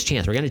to take this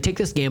chance. We're going to take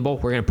this gamble.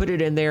 We're going to put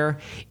it in there,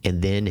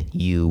 and then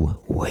you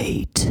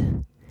wait.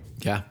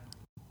 Yeah.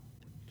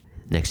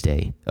 Next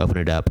day, open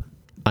it up,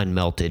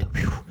 unmelted.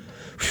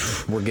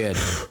 We're good.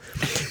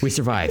 We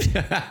survived.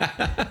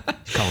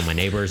 Calling my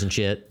neighbors and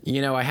shit.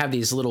 I have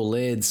these little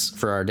lids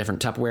for our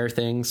different Tupperware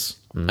things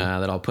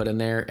that I'll put in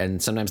there,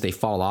 and sometimes they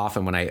fall off,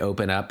 and when I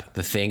open up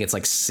the thing, it's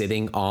like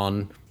sitting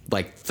on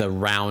like the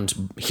round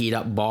heat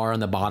up bar on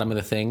the bottom of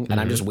the thing, and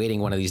I'm just waiting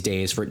one of these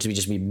days for it to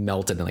just be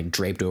melted and like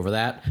draped over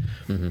that.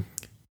 And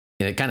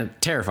it kind of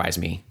terrifies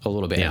me a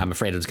little bit. Yeah. I'm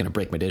afraid it's going to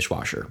break my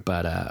dishwasher,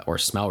 but or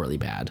smell really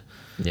bad.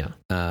 Yeah.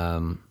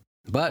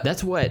 But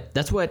that's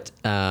what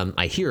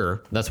I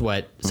hear. That's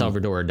what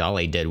Salvador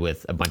Dali did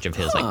with a bunch of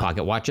his like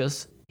pocket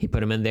watches. He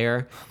put them in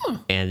there,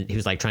 and he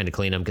was like trying to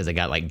clean them because they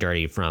got like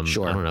dirty from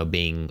I don't know,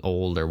 being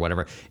old or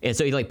whatever. And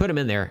so he like put them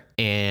in there,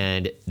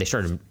 and they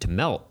started to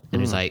melt.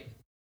 And he's like,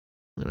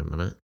 "Wait a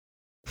minute,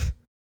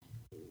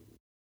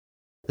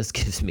 this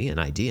gives me an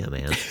idea,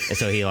 man." And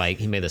so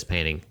he made this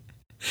painting.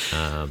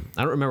 I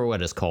don't remember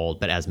what it's called,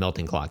 but it has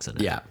melting clocks in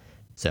it. Yeah.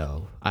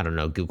 So I don't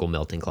know. Google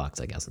melting clocks,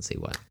 I guess, and see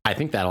what. I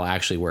think that'll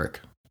actually work.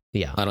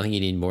 Yeah. I don't think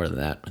you need more than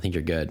that. I think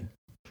you're good.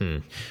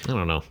 I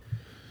don't know.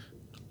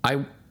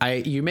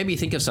 You made me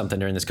think of something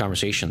during this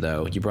conversation,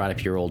 though. You brought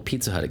up your old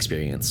Pizza Hut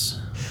experience.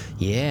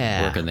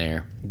 Yeah. Working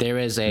there. There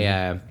is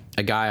a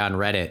guy on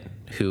Reddit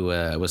who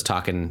was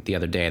talking the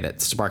other day that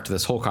sparked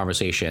this whole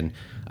conversation,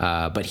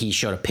 but he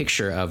showed a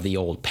picture of the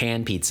old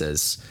pan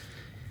pizzas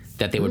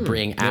that they would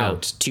bring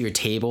out to your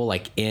table,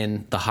 like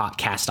in the hot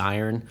cast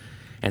iron,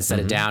 and set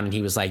it down. And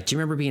he was like, do you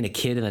remember being a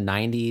kid in the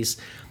 90s?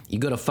 You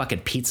go to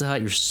fucking Pizza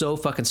Hut, you're so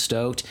fucking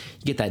stoked.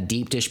 You get that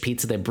deep dish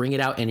pizza, they bring it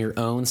out in your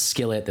own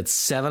skillet that's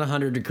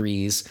 700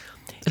 degrees.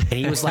 And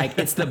he was like,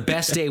 it's the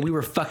best day. We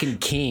were fucking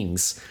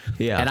kings.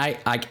 Yeah. And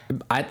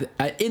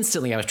I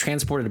instantly, I was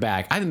transported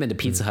back. I haven't been to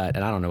Pizza Hut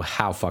and I don't know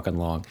how fucking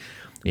long.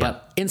 Yeah.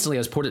 But instantly I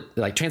was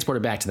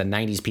transported back to the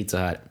 90s Pizza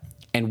Hut.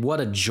 And what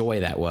a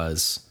joy that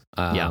was.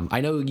 I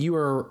know you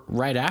were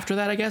right after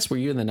that, I guess. Were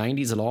you in the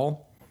 90s at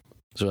all?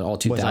 So all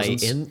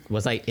 2000s?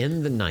 Was I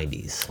in the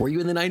 90s? Were you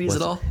in the 90s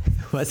at all?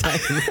 Was I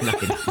in the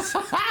 90s?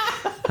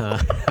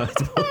 I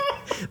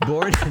was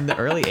born in the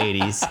early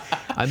 80s.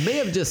 I may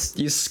have just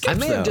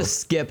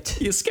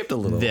skipped. You skipped a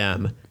little.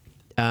 Them.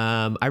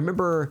 I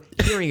remember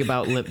hearing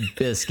about Limp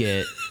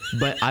Bizkit,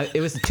 but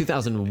it was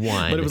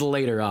 2001. But it was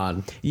later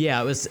on.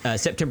 Yeah, it was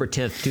September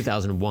 10th,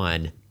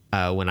 2001.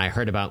 When I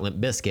heard about Limp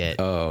Bizkit.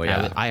 Oh,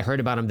 yeah. I heard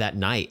about him that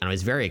night, and I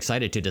was very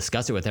excited to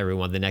discuss it with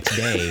everyone the next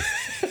day.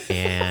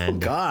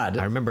 And God,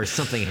 I remember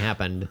something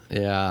happened.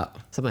 Yeah.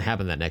 Something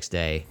happened that next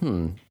day.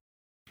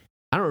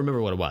 I don't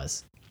remember what it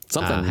was.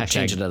 Something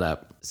changing it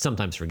up.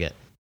 Sometimes forget.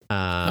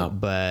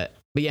 But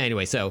yeah,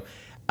 anyway, so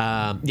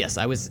yes,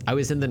 I was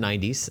in the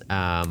 90s.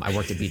 I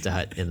worked at Pizza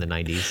Hut in the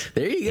 90s.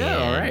 There you go.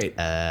 And, all right.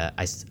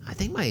 I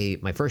think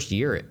my first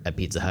year at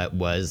Pizza Hut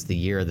was the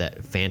year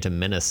that Phantom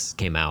Menace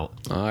came out.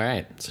 All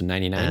right. So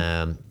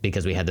 99.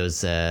 Because we had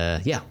those,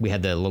 we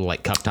had the little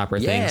like cup topper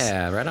things.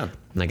 Yeah, right on.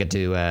 And I got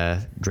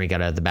to drink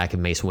out of the back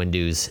of Mace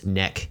Windu's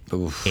neck.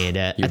 Oof, and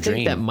I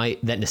think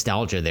that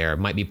nostalgia there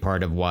might be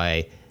part of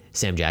why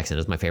Sam Jackson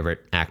is my favorite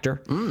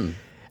actor.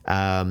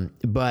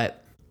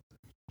 But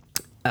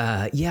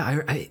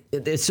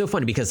it's so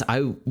funny because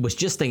I was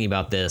just thinking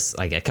about this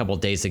like a couple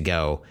of days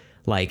ago.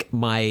 Like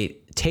my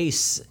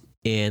tastes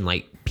in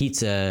like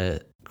pizza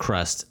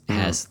crust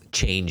has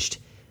changed,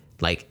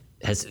 like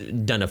has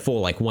done a full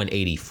like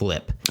 180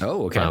 flip.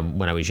 Oh, okay. From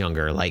when I was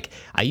younger. Like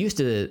I used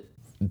to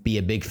be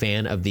a big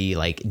fan of the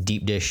like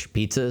deep dish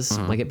pizzas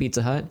like at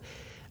Pizza Hut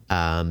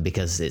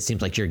because it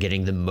seems like you're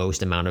getting the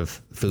most amount of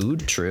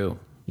food. True.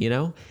 You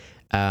know?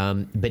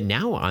 But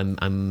now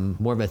I'm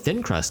more of a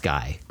thin crust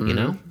guy, you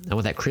know? I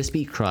want that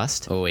crispy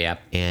crust. Oh, yeah.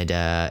 And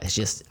it's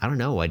just, I don't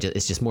know,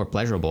 it's just more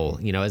pleasurable,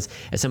 you know, as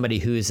somebody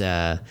who's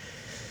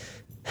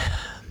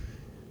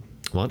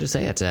Well, I'll just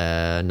say it's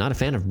not a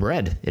fan of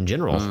bread in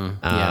general.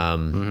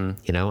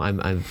 You know,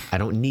 I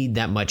don't need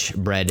that much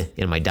bread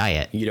in my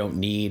diet. You don't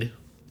need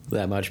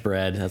that much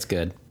bread. That's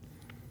good.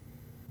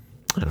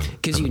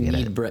 Because you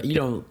need bread. You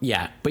don't.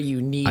 Yeah, but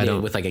you need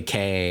it with like a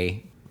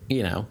K.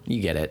 You know,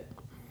 you get it.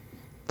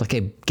 Like I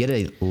get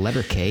a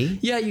letter K?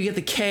 Yeah, you get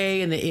the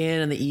K and the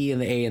N and the E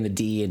and the A and the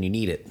D, and you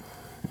need it.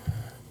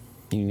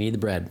 You need the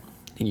bread,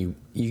 and you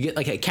get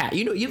like a cat.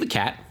 You know, you have a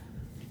cat.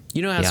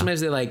 You know how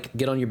sometimes they like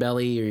get on your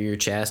belly or your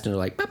chest and they're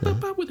like bop, bop,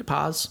 bop, with their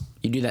paws.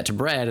 You do that to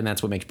bread, and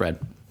that's what makes bread.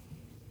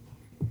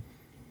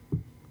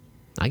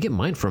 I get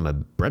mine from a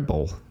bread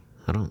bowl.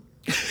 I don't.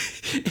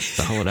 It's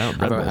a hollowed out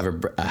bread bowl. I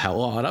have a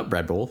hollowed out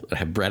bread bowl. I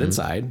have bread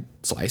inside,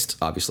 sliced,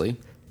 obviously.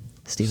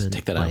 Steven,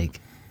 take that out.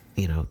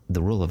 You know,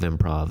 the rule of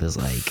improv is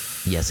like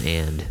yes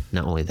and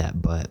not only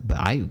that, but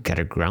I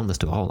gotta ground this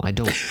to all. I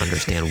don't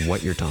understand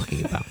what you're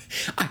talking about.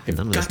 I've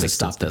got to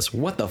stop this.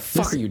 What the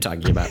fuck are you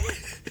talking about?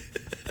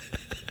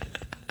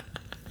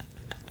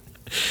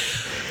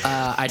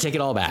 I take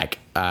it all back.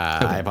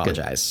 I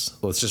apologize.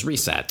 Good. Let's just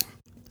reset.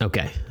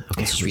 Okay.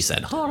 Let's just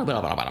reset. I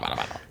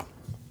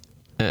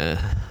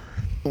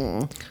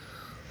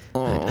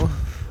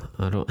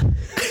don't.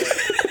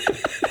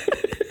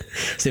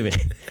 Steven,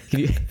 can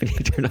you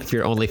turn off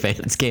your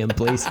OnlyFans cam,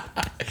 please?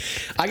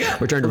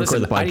 We're trying to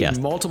record the podcast. I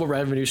need multiple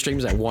revenue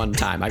streams at one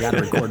time. I got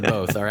to record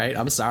both. All right.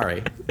 I'm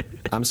sorry.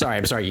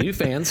 You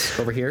fans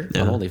over here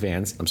on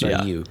OnlyFans. I'm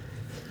sorry. You.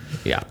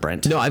 Yeah,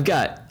 Brent. No,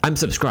 I'm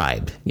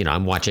subscribed. You know,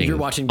 I'm watching. You're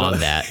watching both. On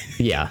that.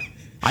 Yeah,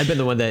 I've been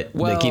the one that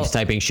keeps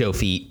typing show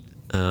feet.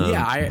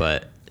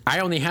 But I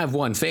only have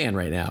one fan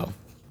right now.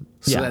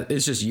 So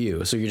it's just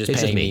you. So you're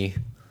just paying me.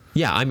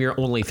 Yeah, I'm your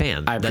only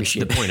fan. I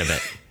appreciate That's the point of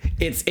it.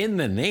 It's in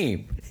the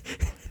name.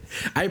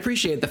 I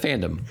appreciate the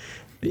fandom.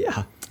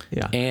 Yeah.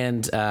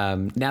 And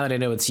now that I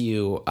know it's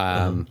you,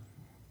 I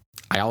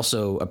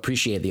also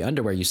appreciate the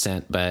underwear you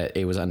sent, but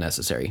it was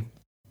unnecessary.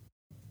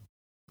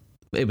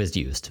 It was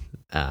used,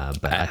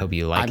 but I hope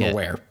you like it. I'm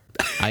aware.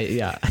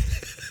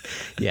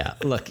 Yeah.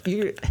 Look,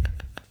 you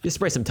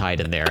spray some Tide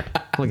in there.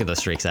 Look at those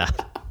streaks out.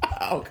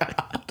 Oh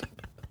God.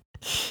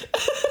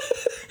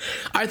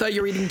 I thought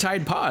you were eating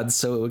Tide Pods,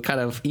 so it would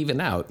kind of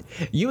even out.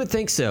 You would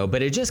think so,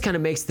 but it just kind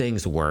of makes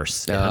things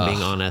worse, if I'm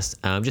being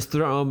honest. Just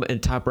throw them in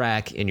top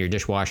rack in your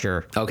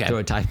dishwasher. Okay. Throw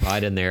a Tide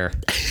Pod in there.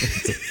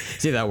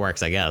 See if that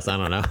works, I guess. I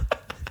don't know.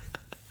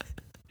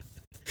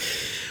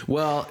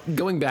 Well,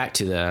 going back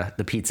to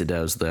the pizza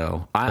doughs,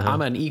 though,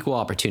 I'm an equal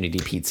opportunity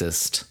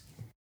pizzist.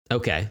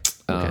 Okay.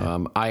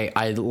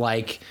 I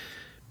like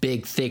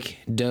big, thick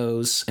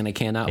doughs, and I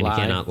cannot lie. You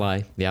cannot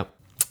lie. Yep.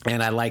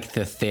 And I like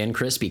the thin,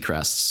 crispy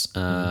crusts.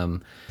 I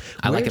Where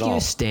like it all. do you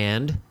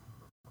stand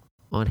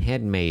on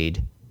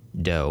handmade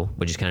dough,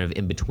 which is kind of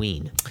in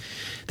between?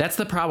 That's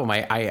the problem.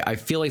 I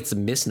feel like it's a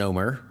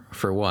misnomer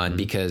for one,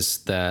 because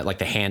the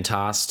hand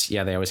tossed.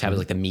 Yeah, they always have it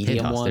like the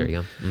medium one. There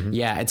you go.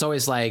 Yeah, it's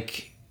always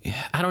like,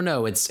 I don't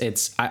know.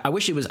 I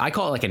wish it was. I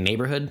call it like a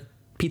neighborhood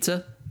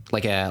pizza.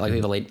 Like we have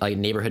a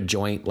neighborhood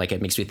joint. Like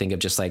it makes me think of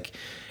just like,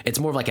 it's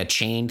more of like a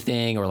chain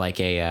thing or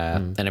like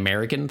an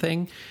American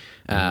thing.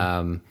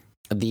 I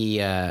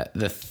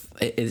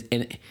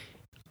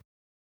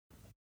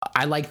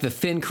like the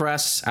thin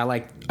crust. I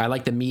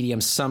like the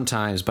medium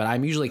sometimes, but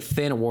I'm usually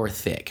thin or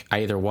thick.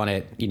 I either want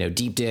it,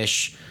 deep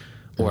dish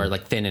or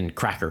like thin and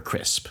cracker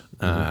crisp,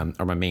 are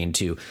my main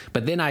two.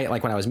 But then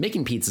when I was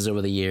making pizzas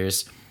over the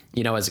years,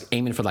 I was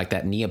aiming for like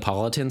that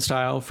Neapolitan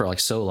style for like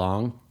so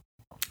long.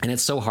 And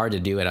it's so hard to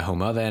do at a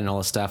home oven and all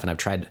this stuff. And I've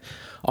tried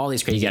all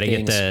these crazy things. You got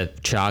to get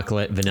the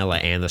chocolate, vanilla,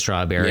 and the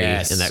strawberry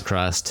in that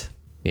crust.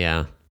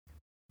 Yeah.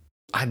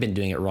 I've been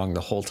doing it wrong the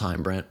whole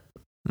time, Brent.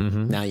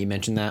 Now you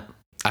mentioned that.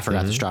 I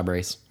forgot the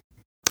strawberries.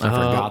 I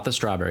forgot the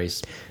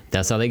strawberries.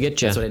 That's how they get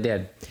you. That's what I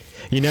did.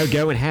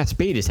 Going half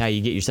speed is how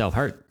you get yourself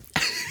hurt.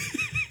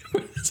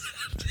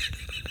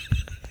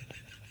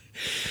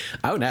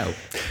 Oh, no.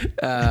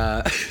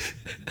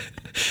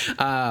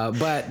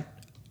 But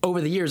over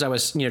the years, I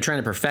was, trying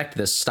to perfect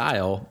this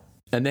style,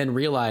 and then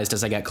realized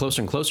as I got closer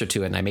and closer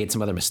to it, and I made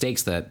some other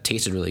mistakes that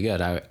tasted really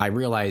good, I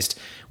realized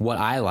what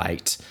I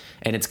liked,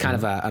 and it's kind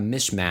of a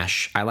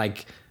mishmash. I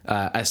like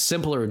a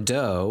simpler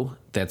dough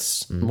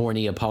that's more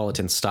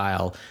Neapolitan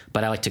style,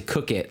 but I like to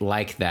cook it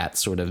like that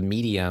sort of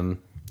medium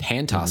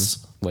hand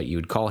toss, what you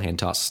would call hand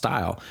toss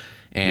style.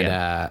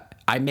 And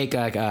I make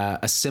a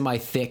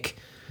semi-thick,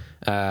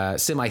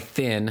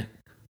 semi-thin,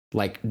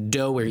 like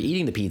dough where you're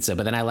eating the pizza,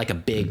 but then I like a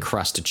big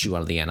crust to chew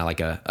on at the end. I like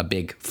a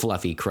big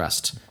fluffy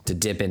crust to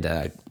dip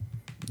into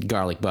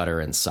garlic butter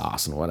and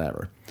sauce and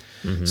whatever.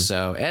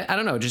 So I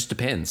don't know. It just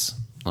depends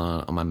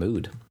on my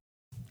mood.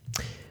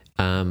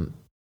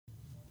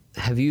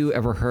 Have you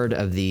ever heard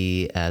of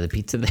the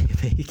pizza they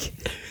make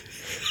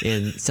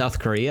in South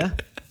Korea?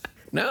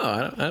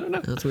 No, I don't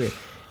know. That's weird.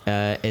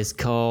 It's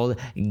called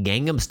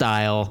Gangnam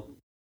Style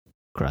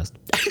crust.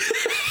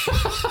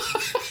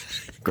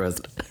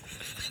 Crust.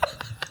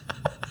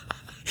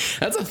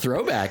 That's a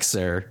throwback,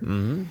 sir.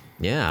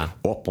 Yeah.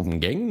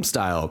 Gangnam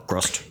Style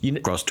crust.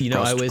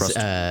 I was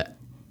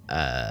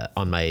on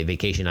on my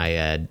vacation, I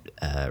had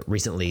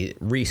recently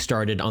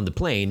restarted on the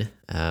plane.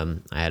 I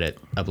had it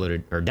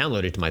uploaded or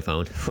downloaded to my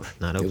phone.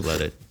 Not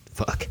uploaded.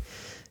 Fuck.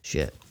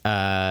 Shit.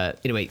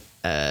 Anyway,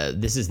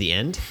 This Is the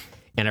End.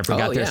 And I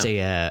forgot there's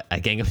a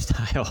Gangnam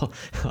Style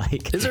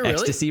like is there really?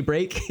 ecstasy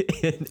break.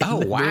 Oh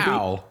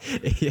wow!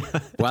 Yeah.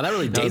 Wow, that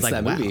really dates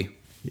that movie.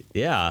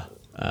 Yeah,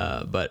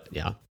 but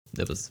yeah,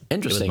 it was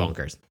interesting. It was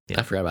bonkers.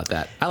 Yeah. I forgot about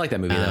that. I like that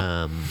movie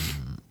though.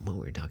 What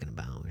were we talking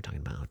about? We were talking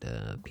about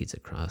pizza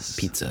crust.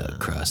 Pizza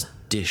crust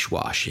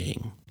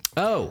dishwashing.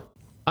 Oh,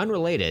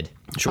 unrelated.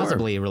 Sure.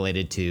 Possibly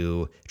related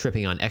to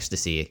tripping on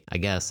ecstasy. I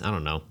guess I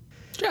don't know.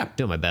 Yeah,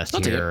 doing my best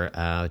here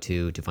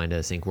to find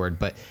a sync word,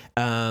 but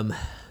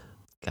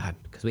God,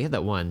 because we had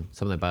that one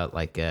something about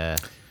like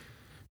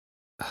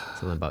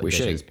something about we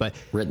dishes, should but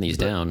written these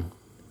down.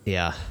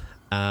 Yeah,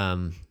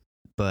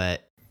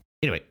 but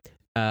anyway,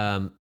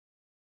 so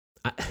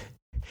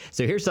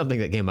here's something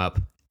that came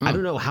up. I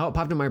don't know how it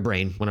popped in my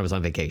brain when I was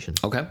on vacation.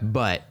 Okay,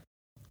 but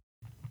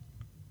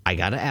I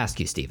gotta ask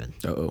you, Stephen.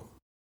 Uh-oh.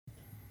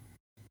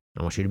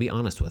 I want you to be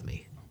honest with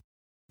me.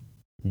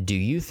 Do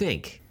you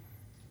think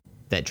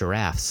that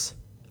giraffes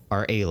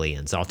are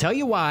aliens? I'll tell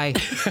you why.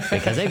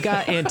 Because they've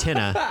got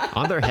antenna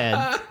on their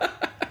head.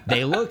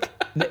 They look,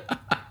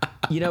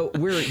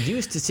 we're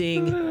used to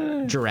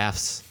seeing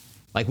giraffes.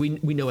 Like we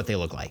know what they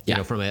look like. Yeah. You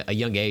know, from a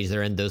young age,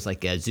 they're in those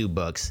like zoo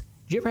books.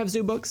 Did you ever have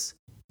zoo books?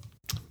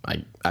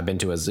 I've been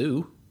to a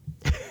zoo.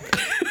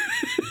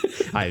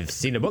 I've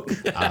seen a book.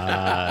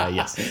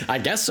 Yes. I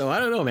guess so. I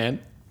don't know, man.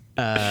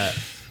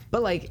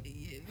 But like,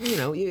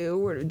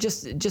 we're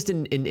just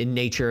in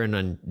nature and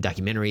on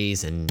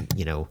documentaries and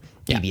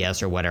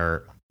PBS or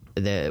whatever.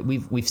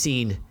 We've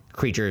seen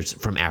creatures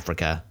from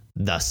Africa,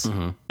 thus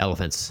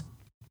elephants,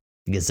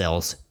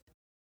 gazelles,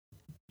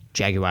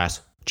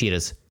 jaguars,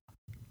 cheetahs,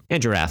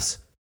 and giraffes.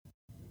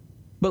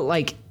 But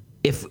like,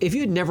 if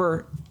you'd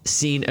never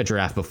seen a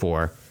giraffe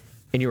before,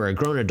 and you were a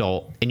grown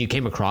adult and you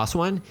came across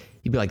one,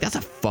 you'd be like, "That's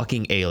a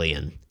fucking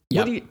alien."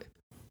 Yep.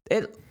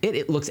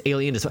 It looks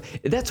alien as well.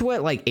 That's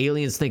what like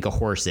aliens think a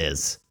horse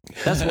is.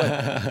 That's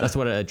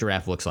what a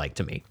giraffe looks like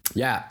to me.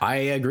 Yeah, I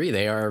agree.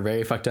 They are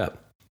very fucked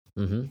up.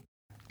 Mm-hmm.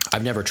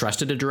 I've never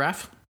trusted a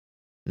giraffe.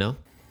 No.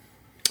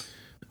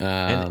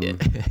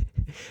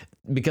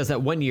 Because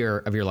that 1 year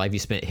of your life you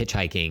spent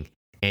hitchhiking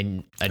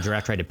and a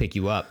giraffe tried to pick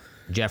you up,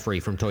 Jeffrey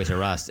from Toys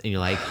R Us, and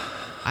you're like,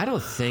 I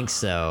don't think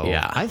so.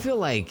 Yeah. I feel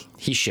like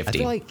he's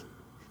shifty. I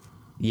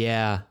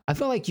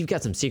feel like you've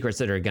got some secrets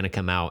that are going to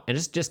come out, and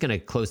it's just going to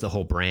close the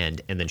whole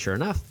brand. And then, sure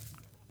enough,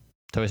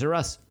 Toys R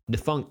Us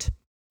defunct.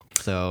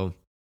 So,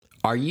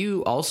 are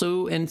you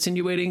also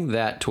insinuating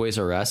that Toys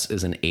R Us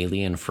is an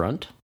alien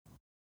front?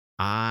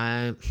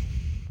 I'm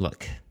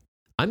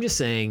just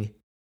saying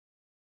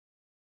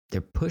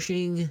they're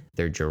pushing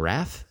their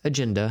giraffe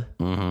agenda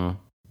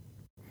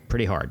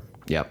pretty hard.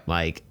 Yep.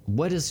 Like,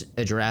 what does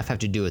a giraffe have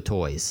to do with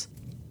toys?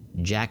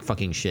 Jack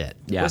fucking shit.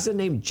 Yeah. What's the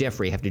name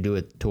Jeffrey have to do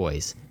with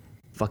toys?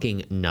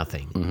 Fucking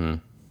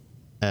nothing.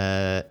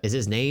 Is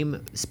his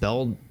name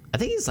spelled? I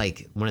think it's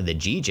like one of the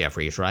G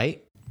Jeffreys,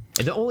 right?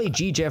 And the only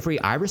G Jeffrey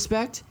I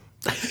respect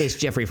is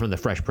Jeffrey from the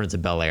Fresh Prince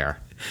of Bel-Air.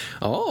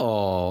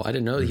 Oh, I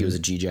didn't know that he was a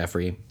G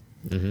Jeffrey.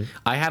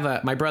 I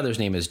have my brother's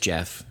name is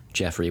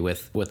Jeffrey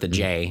with the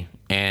J,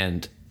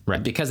 and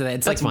because of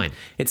that, That's fine.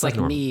 It's like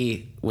normal.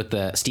 Me with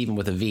the Stephen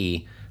with a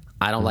V.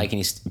 I don't like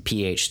any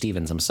PH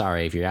Stevens. I'm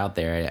sorry if you're out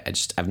there.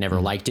 I've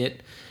never liked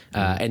it.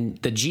 And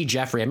the G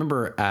Jeffrey, I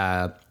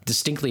remember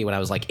distinctly when I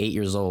was like 8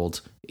 years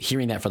old,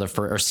 hearing that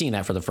or seeing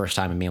that for the first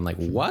time, and being like,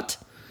 "What?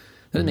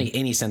 That doesn't make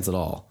any sense at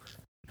all."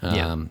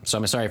 So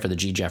I'm sorry for the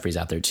G Jeffreys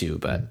out there too,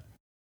 but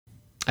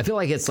I feel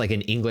like it's like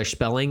an English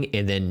spelling,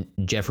 and then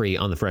Jeffrey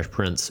on the Fresh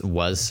Prince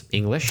was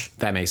English.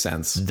 That makes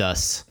sense.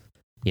 Thus,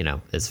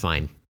 it's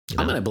fine.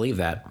 I'm gonna believe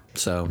that.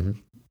 So,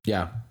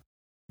 yeah,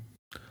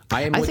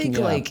 I am. I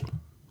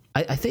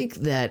think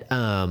that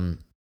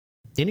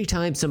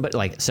anytime somebody,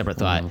 like, separate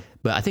thought,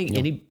 but I think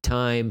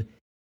anytime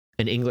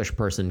an English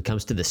person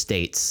comes to the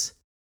States,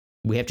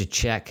 we have to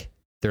check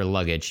their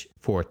luggage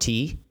for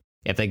tea.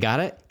 If they got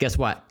it, guess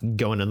what?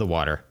 Going in the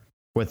water.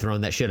 We're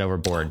throwing that shit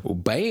overboard. Oh,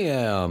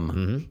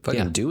 bam.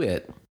 Fucking do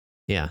it.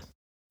 Yeah.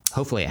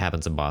 Hopefully it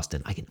happens in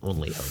Boston. I can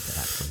only hope it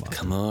happens in Boston.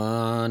 Come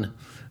on.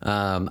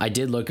 I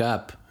did look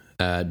up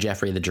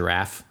Jeffrey the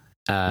giraffe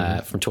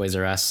from Toys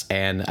R Us,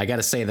 and I got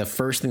to say the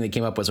first thing that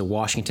came up was a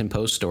Washington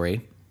Post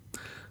story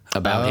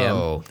about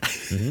him.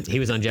 He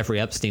was on Jeffrey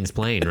Epstein's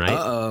plane, right?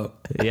 Uh-oh.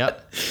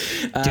 Yep.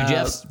 Two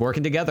Jeffs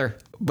working together.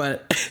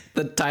 But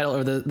the title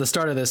or the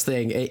start of this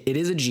thing, it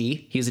is a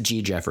G. He's a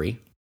G Jeffrey.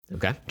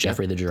 Okay.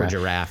 Jeffrey the giraffe.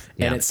 Giraffe.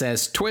 Yeah. And it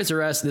says Toys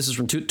R Us. This is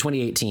from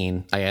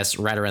 2018, I guess,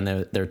 right around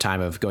their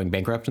time of going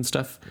bankrupt and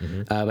stuff.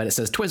 But it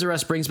says Toys R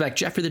Us brings back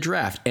Jeffrey the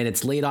giraffe, and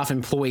its laid off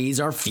employees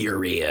are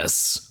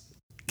furious.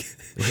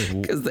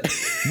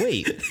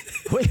 Wait,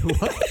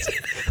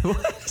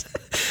 what?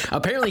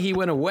 Apparently he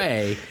went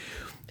away,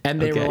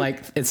 and they were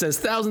like, it says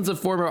thousands of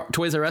former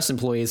Toys R Us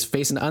employees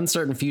face an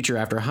uncertain future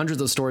after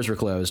hundreds of stores were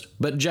closed,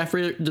 but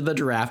Jeffrey the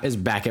giraffe is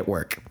back at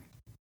work.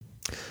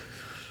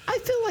 I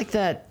feel like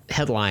like that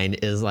headline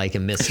is like a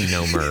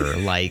misnomer.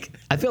 Like,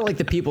 I feel like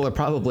the people are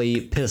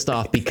probably pissed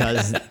off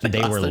because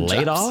they were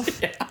laid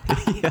off.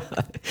 Yeah.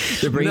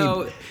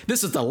 No,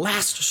 this is the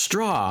last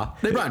straw.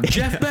 They brought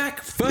Jeff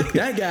back. Fuck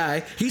that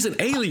guy. He's an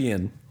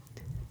alien.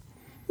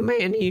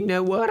 Man, you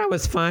know what? I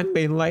was fine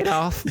being laid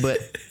off, but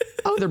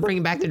they're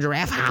bringing back the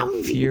giraffe.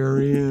 I'm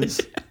furious.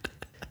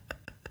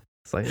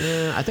 It's like,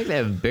 I think they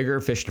have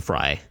bigger fish to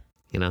fry.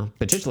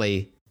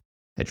 Potentially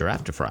a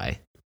giraffe to fry.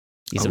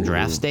 Eat some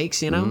giraffe steaks.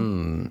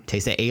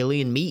 Taste the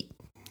alien meat.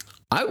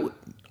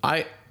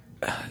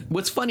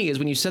 What's funny is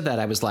when you said that,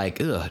 I was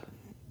like, ugh,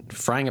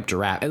 frying up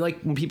giraffe. And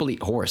like when people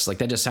eat horse, like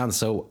that just sounds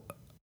so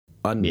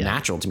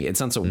unnatural to me. It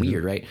sounds so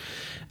weird, right?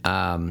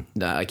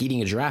 Like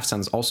eating a giraffe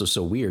sounds also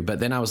so weird. But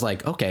then I was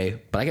like, okay,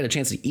 but I get a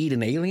chance to eat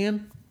an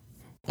alien?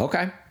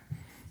 Okay.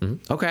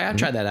 Okay, I'd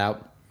try that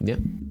out. Yeah.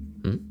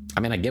 I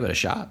mean, I'd give it a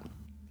shot.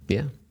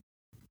 Yeah.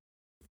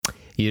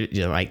 You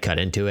like cut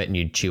into it and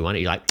you chew on it.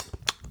 You're like,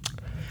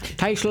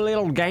 tastes a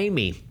little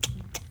gamey.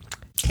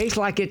 Tastes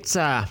like it's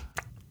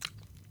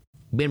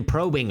been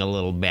probing a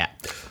little bit.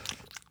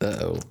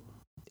 Uh-oh.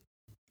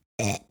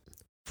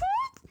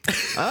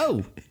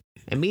 Oh,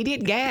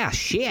 immediate gas.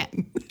 Shit.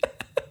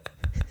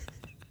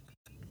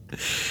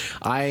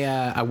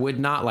 I would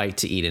not like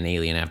to eat an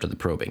alien after the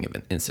probing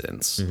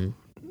incidents.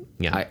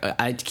 Yeah,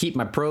 I'd keep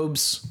my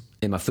probes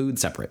and my food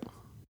separate.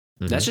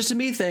 That's just a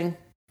me thing.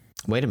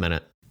 Wait a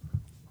minute.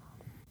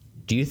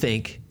 Do you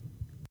think?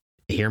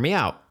 Hear me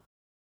out.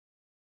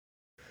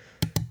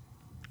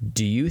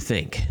 Do you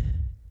think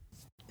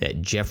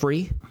that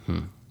Jeffrey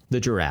the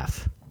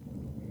giraffe,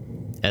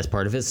 as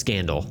part of his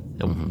scandal,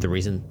 and the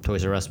reason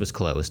Toys R Us was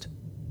closed,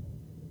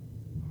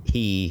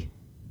 he,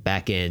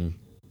 back in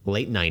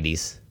late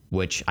 90s,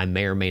 which I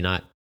may or may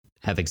not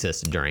have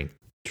existed during.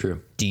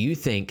 True. Do you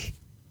think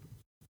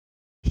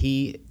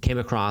he came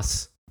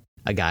across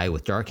a guy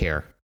with dark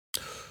hair,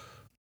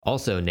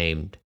 also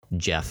named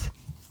Jeff,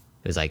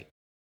 who was like,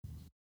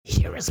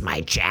 here is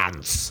my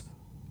chance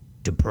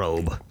to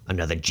probe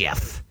another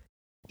Jeff.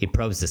 He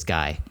probes this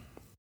guy.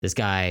 This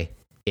guy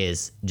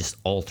is just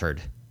altered.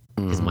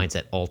 His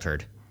mindset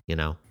altered,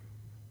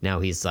 Now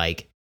he's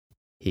like,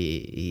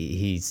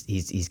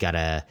 he's got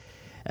a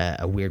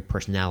weird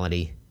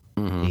personality.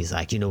 He's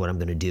like, you know what I'm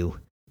going to do?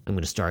 I'm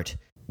going to start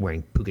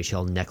wearing puka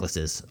shell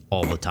necklaces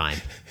all the time.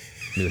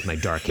 Me with my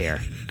dark hair.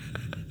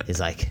 He's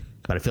like,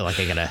 but I feel like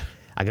I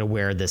gotta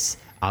wear this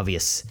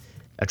obvious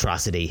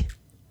atrocity,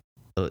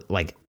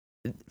 like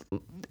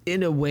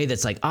in a way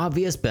that's like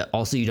obvious, but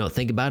also you don't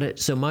think about it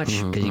so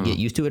much because you get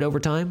used to it over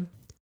time.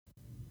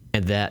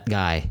 And that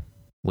guy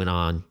went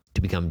on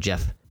to become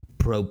Jeff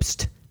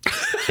Probst,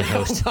 the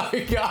host. Oh my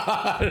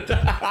God.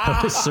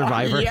 Host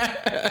Survivor.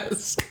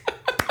 Yes.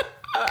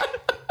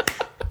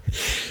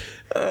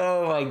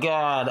 Oh my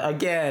God.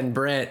 Again,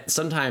 Brent,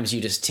 sometimes you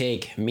just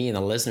take me and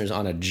the listeners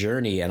on a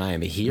journey and I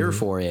am here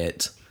for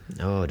it.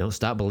 Oh, don't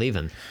stop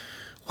believing.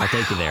 I'll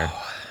take you there.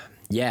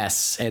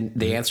 Yes. And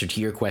the answer to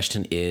your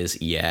question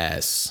is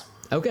yes.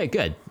 Okay,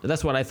 good.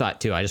 That's what I thought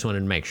too. I just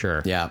wanted to make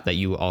sure that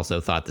you also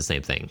thought the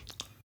same thing.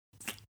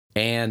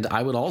 And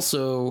I would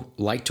also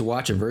like to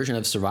watch a version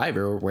of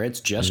Survivor where it's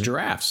just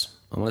giraffes.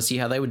 I want to see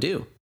how they would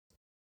do.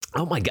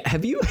 Oh my God.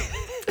 Have you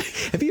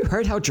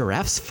heard how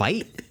giraffes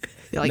fight?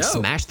 They like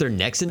smash their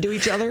necks into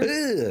each other.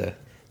 Ugh.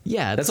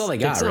 Yeah. That's all they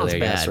got, really, I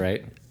guess,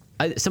 right?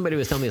 Somebody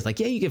was telling me, it's like,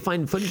 yeah, you can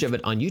find footage of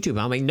it on YouTube.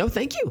 I'm like, no,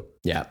 thank you.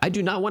 Yeah. I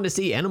do not want to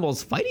see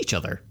animals fight each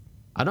other.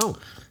 I don't.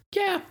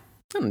 Yeah.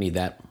 I don't need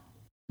that.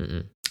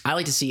 I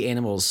like to see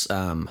animals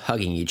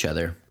hugging each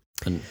other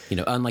and,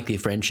 unlikely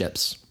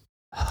friendships.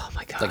 Oh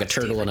my God. Like a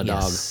turtle and a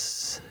dog.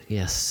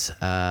 Yes.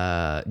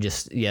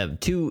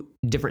 Two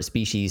different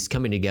species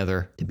coming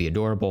together to be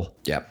adorable.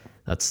 Yep.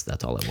 That's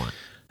all I want.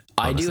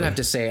 I do have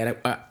to say, and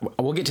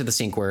we'll get to the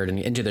sync word and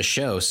into the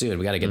show soon.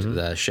 We got to get to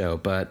the show,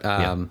 but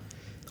I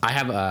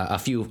have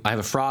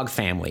a frog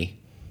family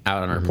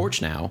out on our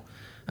porch now.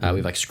 We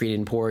have like a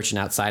screened-in porch, and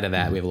outside of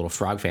that, we have a little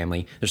frog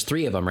family. There's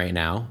 3 of them right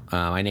now.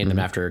 I named them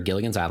after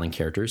Gilligan's Island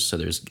characters. So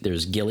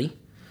there's Gilly.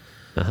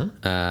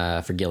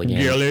 For Gilligan.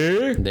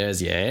 Gilly. There's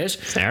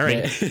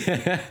Sorry.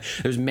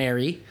 There's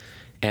Mary,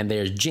 and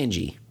there's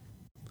Gingy.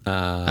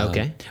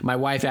 Okay. My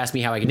wife asked me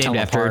how I can tell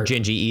named them apart. after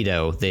Junji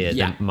Ito,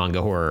 the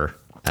manga horror.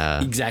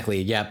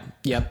 Exactly.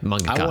 Yep.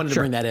 Mangaka. I wanted to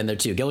bring that in there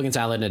too. Gilligan's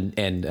Island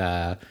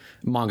and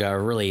manga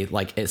are really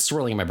like it's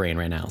swirling in my brain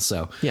right now.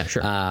 So yeah,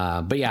 sure.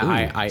 But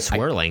yeah, I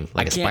swirling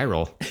like a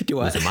spiral. Do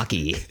what?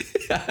 Uzumaki.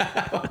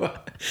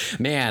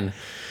 Man,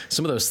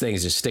 some of those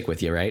things just stick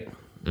with you, right?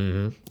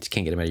 Just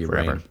can't get them out of your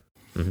brain.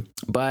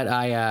 But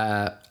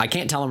I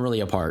can't tell them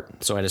really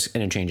apart, so I just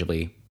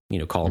interchangeably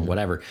call them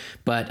whatever.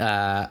 But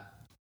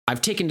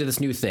I've taken to this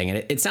new thing,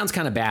 and it sounds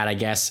kind of bad, I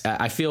guess.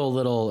 I feel a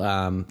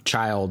little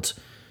child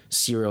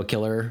serial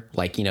killer,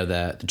 like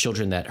the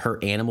children that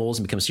hurt animals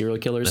and become serial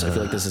killers. I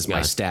feel like this is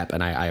my step,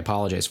 and I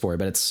apologize for it,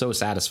 but it's so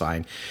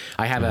satisfying.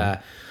 I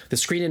have the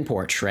screen-in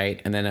porch,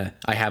 right, and then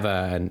I have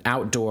an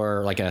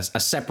outdoor, like a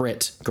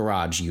separate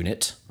garage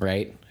unit,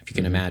 right, if you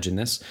can imagine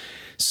this.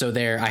 So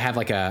there, I have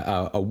like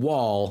a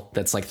wall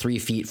that's like 3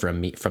 feet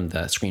from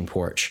the screen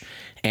porch,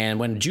 and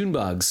when June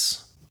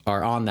bugs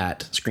are on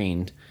that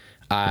screen,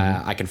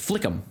 I can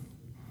flick them,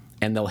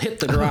 and they'll hit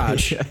the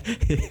garage,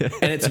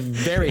 and it's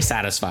very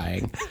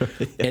satisfying.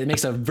 It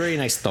makes a very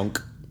nice thunk.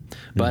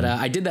 But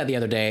I did that the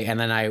other day, and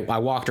then I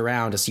walked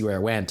around to see where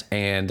it went,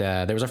 and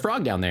there was a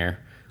frog down there.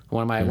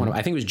 One of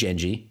I think it was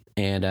Genji.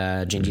 And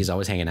Gingy's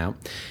always hanging out,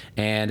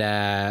 and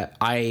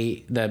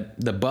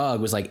the bug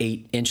was like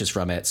 8 inches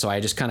from it, so I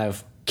just kind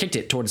of kicked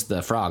it towards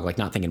the frog, like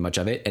not thinking much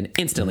of it, and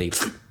instantly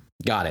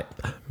got it.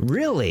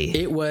 Really?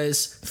 It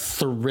was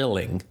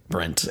thrilling,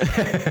 Brent.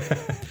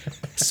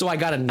 So I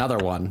got another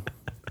one.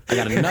 I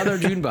got another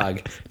June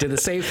bug. Did the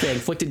same thing.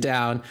 Flicked it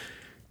down.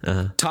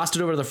 Tossed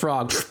it over to the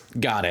frog.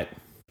 Got it.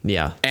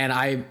 Yeah. And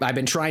I've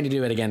been trying to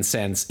do it again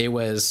since. It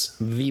was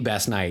the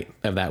best night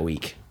of that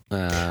week.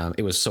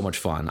 It was so much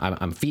fun.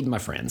 I'm feeding my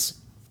friends.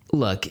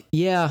 Look,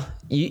 yeah,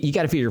 you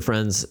got to feed your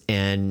friends,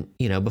 and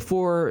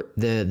before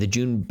the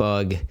June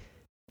bug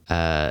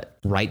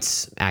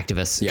rights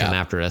activists come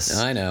after us.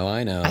 I know.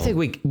 I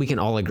think we can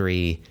all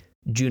agree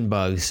June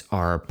bugs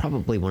are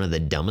probably one of the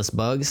dumbest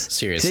bugs.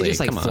 Seriously, they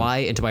just fly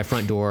into my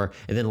front door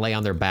and then lay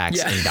on their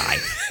backs and die.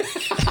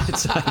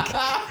 It's like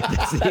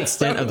that's the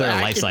extent of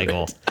their life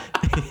cycle.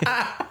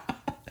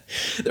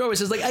 They're always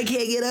just like, I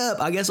can't get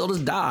up. I guess I'll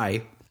just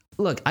die.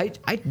 Look, I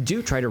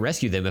do try to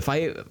rescue them. If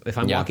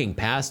I'm walking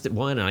past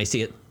one and I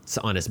see it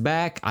on its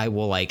back, I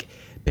will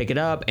pick it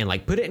up and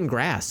put it in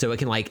grass so it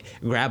can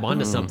grab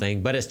onto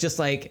something. But it's just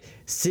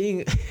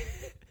seeing.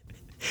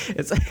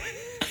 It's like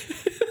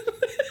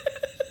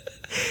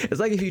it's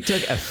like if you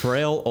took a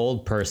frail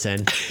old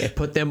person and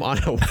put them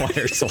on a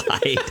water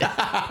slide.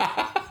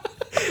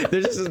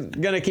 They're just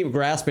gonna keep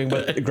grasping,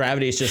 but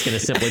gravity is just gonna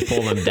simply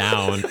pull them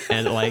down,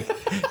 and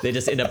they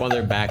just end up on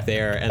their back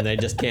there, and they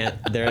just can't.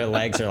 Their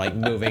legs are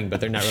moving, but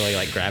they're not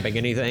really grabbing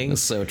anything.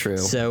 That's so true.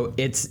 So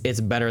it's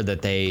better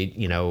that they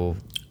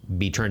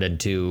be turned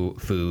into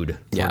food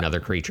for another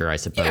creature, I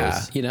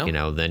suppose.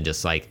 Yeah, than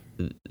just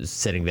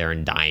sitting there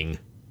and dying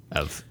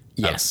of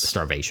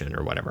starvation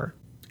or whatever.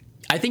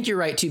 I think you're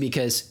right too,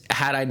 because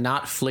had I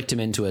not flicked him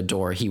into a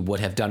door, he would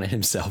have done it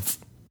himself.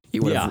 He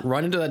would have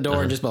run into that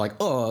door and just be like,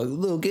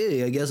 "Oh,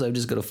 okay, I guess I'm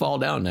just gonna fall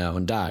down now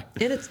and die."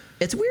 And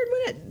it's weird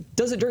when it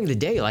does it during the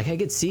day. I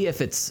could see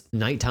if it's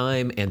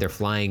nighttime and they're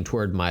flying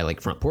toward my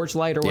front porch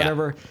light or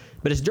whatever.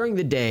 But it's during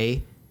the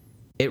day.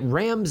 It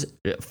rams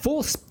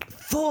full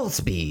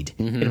speed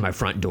into my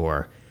front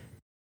door,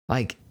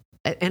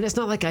 and it's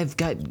not like I've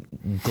got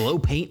glow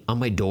paint on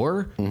my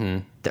door,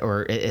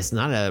 or it's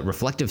not a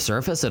reflective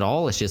surface at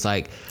all. It's just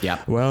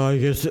well, I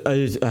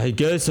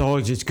guess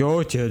I'll just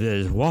go to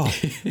this wall.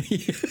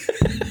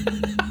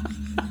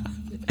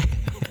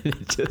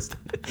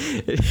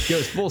 It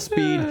goes full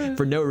speed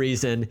for no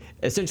reason.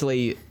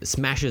 Essentially,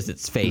 smashes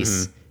its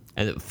face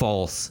and it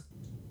falls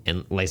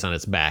and lays on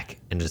its back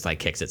and just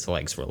kicks its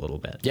legs for a little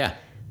bit. Yeah.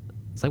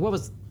 It's what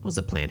was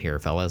the plan here,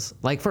 fellas?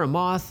 For a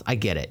moth, I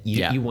get it.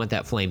 You want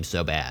that flame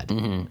so bad.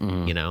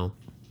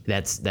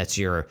 That's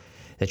your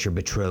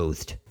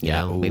betrothed. You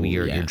know, maybe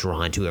you're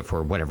drawn to it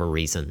for whatever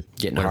reason,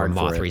 whatever hard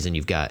moth for it. reason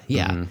you've got.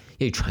 Yeah,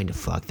 you're trying to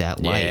fuck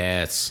that light.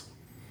 Yes.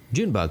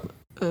 Junebug,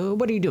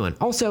 what are you doing?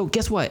 Also,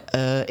 guess what?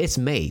 It's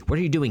May. What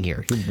are you doing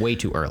here? You're way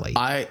too early.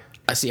 I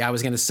see. I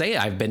was gonna say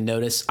I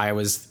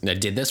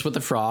did this with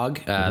the frog.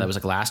 That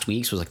was last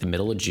week. So it was the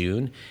middle of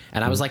June,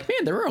 and I was like,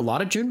 man, there are a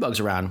lot of June bugs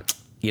around.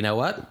 You know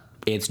what?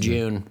 It's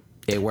June.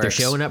 It works. They're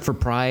showing up for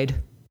Pride.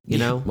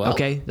 Well,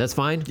 okay, that's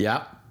fine.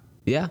 Yeah.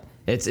 Yeah.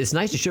 It's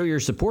nice to show your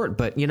support,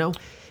 but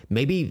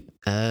maybe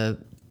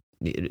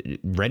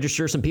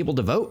register some people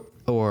to vote,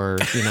 or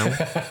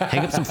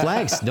hang up some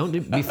flags. Don't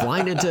be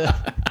flying into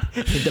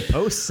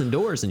posts and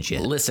doors and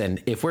shit. Listen,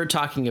 if we're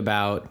talking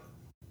about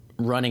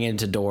running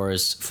into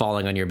doors,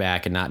 falling on your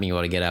back, and not being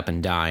able to get up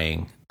and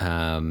dying,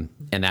 and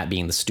that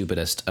being the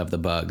stupidest of the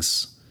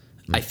bugs,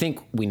 I think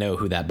we know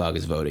who that bug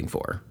is voting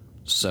for.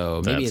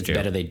 So maybe it's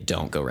better they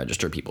don't go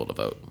register people to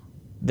vote.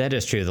 That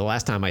is true. The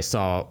last time I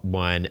saw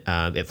one,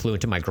 it flew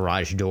into my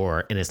garage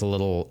door, and its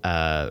little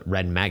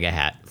red MAGA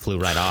hat flew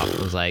right off.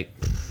 I was like,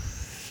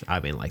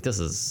 this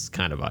is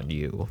kind of on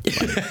you.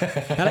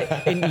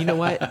 And you know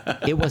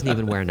what? It wasn't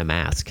even wearing a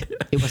mask.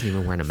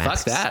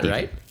 Fuck that,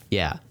 right?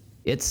 Yeah.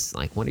 It's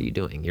what are you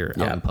doing? You're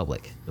out in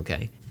public,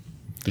 okay?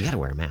 You got to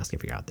wear a mask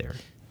if you're out there.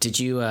 Did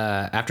you,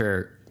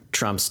 after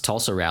Trump's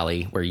Tulsa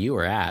rally, where you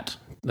were at,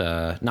 you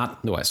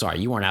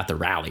weren't at the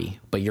rally,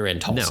 but you're in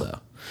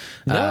Tulsa.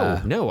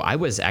 No, I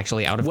was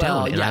actually out of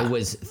town, and I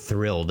was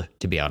thrilled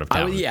to be out of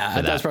town.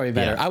 That was probably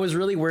better. Yeah. I was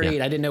really worried.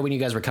 I didn't know when you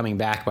guys were coming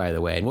back, by the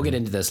way, and we'll get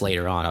into this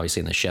later on, obviously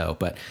in the show,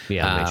 but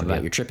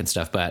about your trip and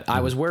stuff. But I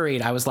was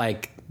worried. I was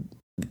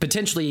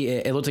potentially,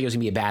 it looked like it was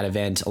gonna be a bad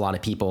event. A lot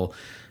of people,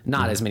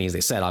 not as many as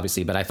they said,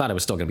 obviously, but I thought it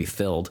was still gonna be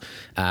filled.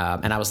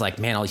 And I was like,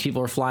 man, all these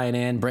people are flying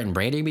in. Brent and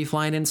Brady will be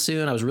flying in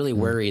soon. I was really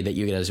worried that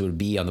you guys would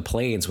be on the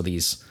planes with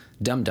these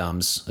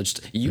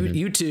dum-dums.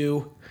 You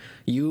two,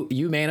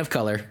 you man of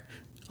color,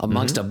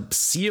 amongst a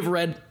sea of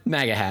red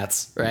MAGA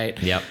hats, right?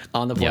 Yep.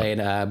 On the plane.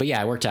 But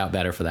yeah, it worked out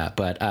better for that.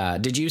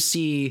 But did you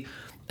see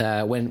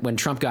when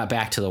Trump got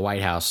back to the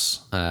White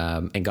House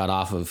and got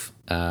off of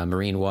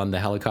Marine One, the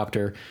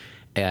helicopter?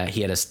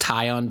 He had his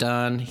tie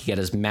undone. He had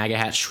his MAGA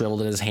hat shriveled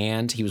in his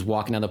hand. He was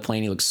walking down the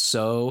plane. He looked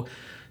so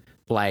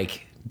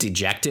like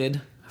dejected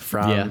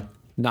from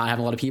not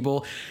having a lot of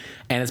people.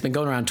 And it's been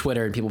going around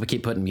Twitter, and people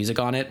keep putting music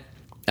on it.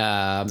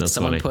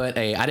 Someone put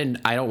I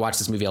don't watch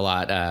this movie a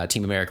lot,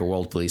 Team America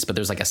World Police, but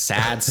there's like a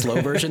sad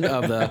slow version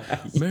of the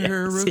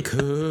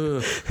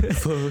America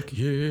fuck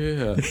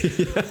yeah.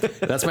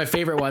 That's my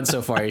favorite one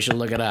so far. You should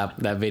look it up,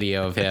 that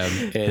video of him.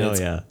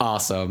 It's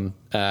awesome.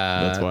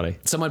 That's funny.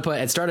 Someone put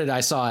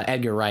I saw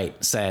Edgar Wright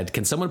said,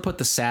 can someone put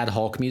the sad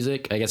Hulk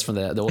music, I guess from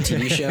the old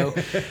TV show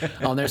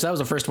on there? So that was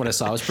the first one I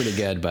saw. It was pretty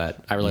good, but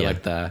I really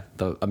liked the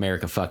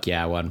America fuck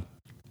yeah one.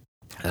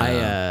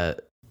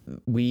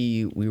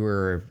 We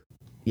were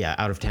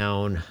out of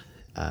town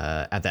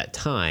at that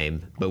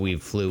time, but we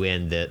flew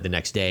in the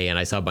next day, and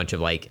I saw a bunch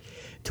of like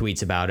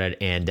tweets about it.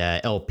 And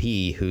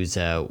LP, who's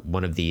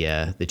one of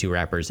the two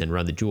rappers in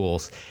Run the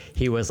Jewels,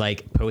 he was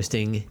like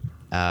posting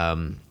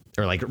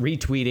or like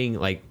retweeting,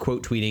 like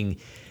quote tweeting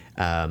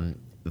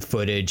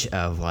footage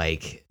of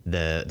like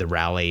the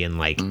rally and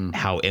like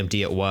how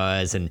empty it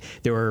was, and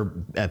there were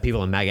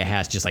people in MAGA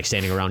hats just like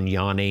standing around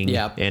yawning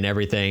and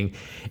everything,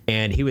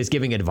 and he was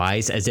giving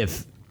advice as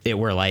if it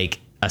were like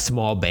a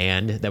small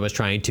band that was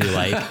trying to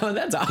like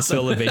that's awesome.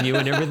 Fill a venue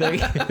and everything.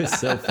 It was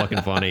so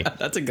fucking funny.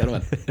 That's a good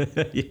one.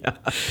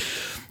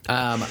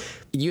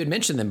 You had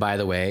mentioned them, by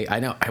the way. I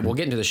know we'll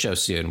get into the show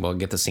soon. We'll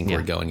get the sync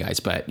word going,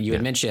 guys. But you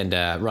had mentioned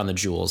Run the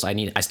Jewels.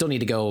 I still need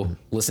to go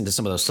listen to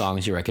some of those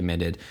songs you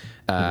recommended.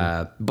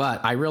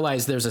 But I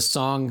realized there's a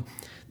song.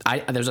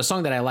 There's a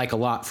song that I like a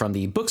lot from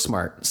the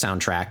Booksmart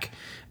soundtrack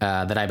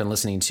that I've been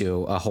listening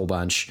to a whole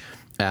bunch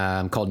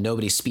called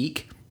 "Nobody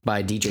Speak"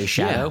 by DJ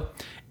Shadow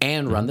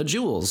and Run the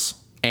Jewels.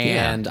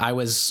 And I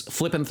was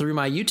flipping through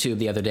my YouTube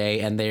the other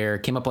day, and there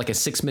came up like a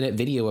 6-minute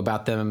video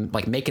about them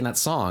like making that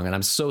song, and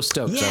I'm so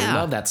stoked. I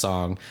love that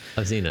song.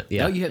 I've seen it.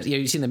 Yeah. Oh, have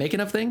you seen the making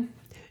of thing?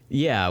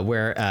 Yeah,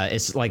 where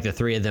it's like the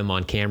three of them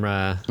on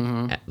camera.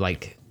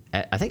 Like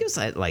I think it was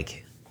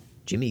like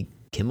Jimmy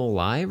Kimmel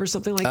Live or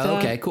something like that.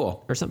 Okay,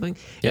 cool. Or something.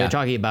 Yeah, they're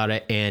talking about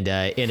it, and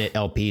in it,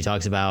 LP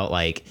talks about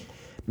like,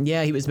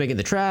 he was making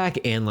the track,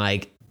 and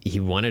like he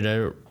wanted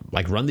to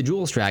like run the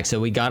Jewels track,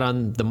 so we got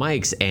on the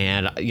mics,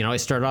 and I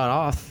started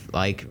off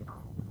like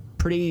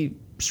pretty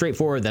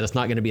straightforward that it's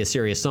not going to be a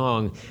serious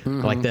song.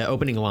 Like the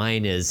opening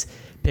line is,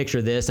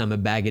 "Picture this, I'm a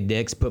bag of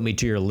dicks, put me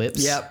to your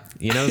lips." Yep.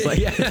 It's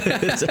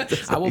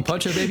like I will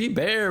punch a baby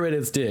bear in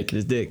its dick.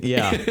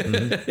 Yeah.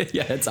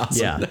 It's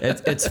awesome. Yeah,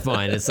 it's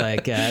fun. It's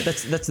like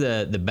that's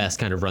the best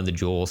kind of Run the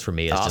Jewels for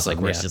me. It's just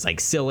like where it's just like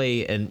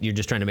silly, and you're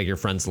just trying to make your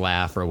friends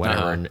laugh or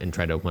whatever, and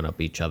try to one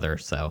up each other.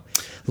 So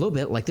a little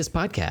bit like this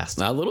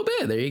podcast. A little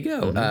bit. There you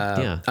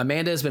go.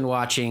 Amanda has been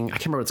watching. I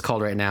can't remember what it's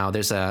called right now.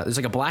 There's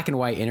like a black and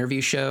white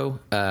interview show.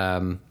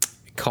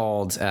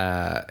 Called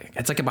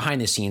it's like a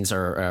behind the scenes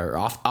or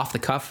off the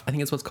cuff, I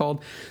think it's what's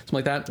called, something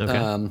like that.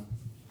 Okay.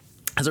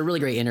 It's a really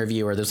great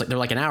interview, or they're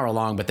like an hour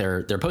long, but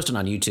they're posted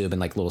on YouTube in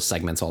like little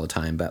segments all the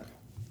time. But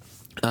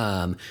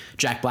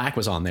Jack Black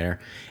was on there,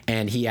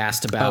 and he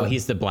asked about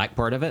he's the black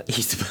part of it.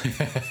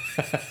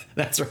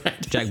 That's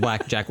right. Jack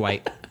Black, Jack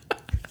White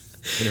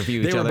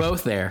interview each other.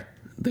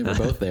 They were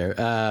both there.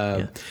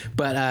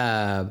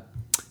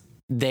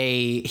 But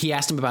he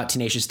asked him about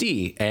Tenacious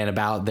D and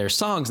about their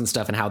songs and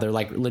stuff, and how they're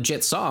like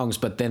legit songs,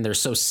 but then they're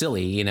so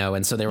silly,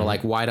 and so they were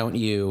like, why don't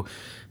you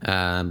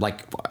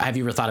like, have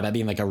you ever thought about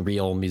being like a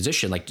real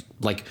musician?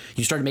 Like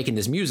you started making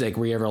this music,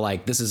 were you ever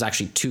like, this is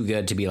actually too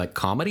good to be like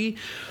comedy?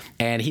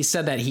 And he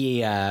said that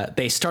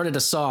they started a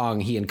song,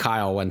 he and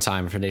Kyle, one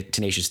time for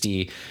Tenacious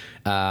D.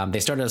 They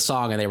started a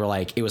song, and they were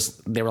like, we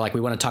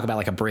want to talk about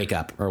like a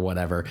breakup or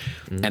whatever.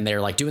 And they're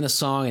like doing the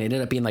song, and it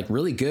ended up being like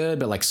really good,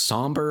 but like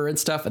somber and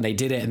stuff. And they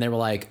did it, and they were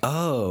like,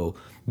 oh,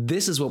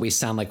 this is what we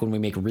sound like when we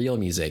make real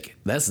music.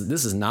 This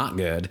is not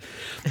good.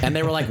 And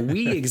they were like,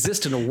 we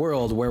exist in a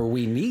world where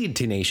we need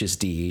Tenacious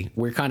D.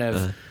 We're kind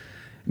of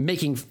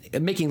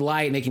making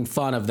light, making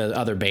fun of the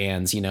other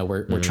bands.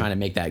 We're trying to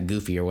make that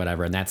goofy or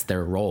whatever, and that's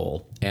their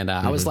role. And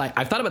I was like,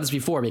 I've thought about this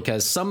before,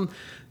 because some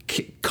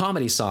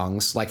comedy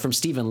songs, like from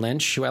Stephen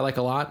Lynch, who I like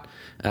a lot,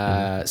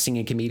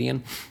 singing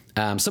comedian,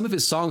 some of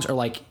his songs are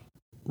like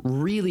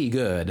really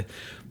good,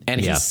 and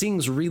he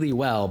sings really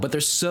well, but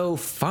they're so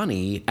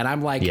funny, and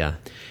I'm like,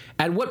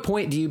 at what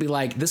point do you be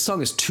like, this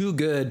song is too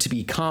good to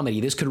be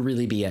comedy, this could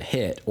really be a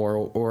hit,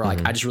 or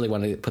like, I just really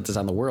want to put this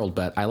on the world?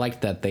 But I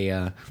like that they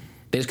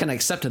just kind of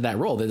accepted that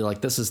role. They're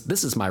like, this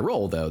is my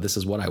role, though. This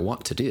is what I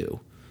want to do.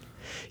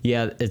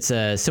 Yeah, it's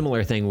a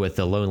similar thing with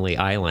The Lonely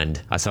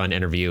Island. I saw an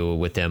interview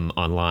with them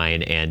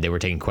online, and they were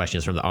taking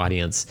questions from the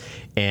audience,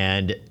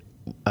 and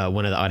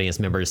one of the audience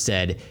members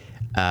said,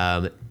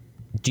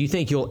 do you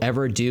think you'll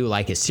ever do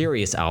like a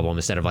serious album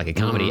instead of like a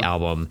comedy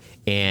album?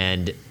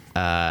 And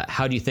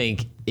how do you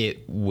think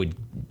it would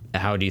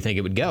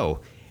go?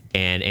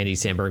 And Andy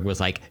Samberg was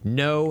like,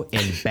 no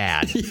and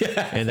bad.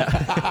 And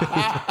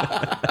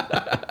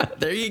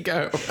there you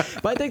go.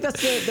 But I think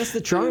that's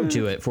the charm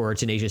to it for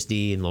Tenacious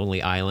D and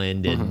Lonely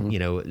Island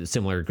and,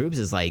 similar groups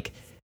is like,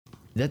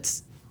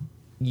 that's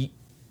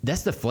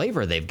the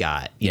flavor they've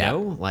got, you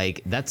know?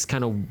 Like, that's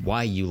kind of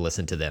why you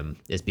listen to them,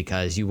 is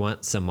because you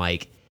want some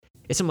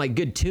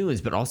good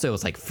tunes, but also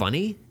it's like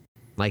funny.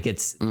 Like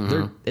it's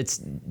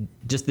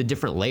just the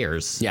different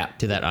layers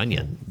to that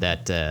onion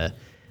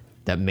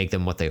that make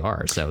them what they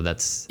are. So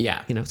that's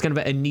it's kind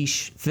of a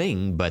niche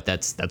thing, but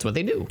that's what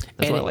they do.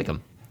 That's why I like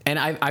them. And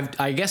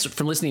I guess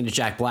from listening to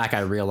Jack Black,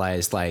 I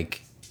realized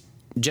like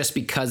just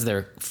because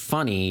they're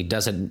funny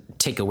doesn't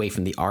take away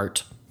from the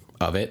art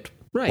of it.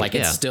 Right. Like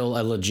it's still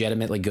a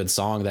legitimately good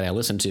song that I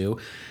listen to.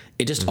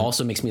 It just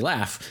also makes me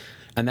laugh.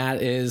 And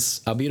that is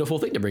a beautiful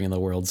thing to bring in the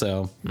world.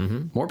 So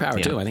more power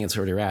to him. I think it's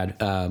pretty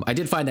rad. I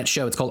did find that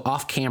show. It's called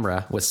Off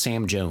Camera with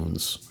Sam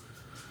Jones.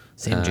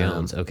 Sam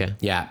Jones. Okay.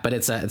 Yeah. But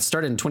it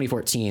started in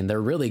 2014. They're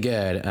really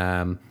good.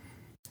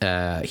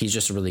 He's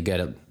just really good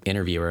at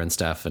interviewer and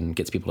stuff and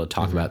gets people to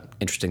talk about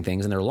interesting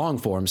things. And they're long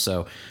form.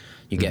 So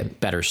you get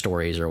better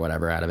stories or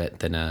whatever out of it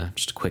than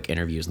just quick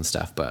interviews and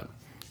stuff. But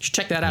you should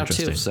check that out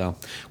too. So,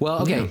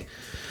 well, okay. Yeah.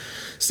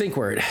 Sync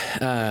word.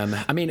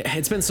 I mean,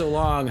 it's been so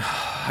long.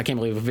 I can't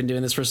believe we've been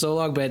doing this for so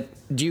long. But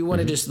do you want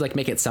to just like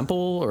make it simple,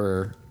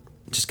 or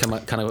just come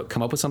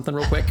up with something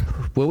real quick?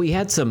 Well, we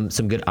had some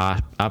good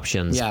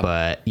options,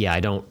 but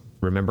I don't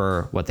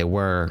remember what they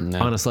were.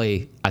 No.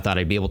 Honestly, I thought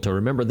I'd be able to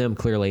remember them.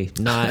 Clearly,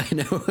 not. I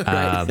know,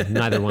 right?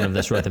 Neither one of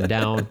us wrote them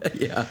down.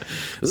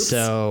 Oops.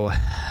 So,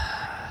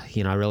 I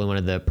really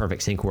wanted the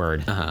perfect sync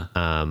word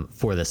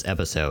for this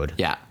episode.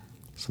 Yeah.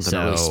 Something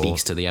that really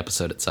speaks to the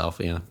episode itself,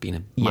 being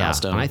a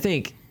milestone. I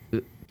think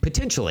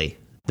potentially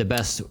the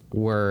best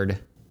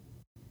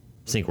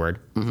sync word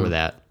for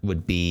that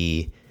would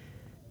be,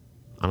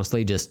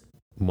 honestly, just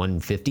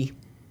 150.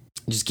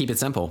 Just keep it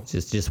simple.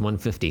 Just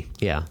 150.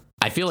 Yeah.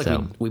 I feel like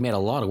we made a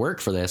lot of work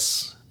for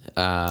this,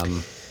 but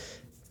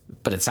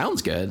it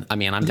sounds good. I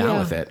mean, I'm down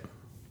with it.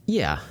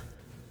 Yeah.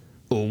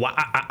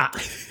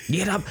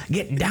 Get up,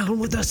 get down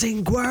with the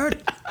sync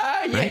word.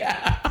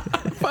 Yeah.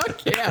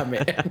 Fuck yeah,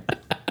 man.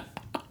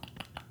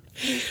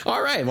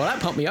 All right. Well, that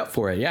pumped me up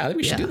for it. Yeah, I think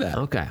we should do that.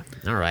 Okay.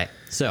 All right.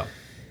 So,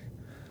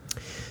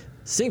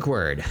 sync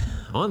word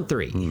on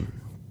 3.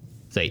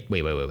 Say,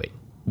 wait.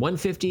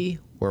 150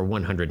 or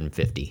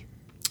 150?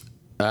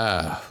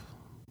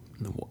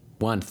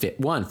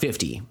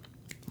 150.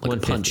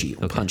 Like punchy.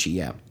 Okay. Punchy,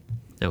 yeah.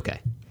 Okay.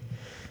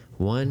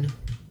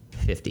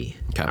 150.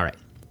 Okay. All right.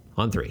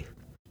 On 3.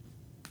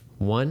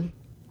 1,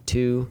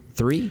 2,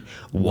 3.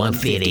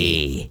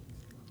 150.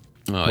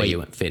 Oh, wait, you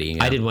went 50.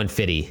 Yeah. I did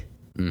 150.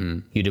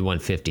 You did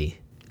 150.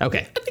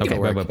 Okay. Okay.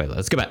 Wait.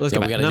 Let's go back. No.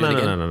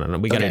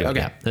 We got to do it.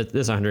 Okay. This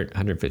is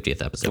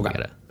 150th episode. Okay. We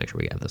got to make sure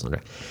we got this one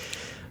right.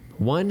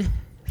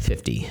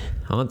 150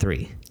 on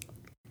 3.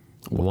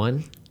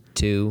 1,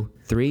 2,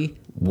 3.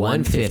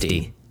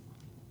 150.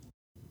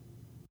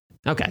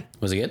 Okay.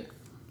 Was it good?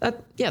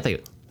 Yeah, I think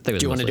it was.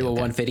 Do you want to do a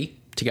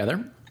 150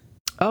 together?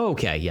 Oh,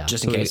 okay. Yeah.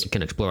 Just in case we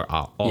can explore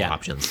all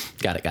options.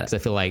 Got it. Because I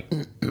feel like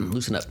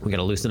loosen up. We got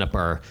to loosen up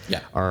our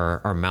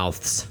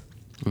mouths.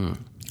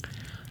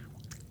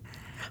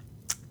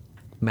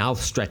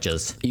 Mouth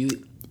stretches. You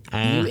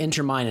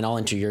enter mine and I'll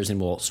enter yours and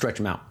we'll stretch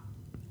them out.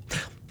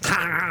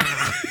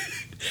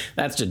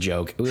 That's a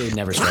joke. We would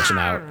never stretch them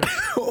out.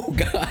 Oh,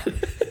 God.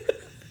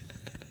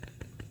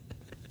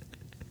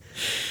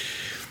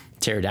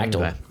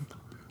 Pterodactyl. Okay.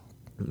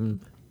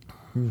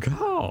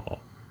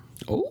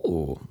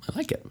 Oh, I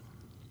like it.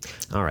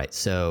 All right,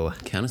 so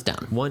count us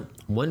down.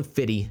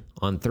 150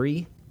 on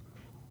 3.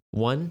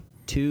 1,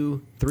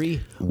 2, 3.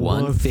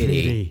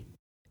 150.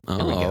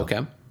 Oh,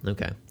 okay.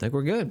 Okay. I think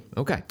we're good.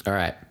 Okay. All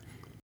right.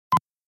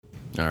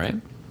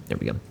 There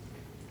we go.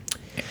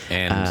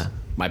 And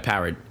my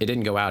power, it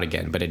didn't go out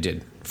again, but it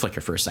did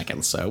flicker for a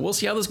second. So we'll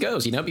see how this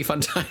goes. It'll be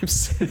fun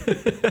times.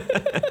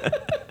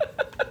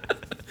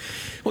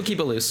 We'll keep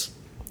it loose.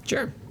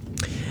 Sure.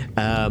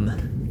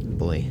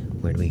 Boy,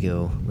 where do we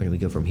go? Where do we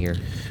go from here?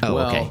 Oh,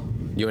 well, okay.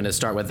 You want to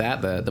start with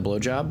that, the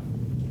blowjob?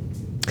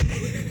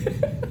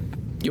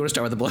 You want to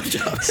start with the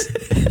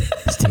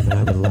blowjobs? Stephen,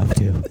 I would love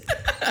to.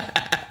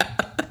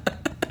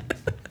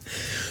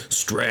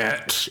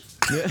 Stretch.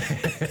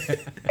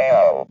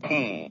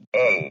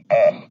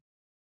 LPAS